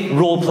 okay,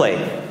 role play.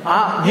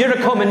 You're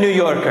a common New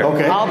Yorker.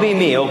 Okay. I'll be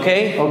me,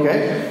 okay?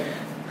 Okay.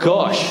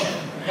 Gosh,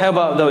 how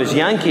about those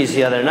Yankees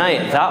the other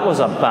night? That was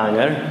a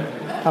banger.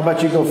 How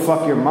about you go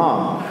fuck your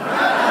mom?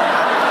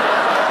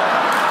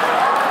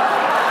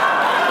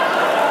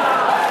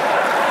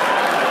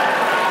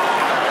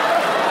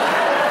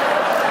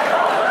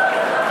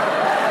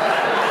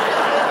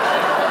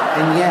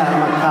 And yeah,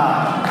 I'm a cop.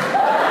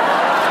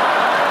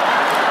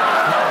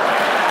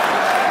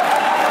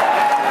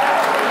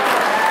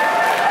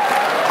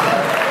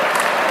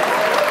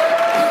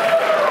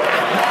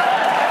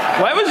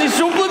 Why was he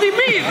so bloody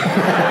mean?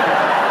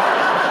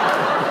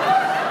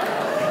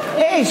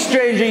 Hey,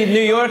 stranger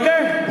New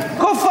Yorker,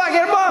 go fuck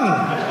your mum.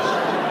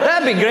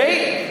 That'd be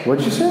great.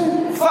 What'd you say?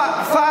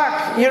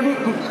 Fuck your.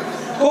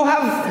 Go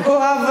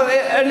have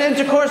an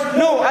intercourse.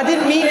 No, I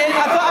didn't mean it.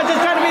 I thought I was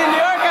just trying to be a New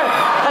Yorker.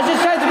 I was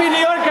just trying to be a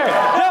New Yorker.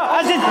 No,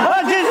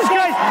 oh, Jesus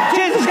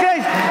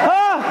Christ.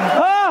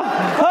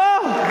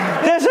 Oh,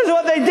 this is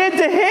what they did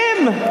to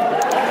him.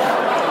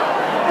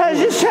 I was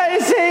just trying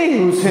to say.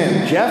 Who's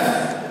him?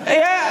 Jeff?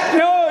 Yeah,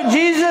 no,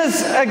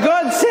 Jesus,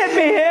 God sent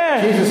me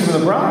here. Jesus from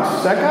the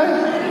Bronx? That guy?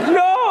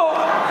 No,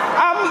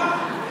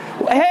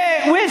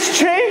 hey, which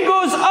train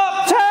goes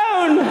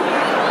uptown?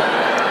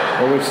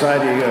 Well, which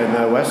side do you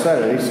go? The west side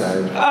or the east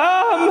side?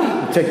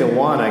 You take the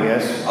one, I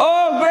guess.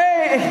 Oh,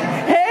 great.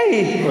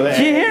 Hey, Well, did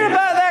you hear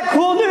about that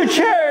cool new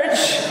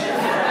church?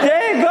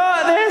 They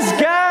got this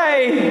guy.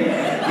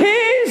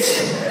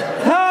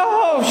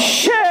 Oh,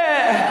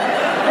 shit.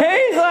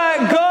 He's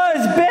like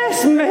God's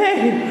best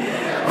man.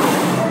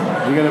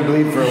 You're going to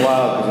bleed for a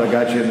while because I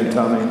got you in the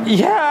tummy.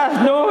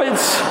 Yeah, no,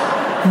 it's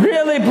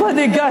really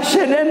bloody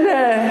gushing in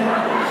there.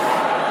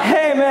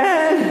 Hey,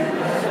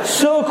 man.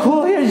 So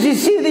cool here. Did you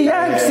see the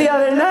Yanks the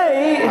other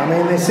night? I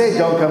mean, they say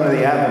don't come to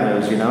the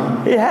avenues, you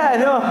know? Yeah, I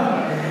know.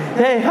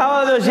 Hey, how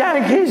are those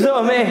Yankees,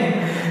 though,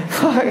 man?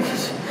 Fuck.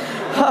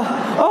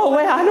 Oh,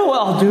 wait, I know what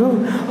I'll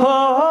do.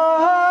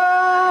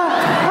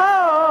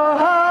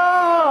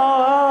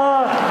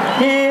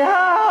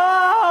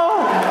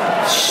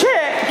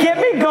 Shit, get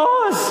me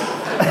goes.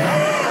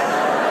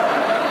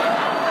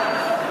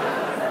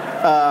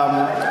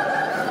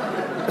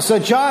 So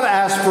John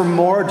asked for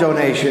more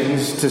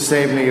donations to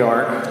save New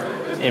York.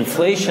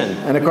 Inflation.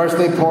 And of course,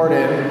 they poured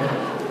in.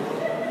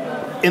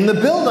 In the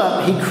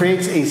build-up, he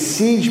creates a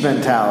siege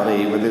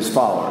mentality with his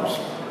followers.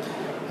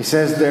 He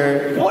says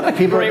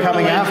people are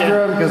coming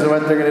after him because of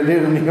what they're going to do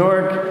to New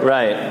York.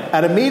 Right.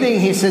 At a meeting,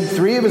 he said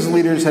 3 of his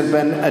leaders had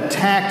been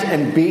attacked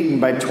and beaten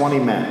by 20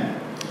 men.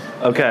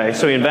 Okay,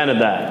 so he invented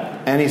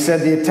that. And he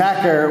said the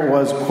attacker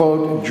was,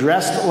 quote,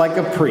 dressed like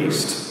a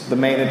priest, the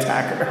main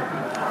attacker.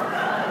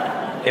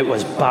 It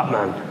was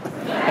Batman.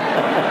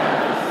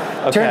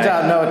 Okay. Turns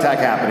out no attack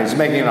happened. He's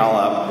making it all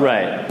up.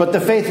 Right. But the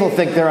faithful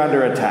think they're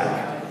under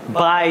attack.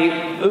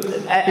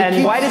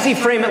 And why does he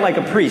frame it like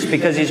a priest?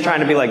 Because he's trying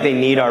to be like, they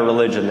need our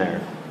religion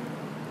there.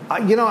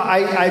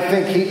 I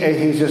think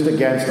he's just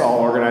against all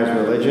organized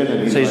religion.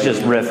 And So he's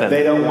just riffing.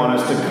 They don't want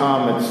us to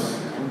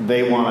come.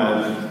 They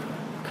want to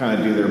kind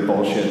of do their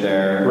bullshit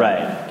there.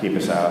 Right. Keep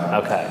us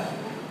out. Okay.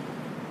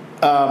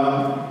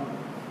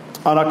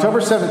 On October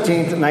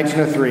 17th,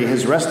 1903,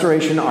 his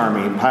Restoration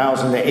Army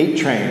piles into 8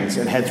 trains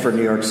and heads for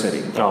New York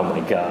City. Oh, my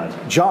God.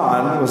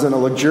 John was in a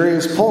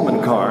luxurious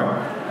Pullman car,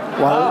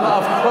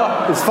 while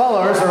his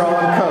followers are all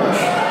in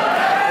coach.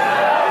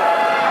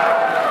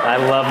 I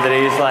love that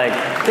he's like,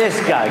 this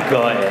guy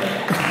got it.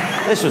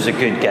 This was a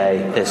good guy,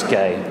 this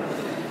guy.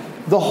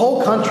 The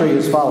whole country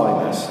is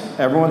following this.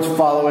 Everyone's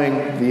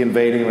following the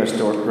invading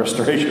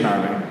Restoration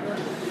Army.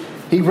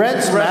 He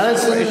rents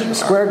Madison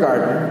Square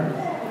Garden.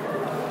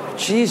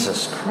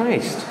 Jesus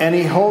Christ. And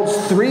he holds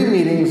 3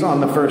 meetings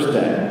on the first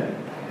day.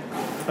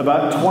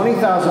 About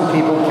 20,000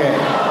 people came.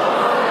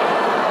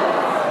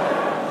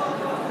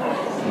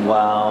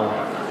 Wow.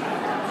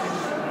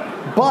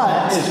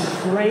 But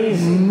It's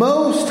crazy.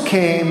 most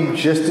came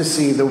just to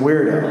see the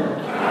weirdo.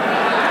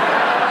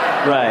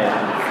 Right.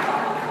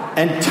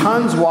 And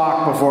tons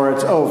walk before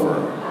it's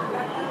over.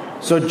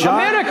 So A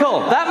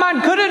miracle! That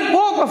man couldn't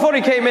walk before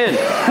he came in.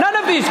 None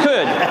of these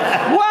could.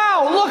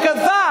 Wow, look at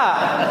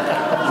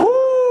that.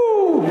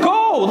 Woo!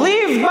 Go!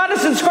 Leave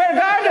Madison Square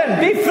Garden!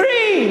 Be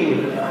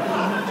free!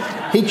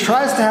 He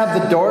tries to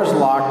have the doors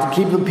locked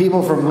to keep the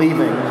people from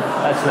leaving.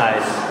 That's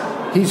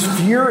nice. He's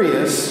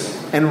furious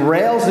and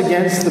rails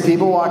against the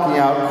people walking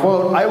out,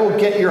 quote, I will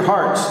get your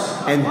hearts,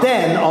 and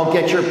then I'll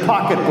get your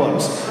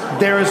pocketbooks.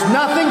 There is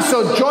nothing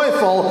so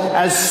joyful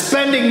as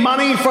spending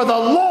money for the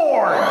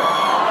Lord.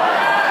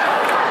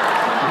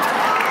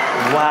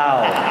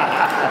 Wow.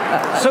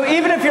 So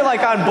even if you're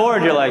like on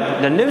board, you're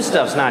like, the new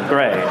stuff's not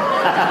great.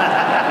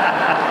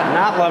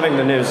 Not loving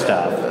the new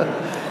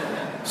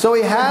stuff. So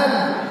he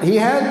had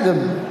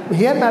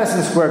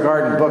Madison Square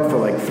Garden booked for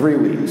like 3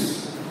 weeks.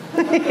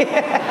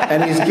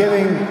 And he's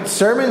giving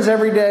sermons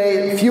every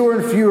day. Fewer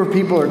and fewer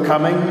people are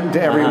coming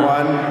to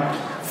everyone.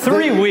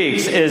 3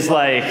 weeks is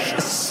like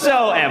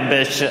so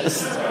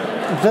ambitious.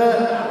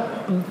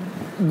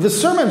 The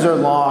sermons are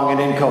long and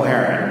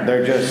incoherent.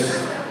 They're just...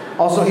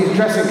 Also, he's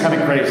dressing kind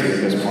of crazy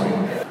at this point.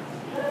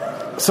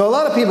 So a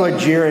lot of people are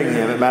jeering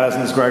him at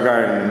Madison Square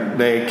Garden.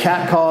 They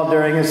catcall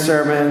during his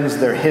sermons.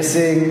 They're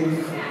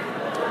hissing.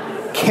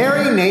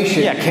 Carrie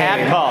Nation Yeah,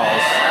 cat calls.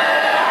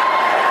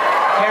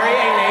 Carrie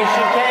A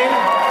Nation came.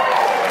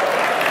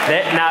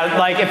 Now,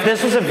 like, if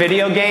this was a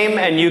video game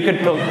and you could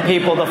put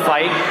people to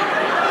fight,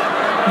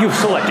 you've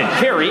selected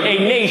Carrie A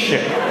Nation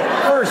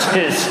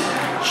versus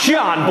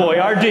John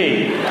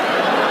Boyardee.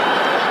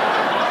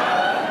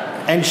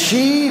 And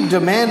she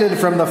demanded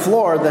from the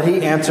floor that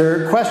he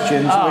answer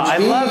questions, which I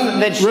he love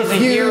that she's a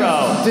refused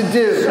hero. to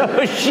do.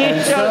 So she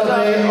and shows so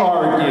up. they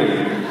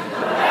argued.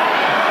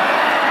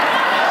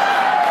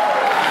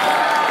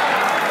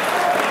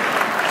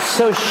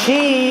 So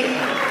she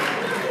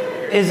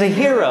is a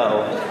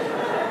hero.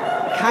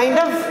 Kind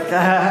of?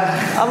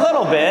 A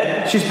little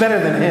bit. She's better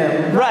than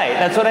him. Right,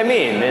 that's what I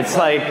mean. It's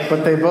like...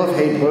 But they both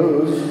hate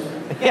booze.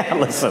 Yeah,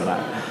 listen.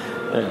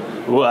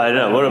 Well, I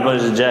know. What a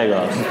bunch of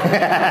jagoffs.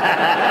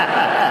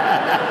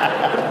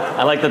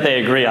 I like that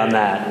they agree on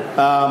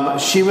that.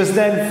 She was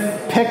then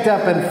picked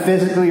up and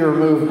physically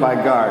removed by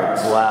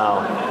guards.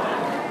 Wow.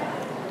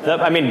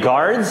 I mean,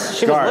 guards?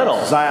 She was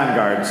little. Zion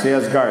guards. He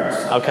has guards.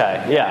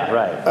 Okay, yeah,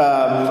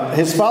 right.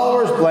 His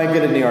followers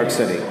blanketed New York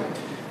City.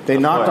 They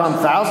knocked on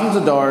thousands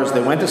of doors. They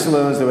went to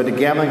saloons. They went to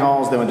gambling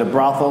halls. They went to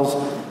brothels.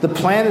 The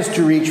plan is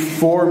to reach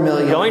 4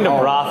 million Going to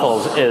homes.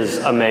 brothels is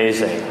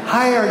amazing.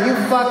 Hi, are you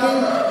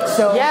fucking?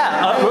 So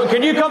Yeah,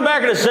 can you come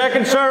back in a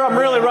second, sir? I'm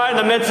really right in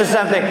the midst of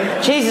something.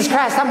 Jesus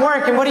Christ, I'm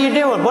working. What are you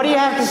doing? What do you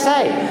have to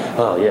say?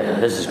 Oh, yeah,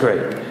 this is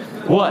great.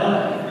 What?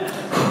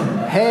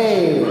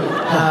 Hey,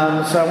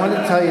 so I wanted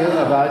to tell you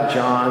about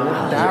John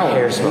Dowie. Your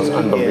hair smells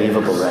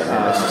unbelievable right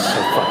now. This is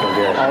so fucking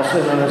good.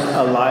 Also known as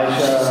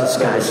Elijah.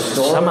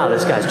 Somehow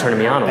this guy's turning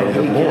me on a little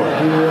bit more.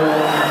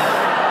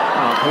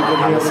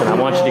 Listen, I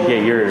want you to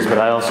get yours, but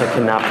I also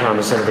cannot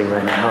promise anything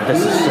right now.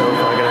 This is so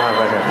fucking hot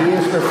right now. He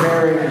is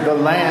preparing the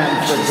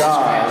land for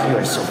God. You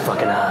are so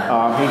fucking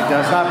hot. He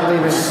does not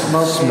believe in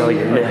smoking, Smell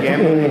your or neck.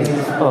 gambling,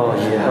 Oh,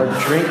 yeah. or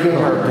drinking,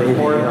 or Baby,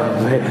 pork.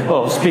 oh, baby.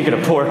 Oh, speaking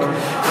of pork.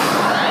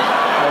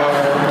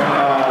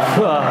 He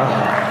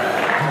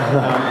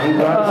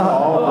runs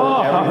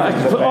all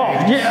everything. The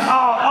bank. Yeah.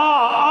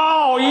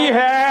 Oh,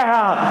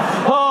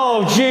 yeah.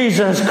 Oh,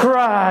 Jesus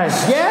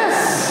Christ.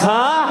 Yes.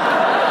 Huh?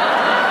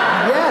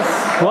 Yes.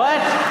 What?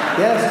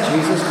 Yes.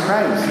 Jesus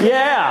Christ.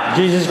 Yeah,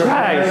 Jesus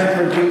Christ.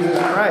 Preparing for Jesus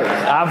Christ. I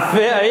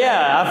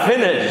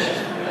finished.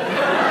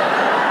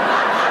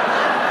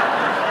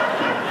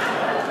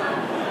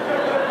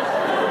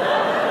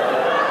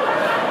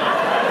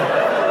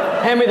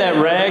 Hand me that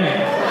rag.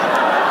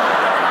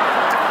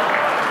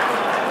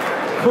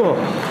 Whew.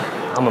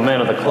 I'm a man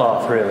of the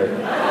cloth, really.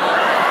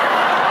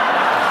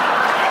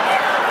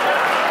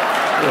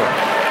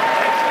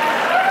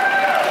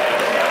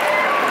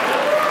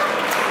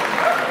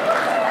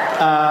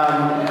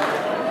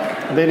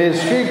 They did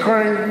street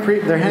cornering.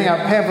 They're handing out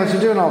pamphlets.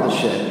 They're doing all this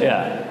shit.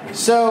 Yeah.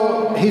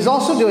 So he's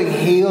also doing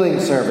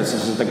healing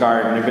services at the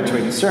garden in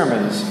between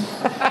sermons,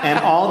 and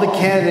all the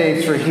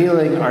candidates for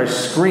healing are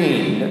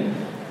screened.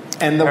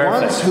 And the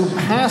Perfect. ones who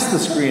passed the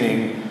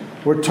screening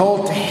were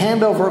told to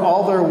hand over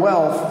all their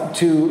wealth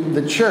to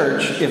the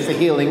church if the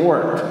healing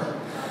worked.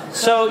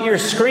 So you're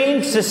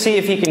screened to see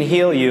if he can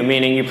heal you,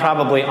 meaning you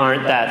probably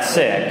aren't that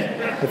sick.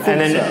 And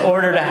then in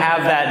order to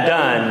have that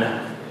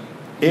done,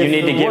 you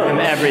need to give him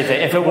everything.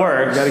 If it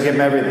works. You got to give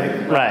him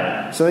everything.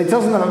 Right. So he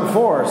tells them that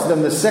before, so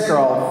then the sick are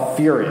all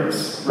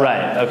furious.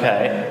 Right,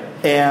 okay.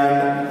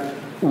 And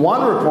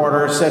one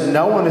reporter said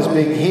no one is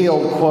being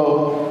healed,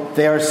 quote,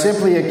 they are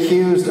simply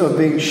accused of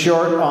being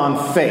short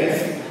on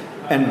faith.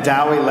 And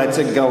Dowie lets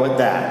it go at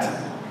that.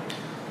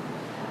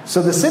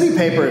 So the city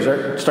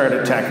papers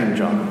started attacking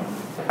John.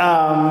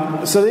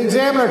 So the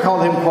Examiner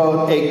called him,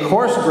 quote, a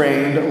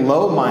coarse-grained,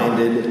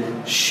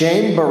 low-minded,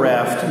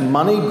 shame-bereft,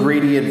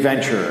 money-greedy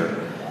adventurer,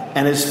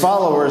 and his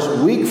followers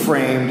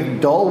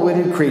weak-framed,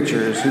 dull-witted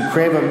creatures who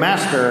crave a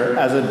master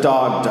as a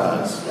dog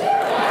does.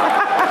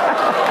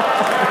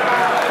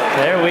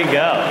 There we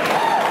go.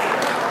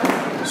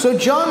 So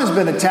John has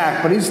been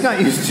attacked, but he's not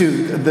used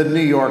to the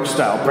New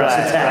York-style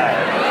press attack.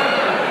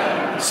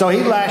 Right. So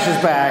he lashes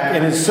back.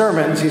 In his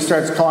sermons, he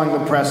starts calling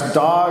the press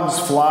dogs,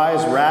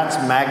 flies, rats,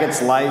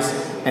 maggots, lice,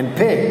 and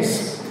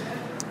pigs.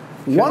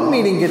 One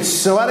meeting gets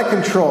so out of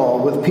control,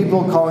 with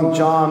people calling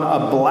John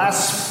a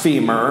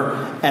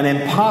blasphemer, an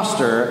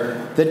imposter,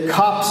 that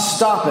cops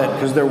stop it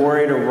because they're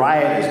worried a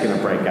riot is going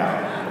to break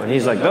out. And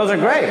he's like, those are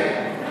great.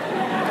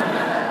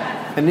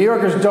 And New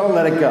Yorkers don't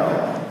let it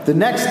go. The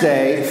next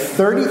day,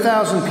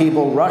 30,000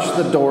 people rush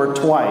the door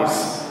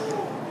twice,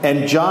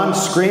 and John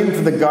screamed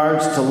for the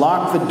guards to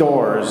lock the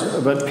doors,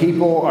 but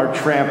people are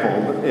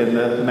trampled in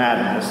the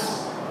madness.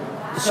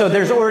 So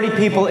there's already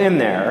people in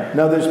there.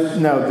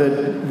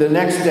 The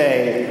next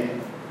day,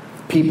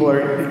 people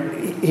are.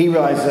 he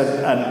realized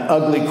that an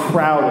ugly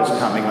crowd was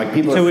coming. Like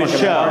people To are his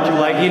fucking show. marching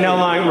Like, around. you know,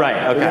 like,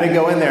 right, We're okay. gonna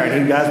go in there,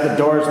 and he has the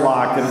doors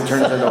locked, and it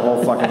turns into a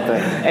whole fucking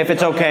thing. If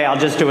it's okay, I'll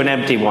just do an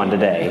empty one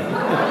today.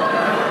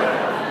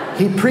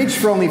 He preached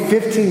for only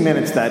 15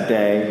 minutes that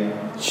day.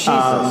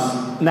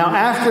 Jesus. Now,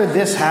 after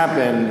this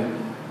happened,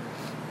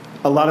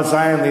 a lot of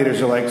Zion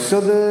leaders are like,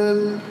 so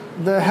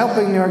the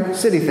helping New York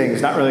City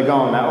thing's not really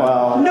going that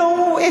well.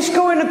 No, it's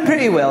going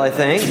pretty well, I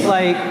think.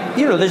 Like,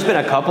 you know, there's been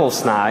a couple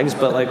snags,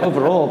 but like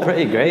overall,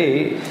 pretty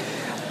great.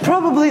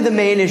 Probably the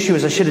main issue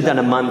is I should have done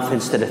a month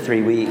instead of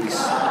 3 weeks.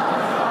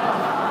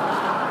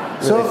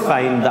 So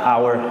Find the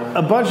hour.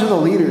 a bunch of the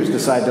leaders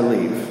decide to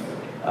leave.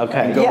 Okay.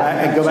 And go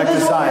back so to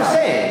this is what we're Zion.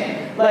 saying.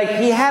 Like,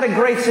 he had a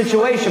great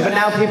situation, but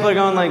now people are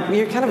going like,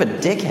 you're kind of a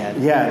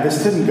dickhead. Yeah,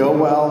 this didn't go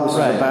well. This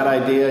Right. was a bad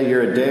idea.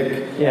 You're a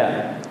dick.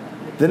 Yeah.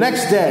 The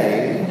next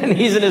day, And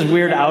he's in his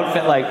weird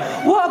outfit like,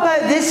 what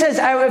about this is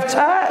out of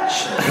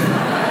touch?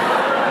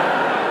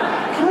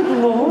 Good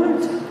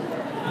Lord.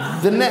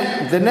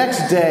 the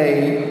next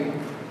day,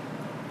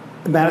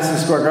 Madison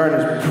Square Garden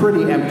is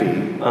pretty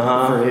empty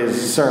for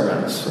his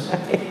sermons.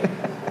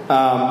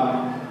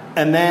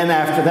 And then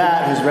after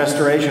that, his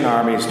restoration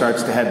army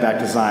starts to head back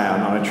to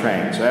Zion on a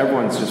train. So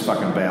everyone's just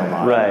fucking bailed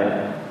on.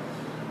 Right.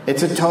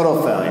 It's a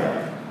total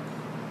failure.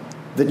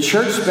 The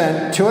church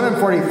spent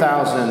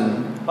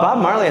 $240,000. Bob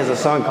Marley has a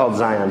song called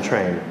Zion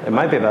Train. It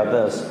might be about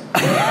this.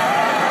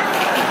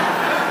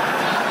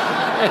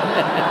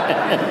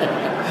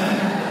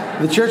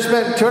 The church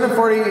spent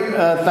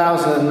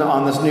 $240,000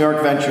 on this New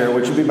York venture,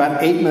 which would be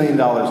about $8 million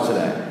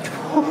today.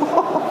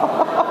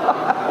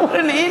 What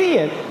an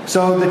idiot.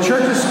 So the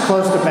church is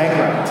close to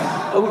bankrupt.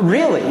 Oh,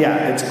 really?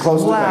 Yeah, it's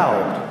close to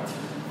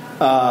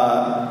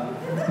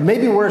bankrupt.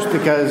 Maybe worse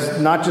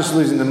because not just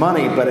losing the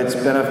money, but it's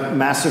been a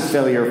massive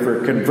failure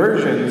for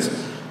conversions.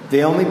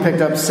 They only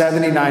picked up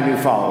 79 new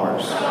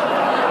followers.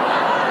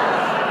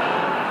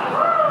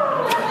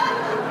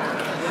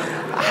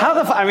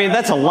 I mean,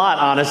 that's a lot,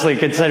 honestly,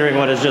 considering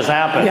what has just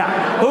happened.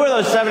 Yeah. Who are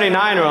those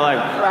 79 who are like,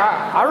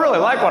 I really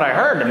like what I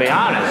heard, to be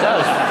honest.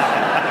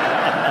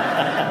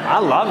 I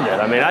loved it.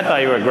 I mean, I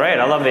thought you were great.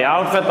 I love the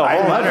outfit, the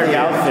whole energy.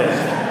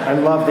 I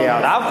love the The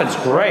outfit. outfit's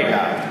great.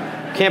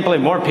 Can't believe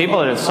more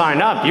people didn't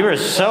sign up. You were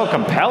so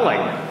compelling.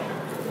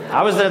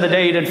 I was there the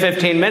day you did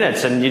 15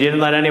 minutes and you didn't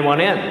let anyone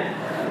in.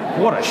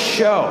 What a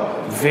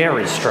show.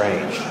 Very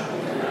strange.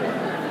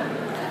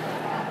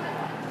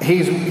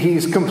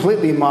 He's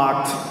completely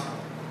mocked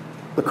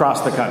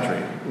across the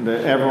country.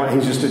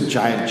 He's just a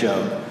giant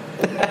joke.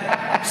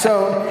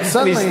 So And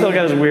suddenly, he's still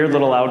got his weird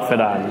little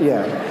outfit on.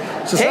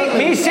 yeah. So Take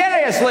me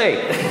seriously.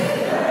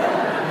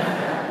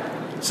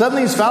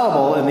 Suddenly he's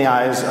fallible in the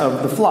eyes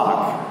of the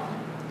flock.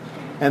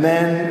 And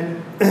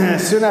then,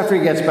 soon after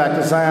he gets back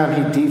to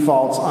Zion, he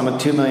defaults on a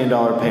 $2 million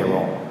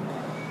payroll.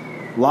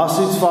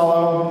 Lawsuits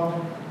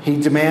follow. He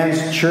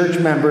demands church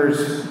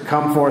members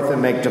come forth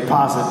and make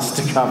deposits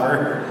to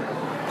cover.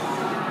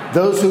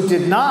 Those who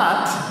did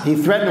not, he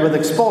threatened with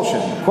expulsion.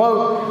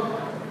 Quote,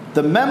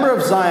 "The member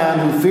of Zion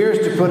who fears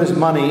to put his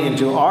money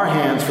into our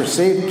hands for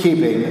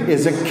safekeeping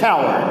is a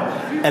coward,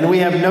 and we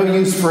have no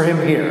use for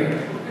him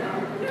here."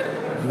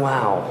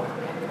 Wow.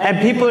 And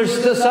people are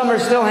still, some are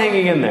still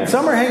hanging in there.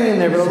 Some are hanging in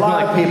there, but a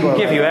lot of people are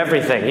give you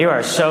everything. You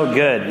are so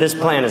good. This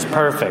plan is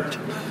perfect.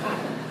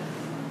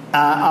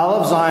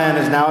 Olive Zion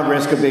is now at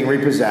risk of being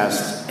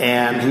repossessed,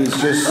 and he's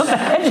just...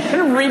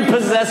 Imagine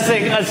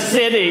repossessing a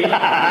city.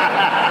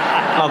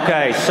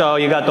 Okay, so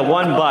you got the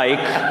one bike.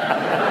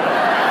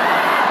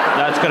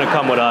 That's going to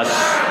come with us.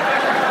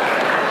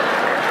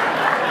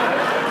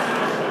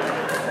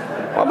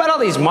 What about all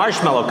these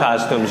marshmallow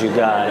costumes you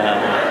got?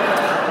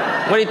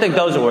 What do you think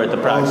those are worth,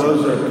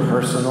 approximately? those are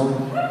personal.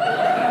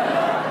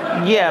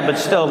 Yeah, but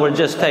still, we're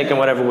just taking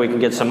whatever we can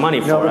get some money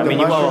for. I mean,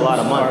 you owe a lot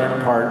of money.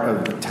 Are part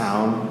of the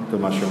town, the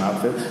mushroom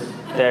outfits.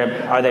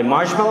 Are they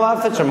marshmallow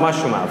outfits or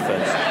mushroom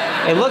outfits?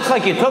 It looks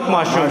like you took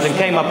mushrooms and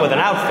came up with an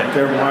outfit.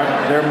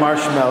 They're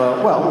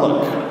marshmallow. Well,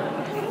 look.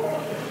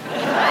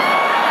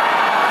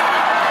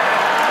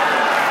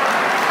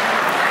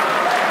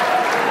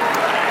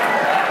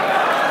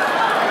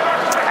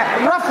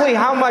 Roughly,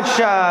 how much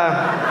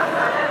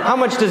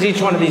does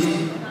each one of these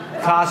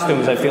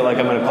costumes, I feel like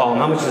I'm going to call them,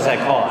 how much does that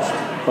cost?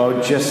 Oh,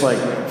 just like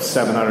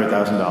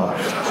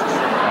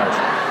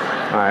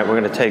 $700,000. All right, we're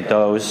going to take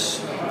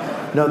those.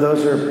 No,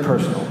 those are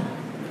personal.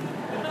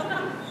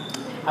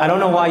 I don't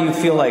know why you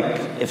feel like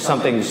if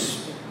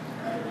something's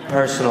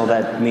personal,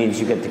 that means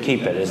you get to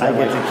keep it. Is that I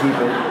get like- to keep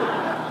it.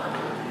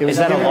 Is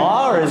that a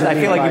law, or is I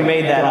feel like you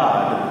made that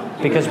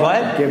up? Because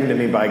what? Given to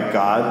me by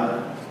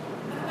God.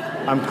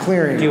 I'm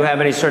clearing. Do you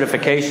have any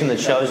certification that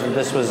shows that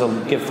this was a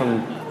gift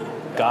from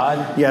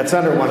God? Yeah, it's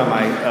under one of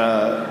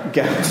my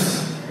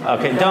gifts.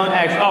 Okay, don't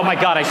act. Oh my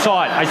God, I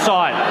saw it.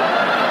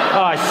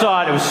 Oh, I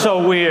saw it. It was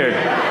so weird.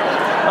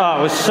 Oh,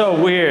 it was so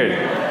weird.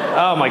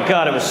 Oh my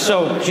God, it was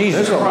so.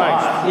 Jesus There's a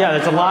Christ. lot. Yeah,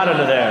 there's a lot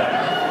under there.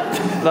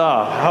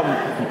 Oh,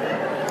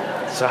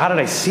 so how did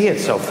I see it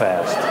so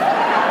fast?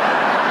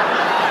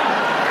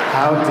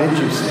 How did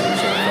you see it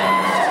so fast?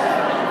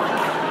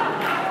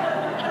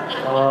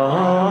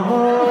 Oh.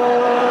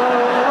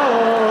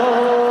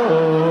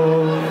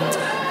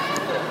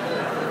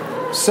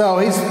 So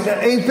he's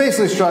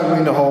basically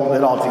struggling to hold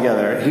it all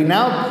together. He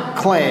now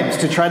claims,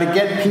 to try to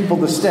get people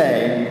to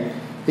stay,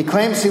 he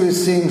claims he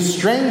was seeing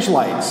strange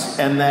lights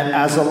and that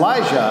as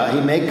Elijah,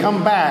 he may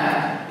come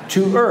back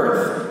to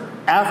earth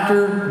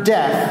after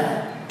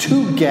death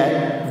to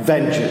get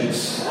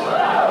vengeance.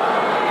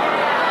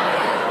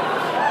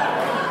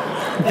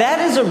 That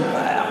is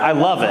I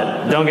love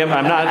it. Don't get me,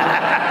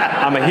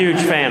 I'm a huge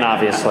fan,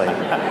 obviously.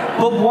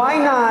 But why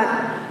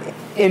not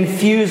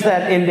infuse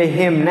that into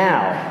him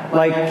now?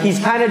 Like, he's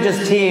kind of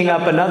just teeing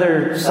up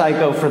another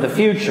psycho for the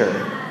future.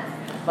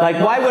 Like,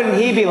 why wouldn't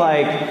he be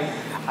like,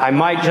 I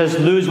might just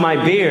lose my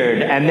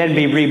beard and then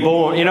be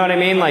reborn? You know what I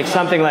mean? Like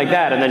something like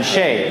that, and then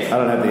shave. I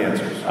don't have the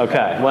answers.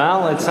 Okay.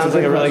 Well, it sounds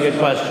like a really good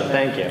question.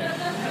 Thank you.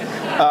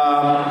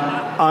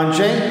 On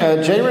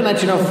January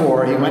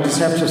 1904, he went to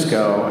San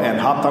Francisco and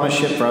hopped on a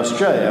ship for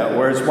Australia,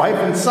 where his wife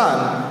and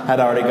son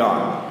had already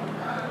gone.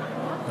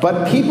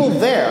 But people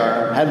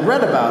there had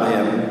read about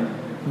him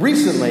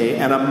recently,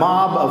 and a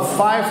mob of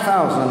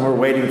 5,000 were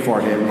waiting for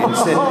him in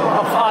Sydney.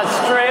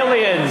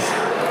 Australians!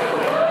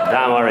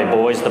 Don't worry,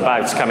 boys, the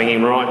boat's coming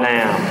in right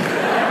now.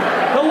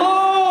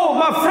 Hello,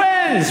 my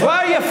friends!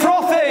 Why are you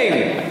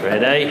frothing?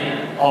 Ready?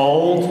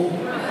 Old.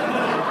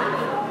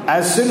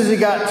 As soon as he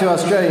got to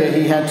Australia,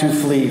 he had to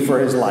flee for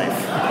his life.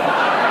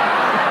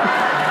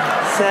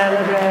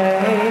 Celebrate.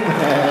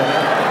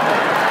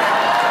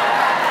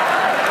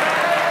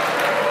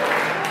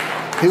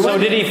 So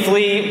did he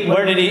flee?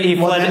 Where did he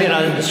fled in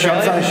Australia? He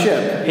jumps on a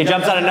ship. He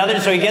jumps on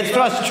another, so he gets to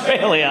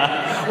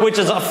Australia, which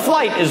is a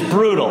flight is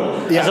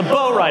brutal. Yeah. As a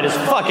boat ride is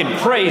fucking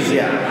crazy.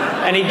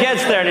 Yeah. And he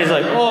gets there and he's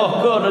like,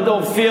 oh god, I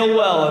don't feel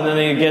well. And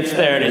then he gets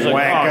there and he's like,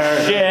 Wanker.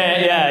 oh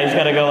shit, yeah, he's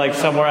got to go like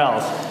somewhere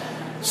else.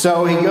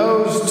 So he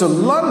goes to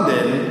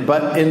London,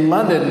 but in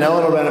London, no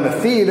one will rent him a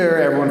theater.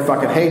 Everyone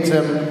fucking hates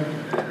him.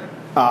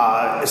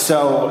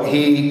 So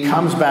he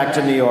comes back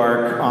to New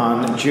York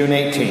on June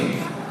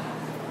 18th.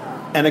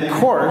 And of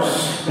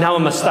course, Now I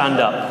must stand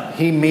up.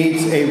 he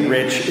meets a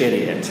rich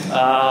idiot.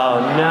 Oh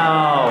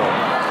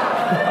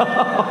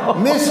no.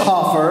 Miss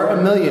Hoffer,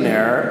 a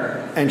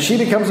millionaire, and she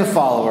becomes a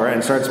follower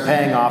and starts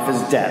paying off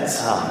his debts.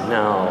 Oh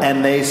no.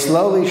 And they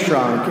slowly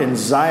shrunk, and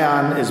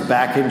Zion is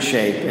back in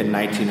shape in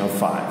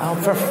 1905. Oh,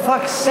 for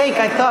fuck's sake,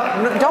 I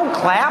thought, don't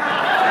clap.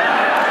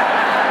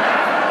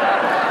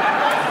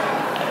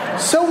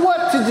 So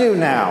what to do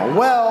now?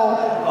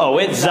 Well, Oh,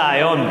 it's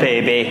Zion,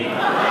 baby.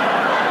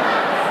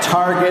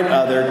 target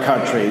other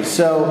countries.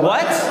 So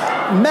What?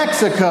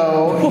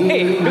 Mexico,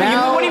 Wait,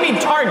 what do you mean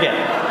target?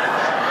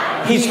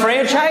 He's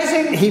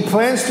franchising? He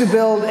plans to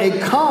build a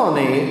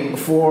colony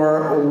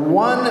for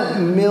 $1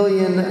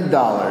 million.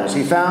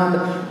 He found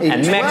a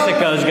And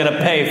Mexico's going to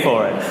pay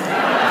for it.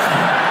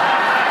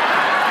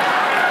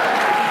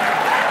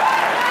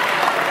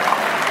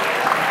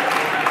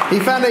 He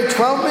found a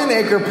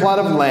 12-acre plot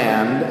of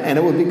land, and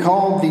it would be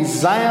called the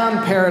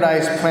Zion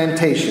Paradise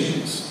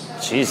Plantations.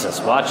 Jesus,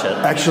 watch it.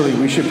 Actually,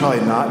 we should probably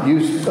not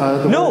use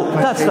the No, word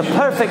that's the plantation.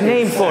 perfect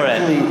name It's for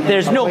actually it.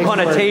 There's a no place where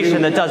connotation you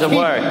that doesn't keep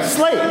work.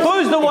 slaves.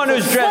 Who's the one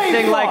It's who's a slave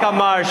dressing like a farm.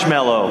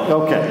 marshmallow?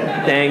 Okay.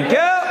 Thank you.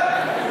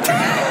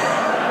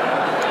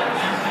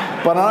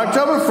 But on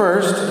October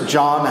 1st,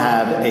 John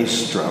had a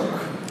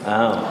stroke.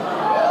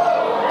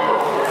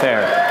 Oh.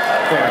 Fair.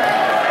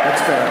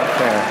 That's fair.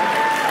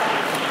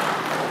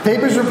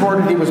 Papers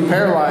reported he was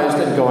paralyzed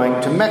and going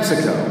to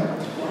Mexico.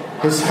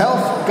 His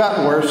health got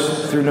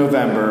worse through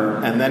November,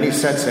 and then he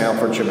set sail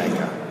for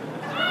Jamaica.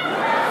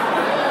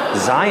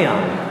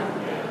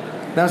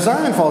 Zion. Now,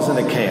 Zion falls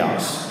into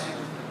chaos.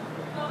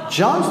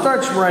 John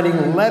starts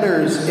writing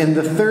letters in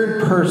the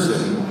third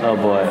person Oh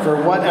boy. for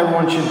what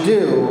everyone should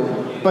do,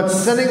 but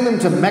sending them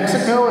to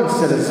Mexico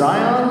instead of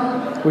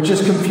Zion, which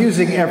is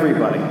confusing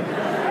everybody.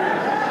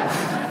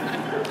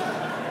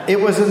 It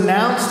was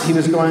announced he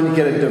was going to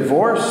get a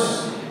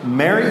divorce,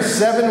 marry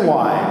 7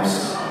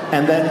 wives,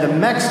 and that the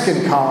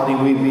Mexican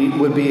colony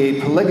would be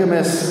a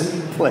polygamous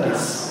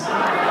place.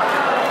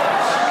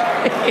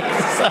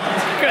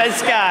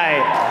 This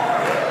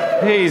guy,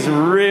 he's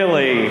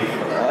really,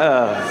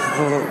 I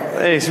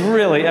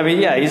mean,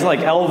 yeah, he's like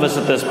Elvis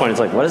at this point. It's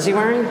like, what is he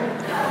wearing?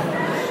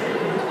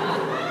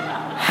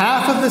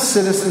 Half of the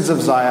citizens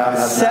of Zion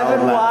have 7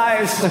 now left.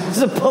 wives.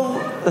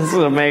 This is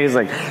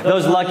amazing.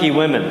 Those lucky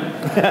women.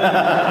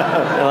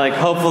 They're like,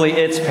 hopefully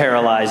it's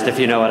paralyzed, if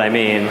you know what I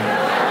mean.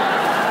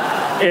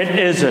 It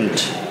isn't.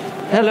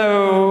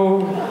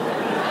 Hello.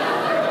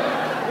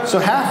 So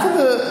half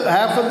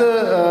of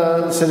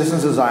the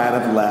citizens of Zion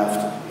have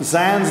left.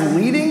 Zion's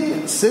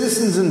leading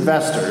citizens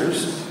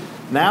investors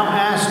now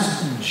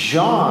asked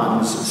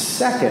John's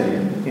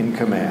second in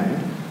command,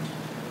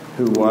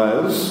 who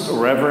was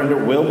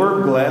Reverend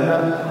Wilbur Glenn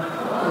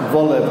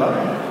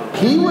Voliva.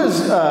 He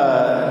was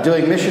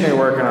doing missionary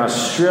work in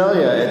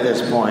Australia at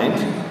this point,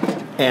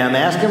 and they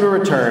asked him to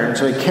return,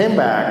 so he came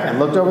back and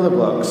looked over the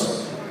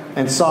books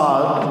and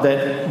saw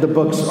that the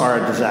books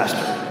are a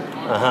disaster.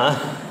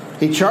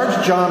 He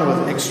charged John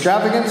with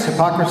extravagance,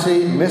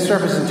 hypocrisy,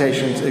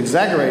 misrepresentations,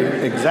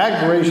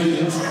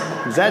 exaggerations,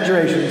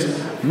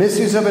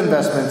 misuse of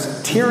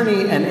investments,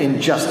 tyranny, and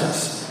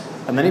injustice.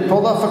 And then he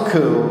pulled off a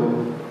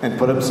coup and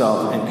put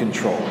himself in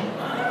control.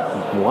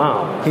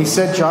 Wow. He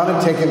said John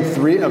had taken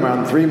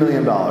around $3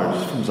 million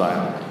from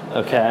Zion.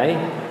 Okay.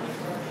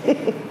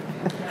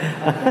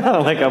 I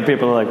like how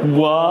people are like,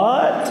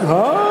 what?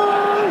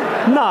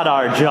 Huh? Not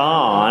our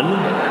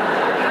John.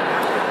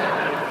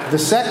 The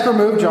sect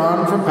removed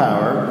John from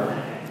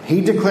power.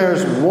 He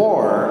declares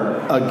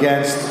war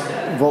against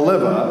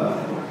Voliva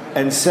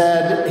and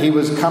said he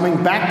was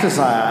coming back to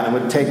Zion and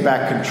would take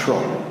back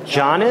control.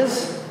 John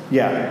is?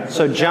 Yeah.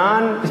 So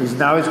John... He's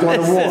going to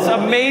war. This is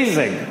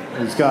amazing.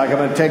 He's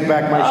going to take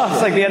back my shit.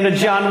 It's like the end of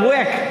John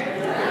Wick.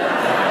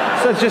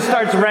 So it just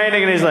starts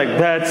raining and he's like,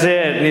 that's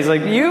it. And he's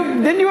like,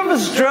 didn't you have a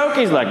stroke?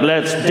 He's like,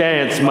 let's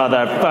dance,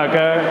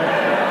 motherfucker.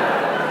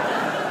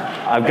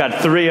 I've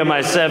got 3 of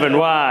my 7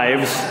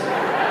 wives.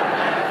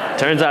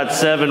 Turns out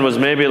 7 was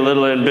maybe a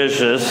little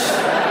ambitious.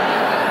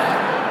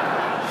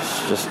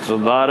 It's just a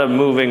lot of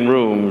moving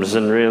rooms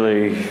and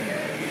really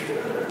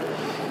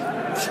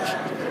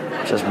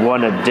just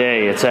one a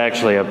day. It's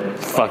actually a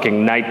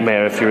fucking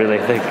nightmare if you really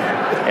think.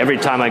 Every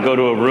time I go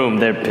to a room,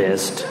 they're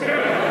pissed.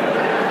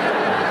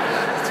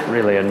 It's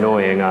really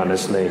annoying,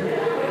 honestly.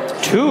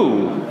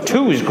 2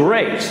 is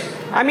great.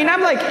 I mean,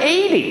 I'm like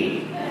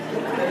 80.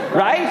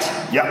 Right?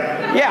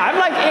 Yeah. Yeah, I'm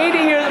like 80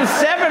 years,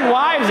 7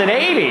 wives at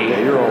 80. Yeah,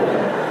 you're old.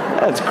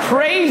 That's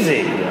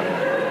crazy.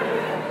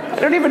 I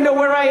don't even know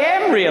where I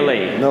am,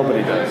 really.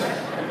 Nobody does.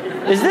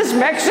 Is this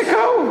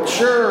Mexico?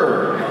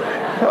 Sure.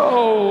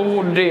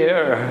 Oh,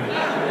 dear.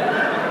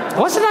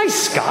 Wasn't I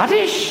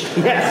Scottish?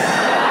 Yes.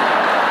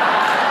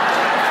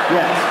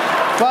 Yes.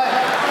 But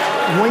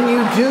when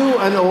you do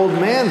an old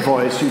man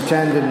voice, you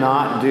tend to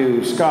not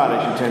do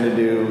Scottish. You tend to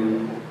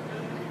do,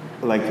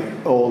 like,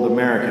 old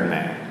American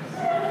man.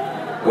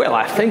 Well,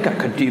 I think I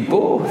could do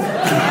both.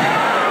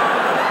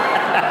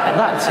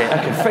 That's it. I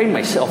could frame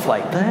myself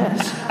like that.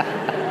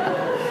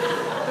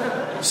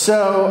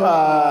 So,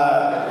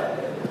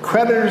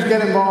 creditors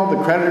get involved.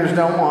 The creditors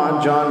don't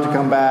want John to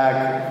come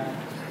back.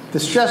 The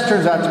stress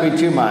turns out to be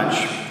too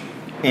much.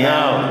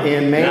 And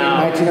in May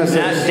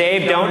 1906...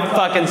 Dave, don't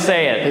fucking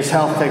say it. His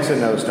health takes a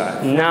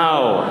nosedive.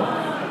 No.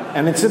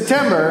 And in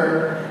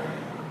September,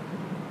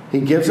 he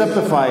gives up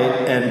the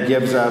fight and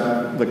gives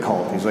up the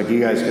cult. He's like, you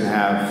guys can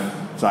have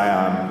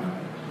Zion.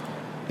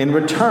 In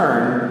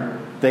return,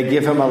 they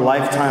give him a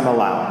lifetime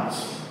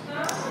allowance.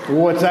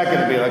 What's that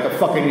going to be, like a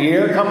fucking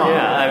year? Come on.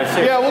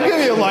 Yeah, we'll give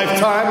you a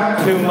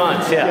lifetime. 2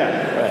 months,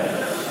 yeah. Right.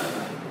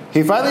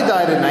 He finally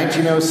died in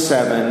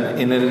 1907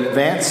 in an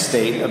advanced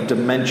state of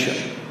dementia.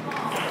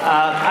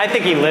 I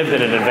think he lived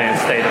in an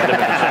advanced state of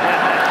dementia.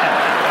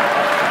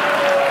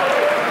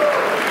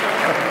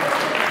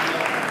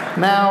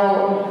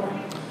 Now...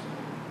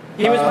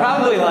 He was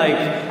probably like,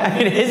 I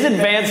mean, his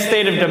advanced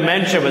state of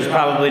dementia was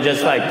probably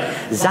just like,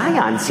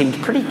 Zion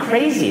seemed pretty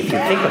crazy if you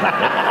think about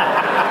it.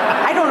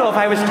 I don't know if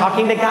I was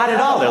talking to God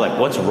at all. They're like,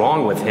 what's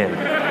wrong with him?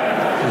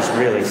 He's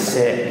really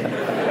sick.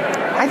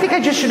 I think I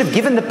just should have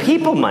given the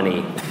people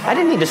money. I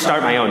didn't need to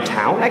start my own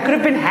town. I could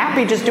have been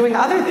happy just doing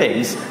other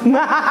things.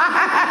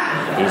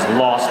 He's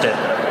lost it.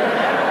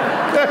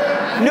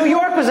 New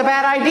York was a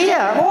bad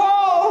idea.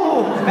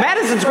 Whoa!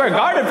 Madison Square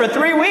Garden for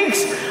 3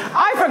 weeks.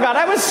 I forgot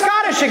I was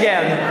Scottish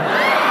again.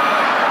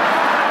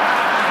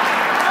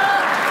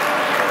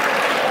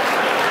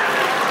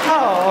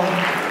 Oh.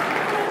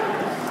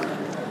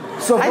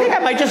 So I think I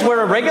might just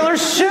wear a regular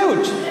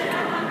suit.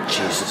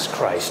 Jesus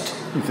Christ.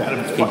 He's out of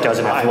his He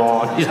doesn't have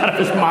long. He's out of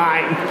his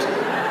mind.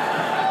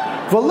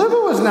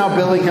 Voliva was now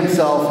billing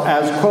himself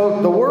as,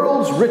 quote, the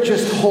world's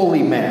richest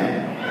holy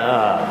man.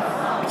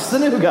 It's the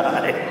new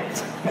guy.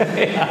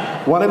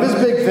 Yeah. One of his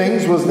big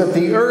things was that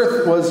the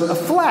earth was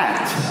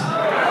flat.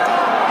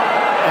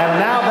 And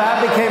now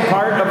that became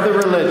part of the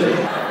religion.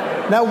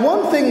 Now,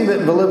 one thing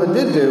that Voliva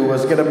did do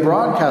was get a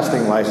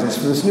broadcasting license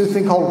for this new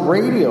thing called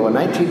radio in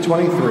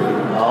 1923.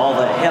 All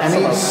the hits and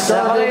of the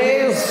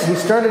 70s. He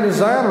started a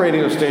Zion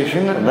radio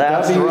station.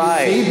 That's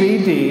right.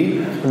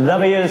 WCBD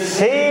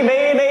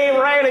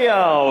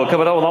Radio.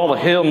 Coming out with all the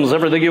hymns,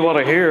 everything you want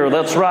to hear.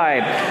 That's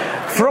right.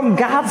 From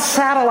God's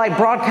satellite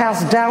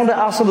broadcast down to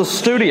us in the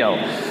studio.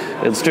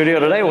 In studio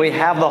today, we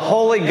have the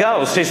Holy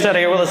Ghost. He's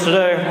standing here with us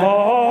today.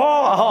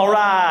 All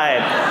right.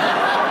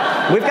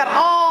 We've got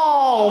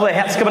all the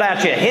hits coming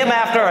at you, hymn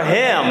after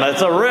hymn.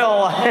 It's a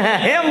real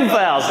hymn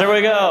fest. Here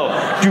we go.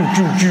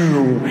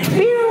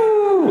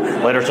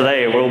 Later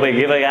today, we'll be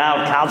giving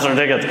out concert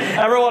tickets.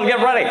 Everyone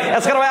get ready.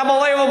 It's going to be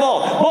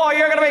unbelievable. Boy,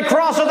 you're going to be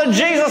closer than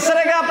Jesus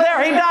sitting up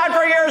there. He died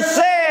for your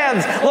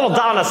sins. Little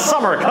Donna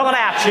Summer coming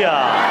at you.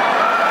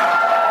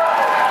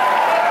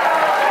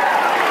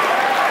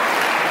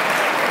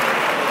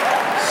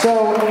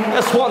 So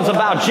this one's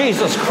about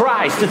Jesus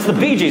Christ. It's the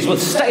Bee Gees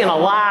with Staying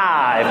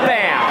Alive.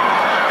 Bam.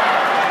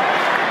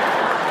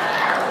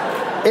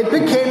 It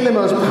became the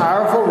most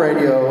powerful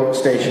radio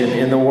station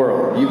in the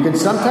world. You can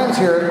sometimes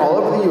hear it all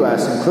over the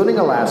U.S., including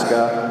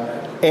Alaska.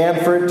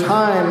 And for a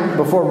time,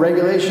 before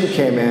regulation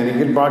came in,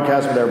 you could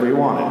broadcast whatever you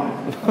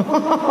wanted.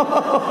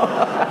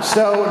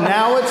 So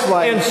now it's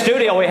like... In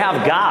studio, we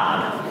have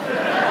God.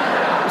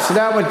 So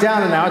now it went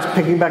down, and now it's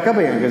picking back up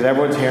again because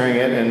everyone's hearing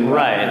it. And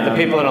Right. The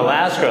people in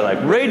Alaska are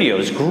like,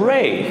 radio's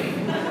great.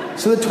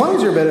 So the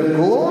 20s are a bit of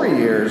glory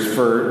years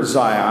for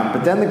Zion,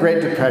 but then the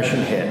Great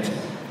Depression hit.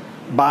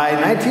 By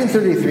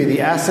 1933,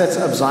 the assets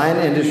of Zion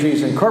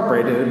Industries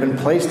Incorporated had been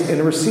placed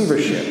in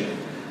receivership.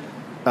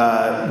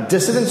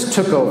 Dissidents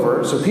took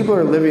over, so people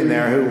who are living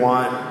there who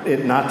want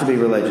it not to be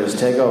religious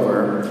take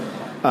over.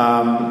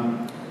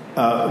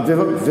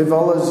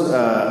 Vivola's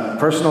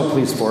personal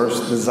police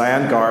force, the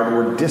Zion Guard,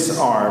 were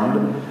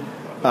disarmed.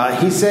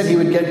 He said he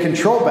would get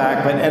control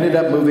back, but ended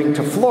up moving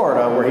to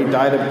Florida, where he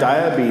died of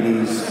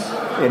diabetes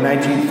in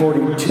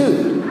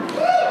 1942.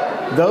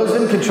 Those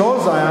in control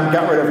of Zion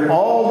got rid of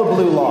all the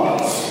blue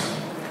laws.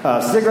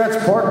 Cigarettes,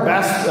 pork,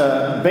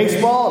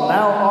 baseball,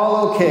 now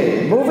all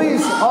okay.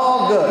 Movies,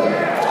 all good.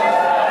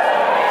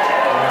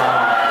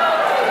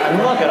 And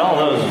look at all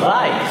those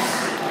lights.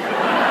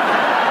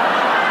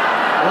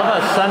 I love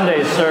how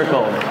Sunday's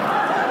circled.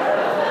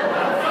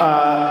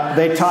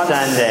 They taught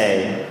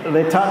Sunday.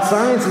 They taught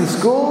science in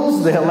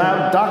schools. They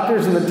allowed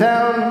doctors in the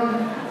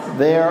town.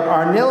 There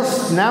are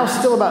now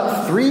still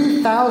about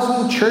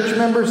 3,000 church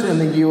members in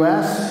the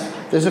U.S.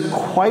 There's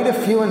quite a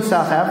few in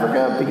South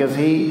Africa because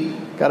he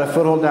got a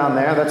foothold down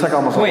there. That's like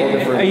almost a whole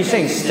different... Are you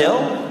saying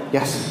still?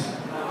 Yes.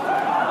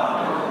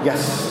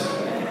 Yes.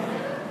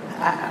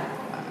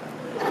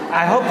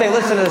 I hope they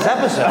listen to this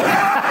episode.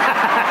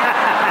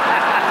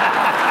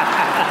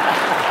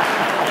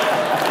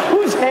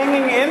 Who's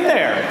hanging in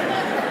there?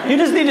 You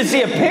just need to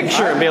see a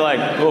picture and be like,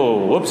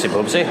 oh, whoopsie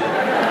poopsie.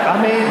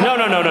 I mean... No.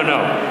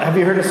 Have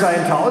you heard of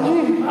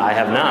Scientology? I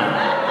have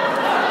not.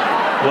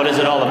 What is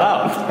it all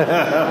about?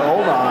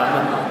 Hold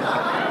on.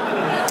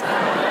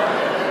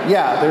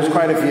 Yeah, there's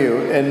quite a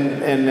few.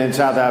 And in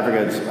South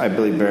Africa, it's, I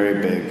believe,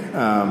 very big.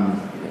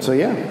 So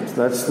yeah,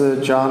 that's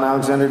the John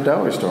Alexander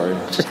Dowie story.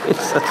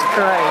 Jesus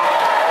Christ.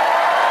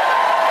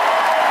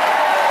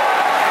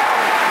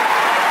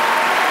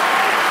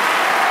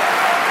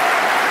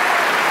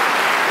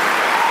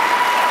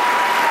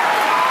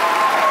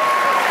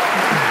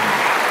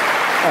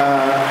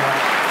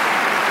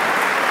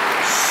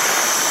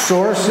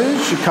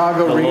 Sources,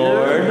 Chicago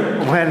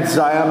Reader, When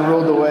Zion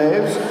Ruled the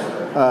Waves,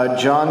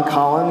 John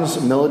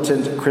Collins,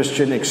 Militant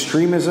Christian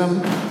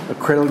Extremism, a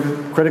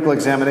critical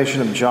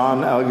examination of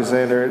John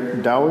Alexander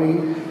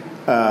Dowie,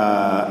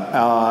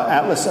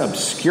 Atlas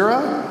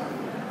Obscura,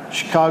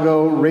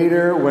 Chicago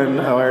Reader,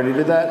 I already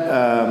did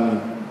that,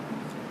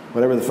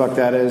 whatever the fuck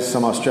that is,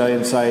 some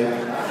Australian site.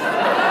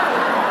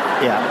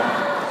 Yeah.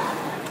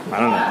 I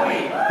don't know.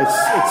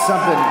 It's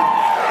something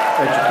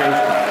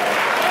educational.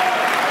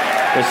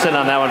 We're sitting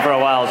on that one for a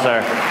while,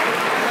 sir.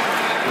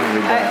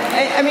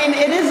 I mean,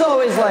 it is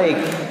always like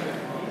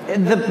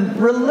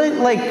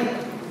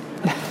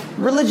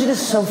religion is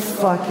so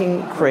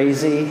fucking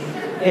crazy.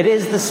 It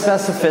is the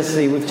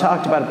specificity. We've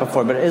talked about it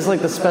before, but it is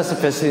like the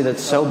specificity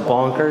that's so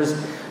bonkers.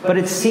 But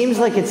it seems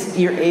like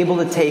you're able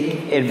to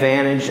take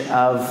advantage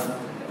of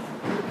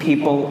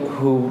people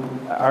who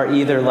are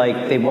either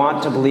like they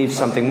want to believe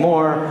something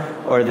more,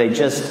 or they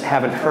just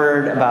haven't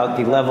heard about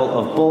the level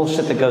of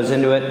bullshit that goes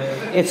into it.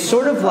 It's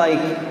sort of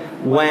like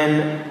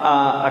when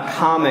a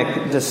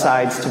comic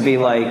decides to be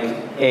like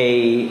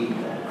a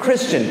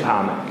Christian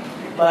comic.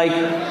 Like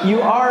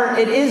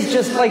it is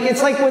just like,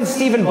 it's like when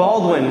Stephen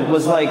Baldwin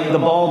was like the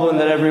Baldwin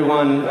that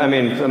everyone, I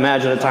mean,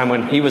 imagine a time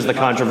when he was the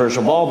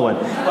controversial Baldwin.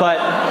 But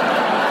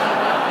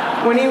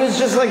when he was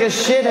just like a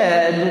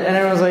shithead, and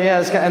everyone was like, yeah,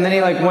 this guy, and then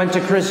he like went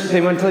till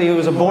he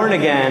was a born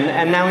again,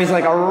 and now he's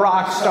like a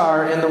rock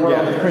star in the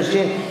world of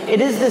Christianity. It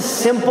is this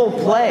simple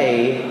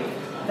play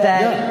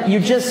that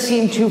you just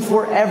seem to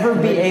forever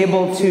be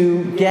able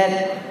to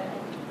get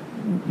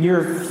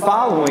your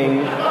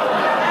following.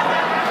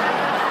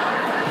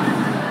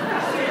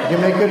 You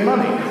make good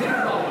money.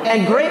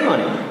 And great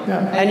money.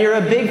 Yeah. And you're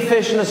a big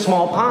fish in a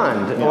small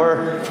pond,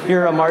 or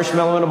you're a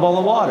marshmallow in a bowl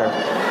of water.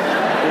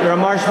 You're a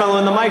marshmallow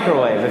in the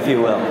microwave, if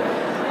you will.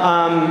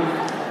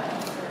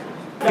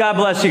 God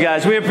bless you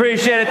guys. We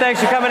appreciate it. Thanks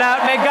for coming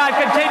out. May God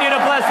continue to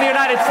bless the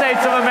United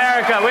States of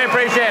America. We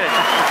appreciate it.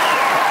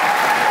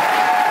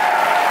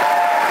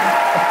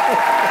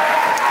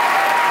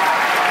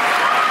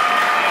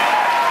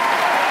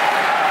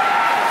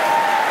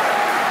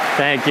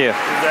 Thank you. Is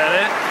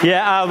that it?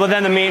 Yeah, well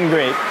then the meet and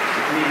greet.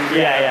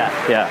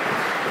 Yeah.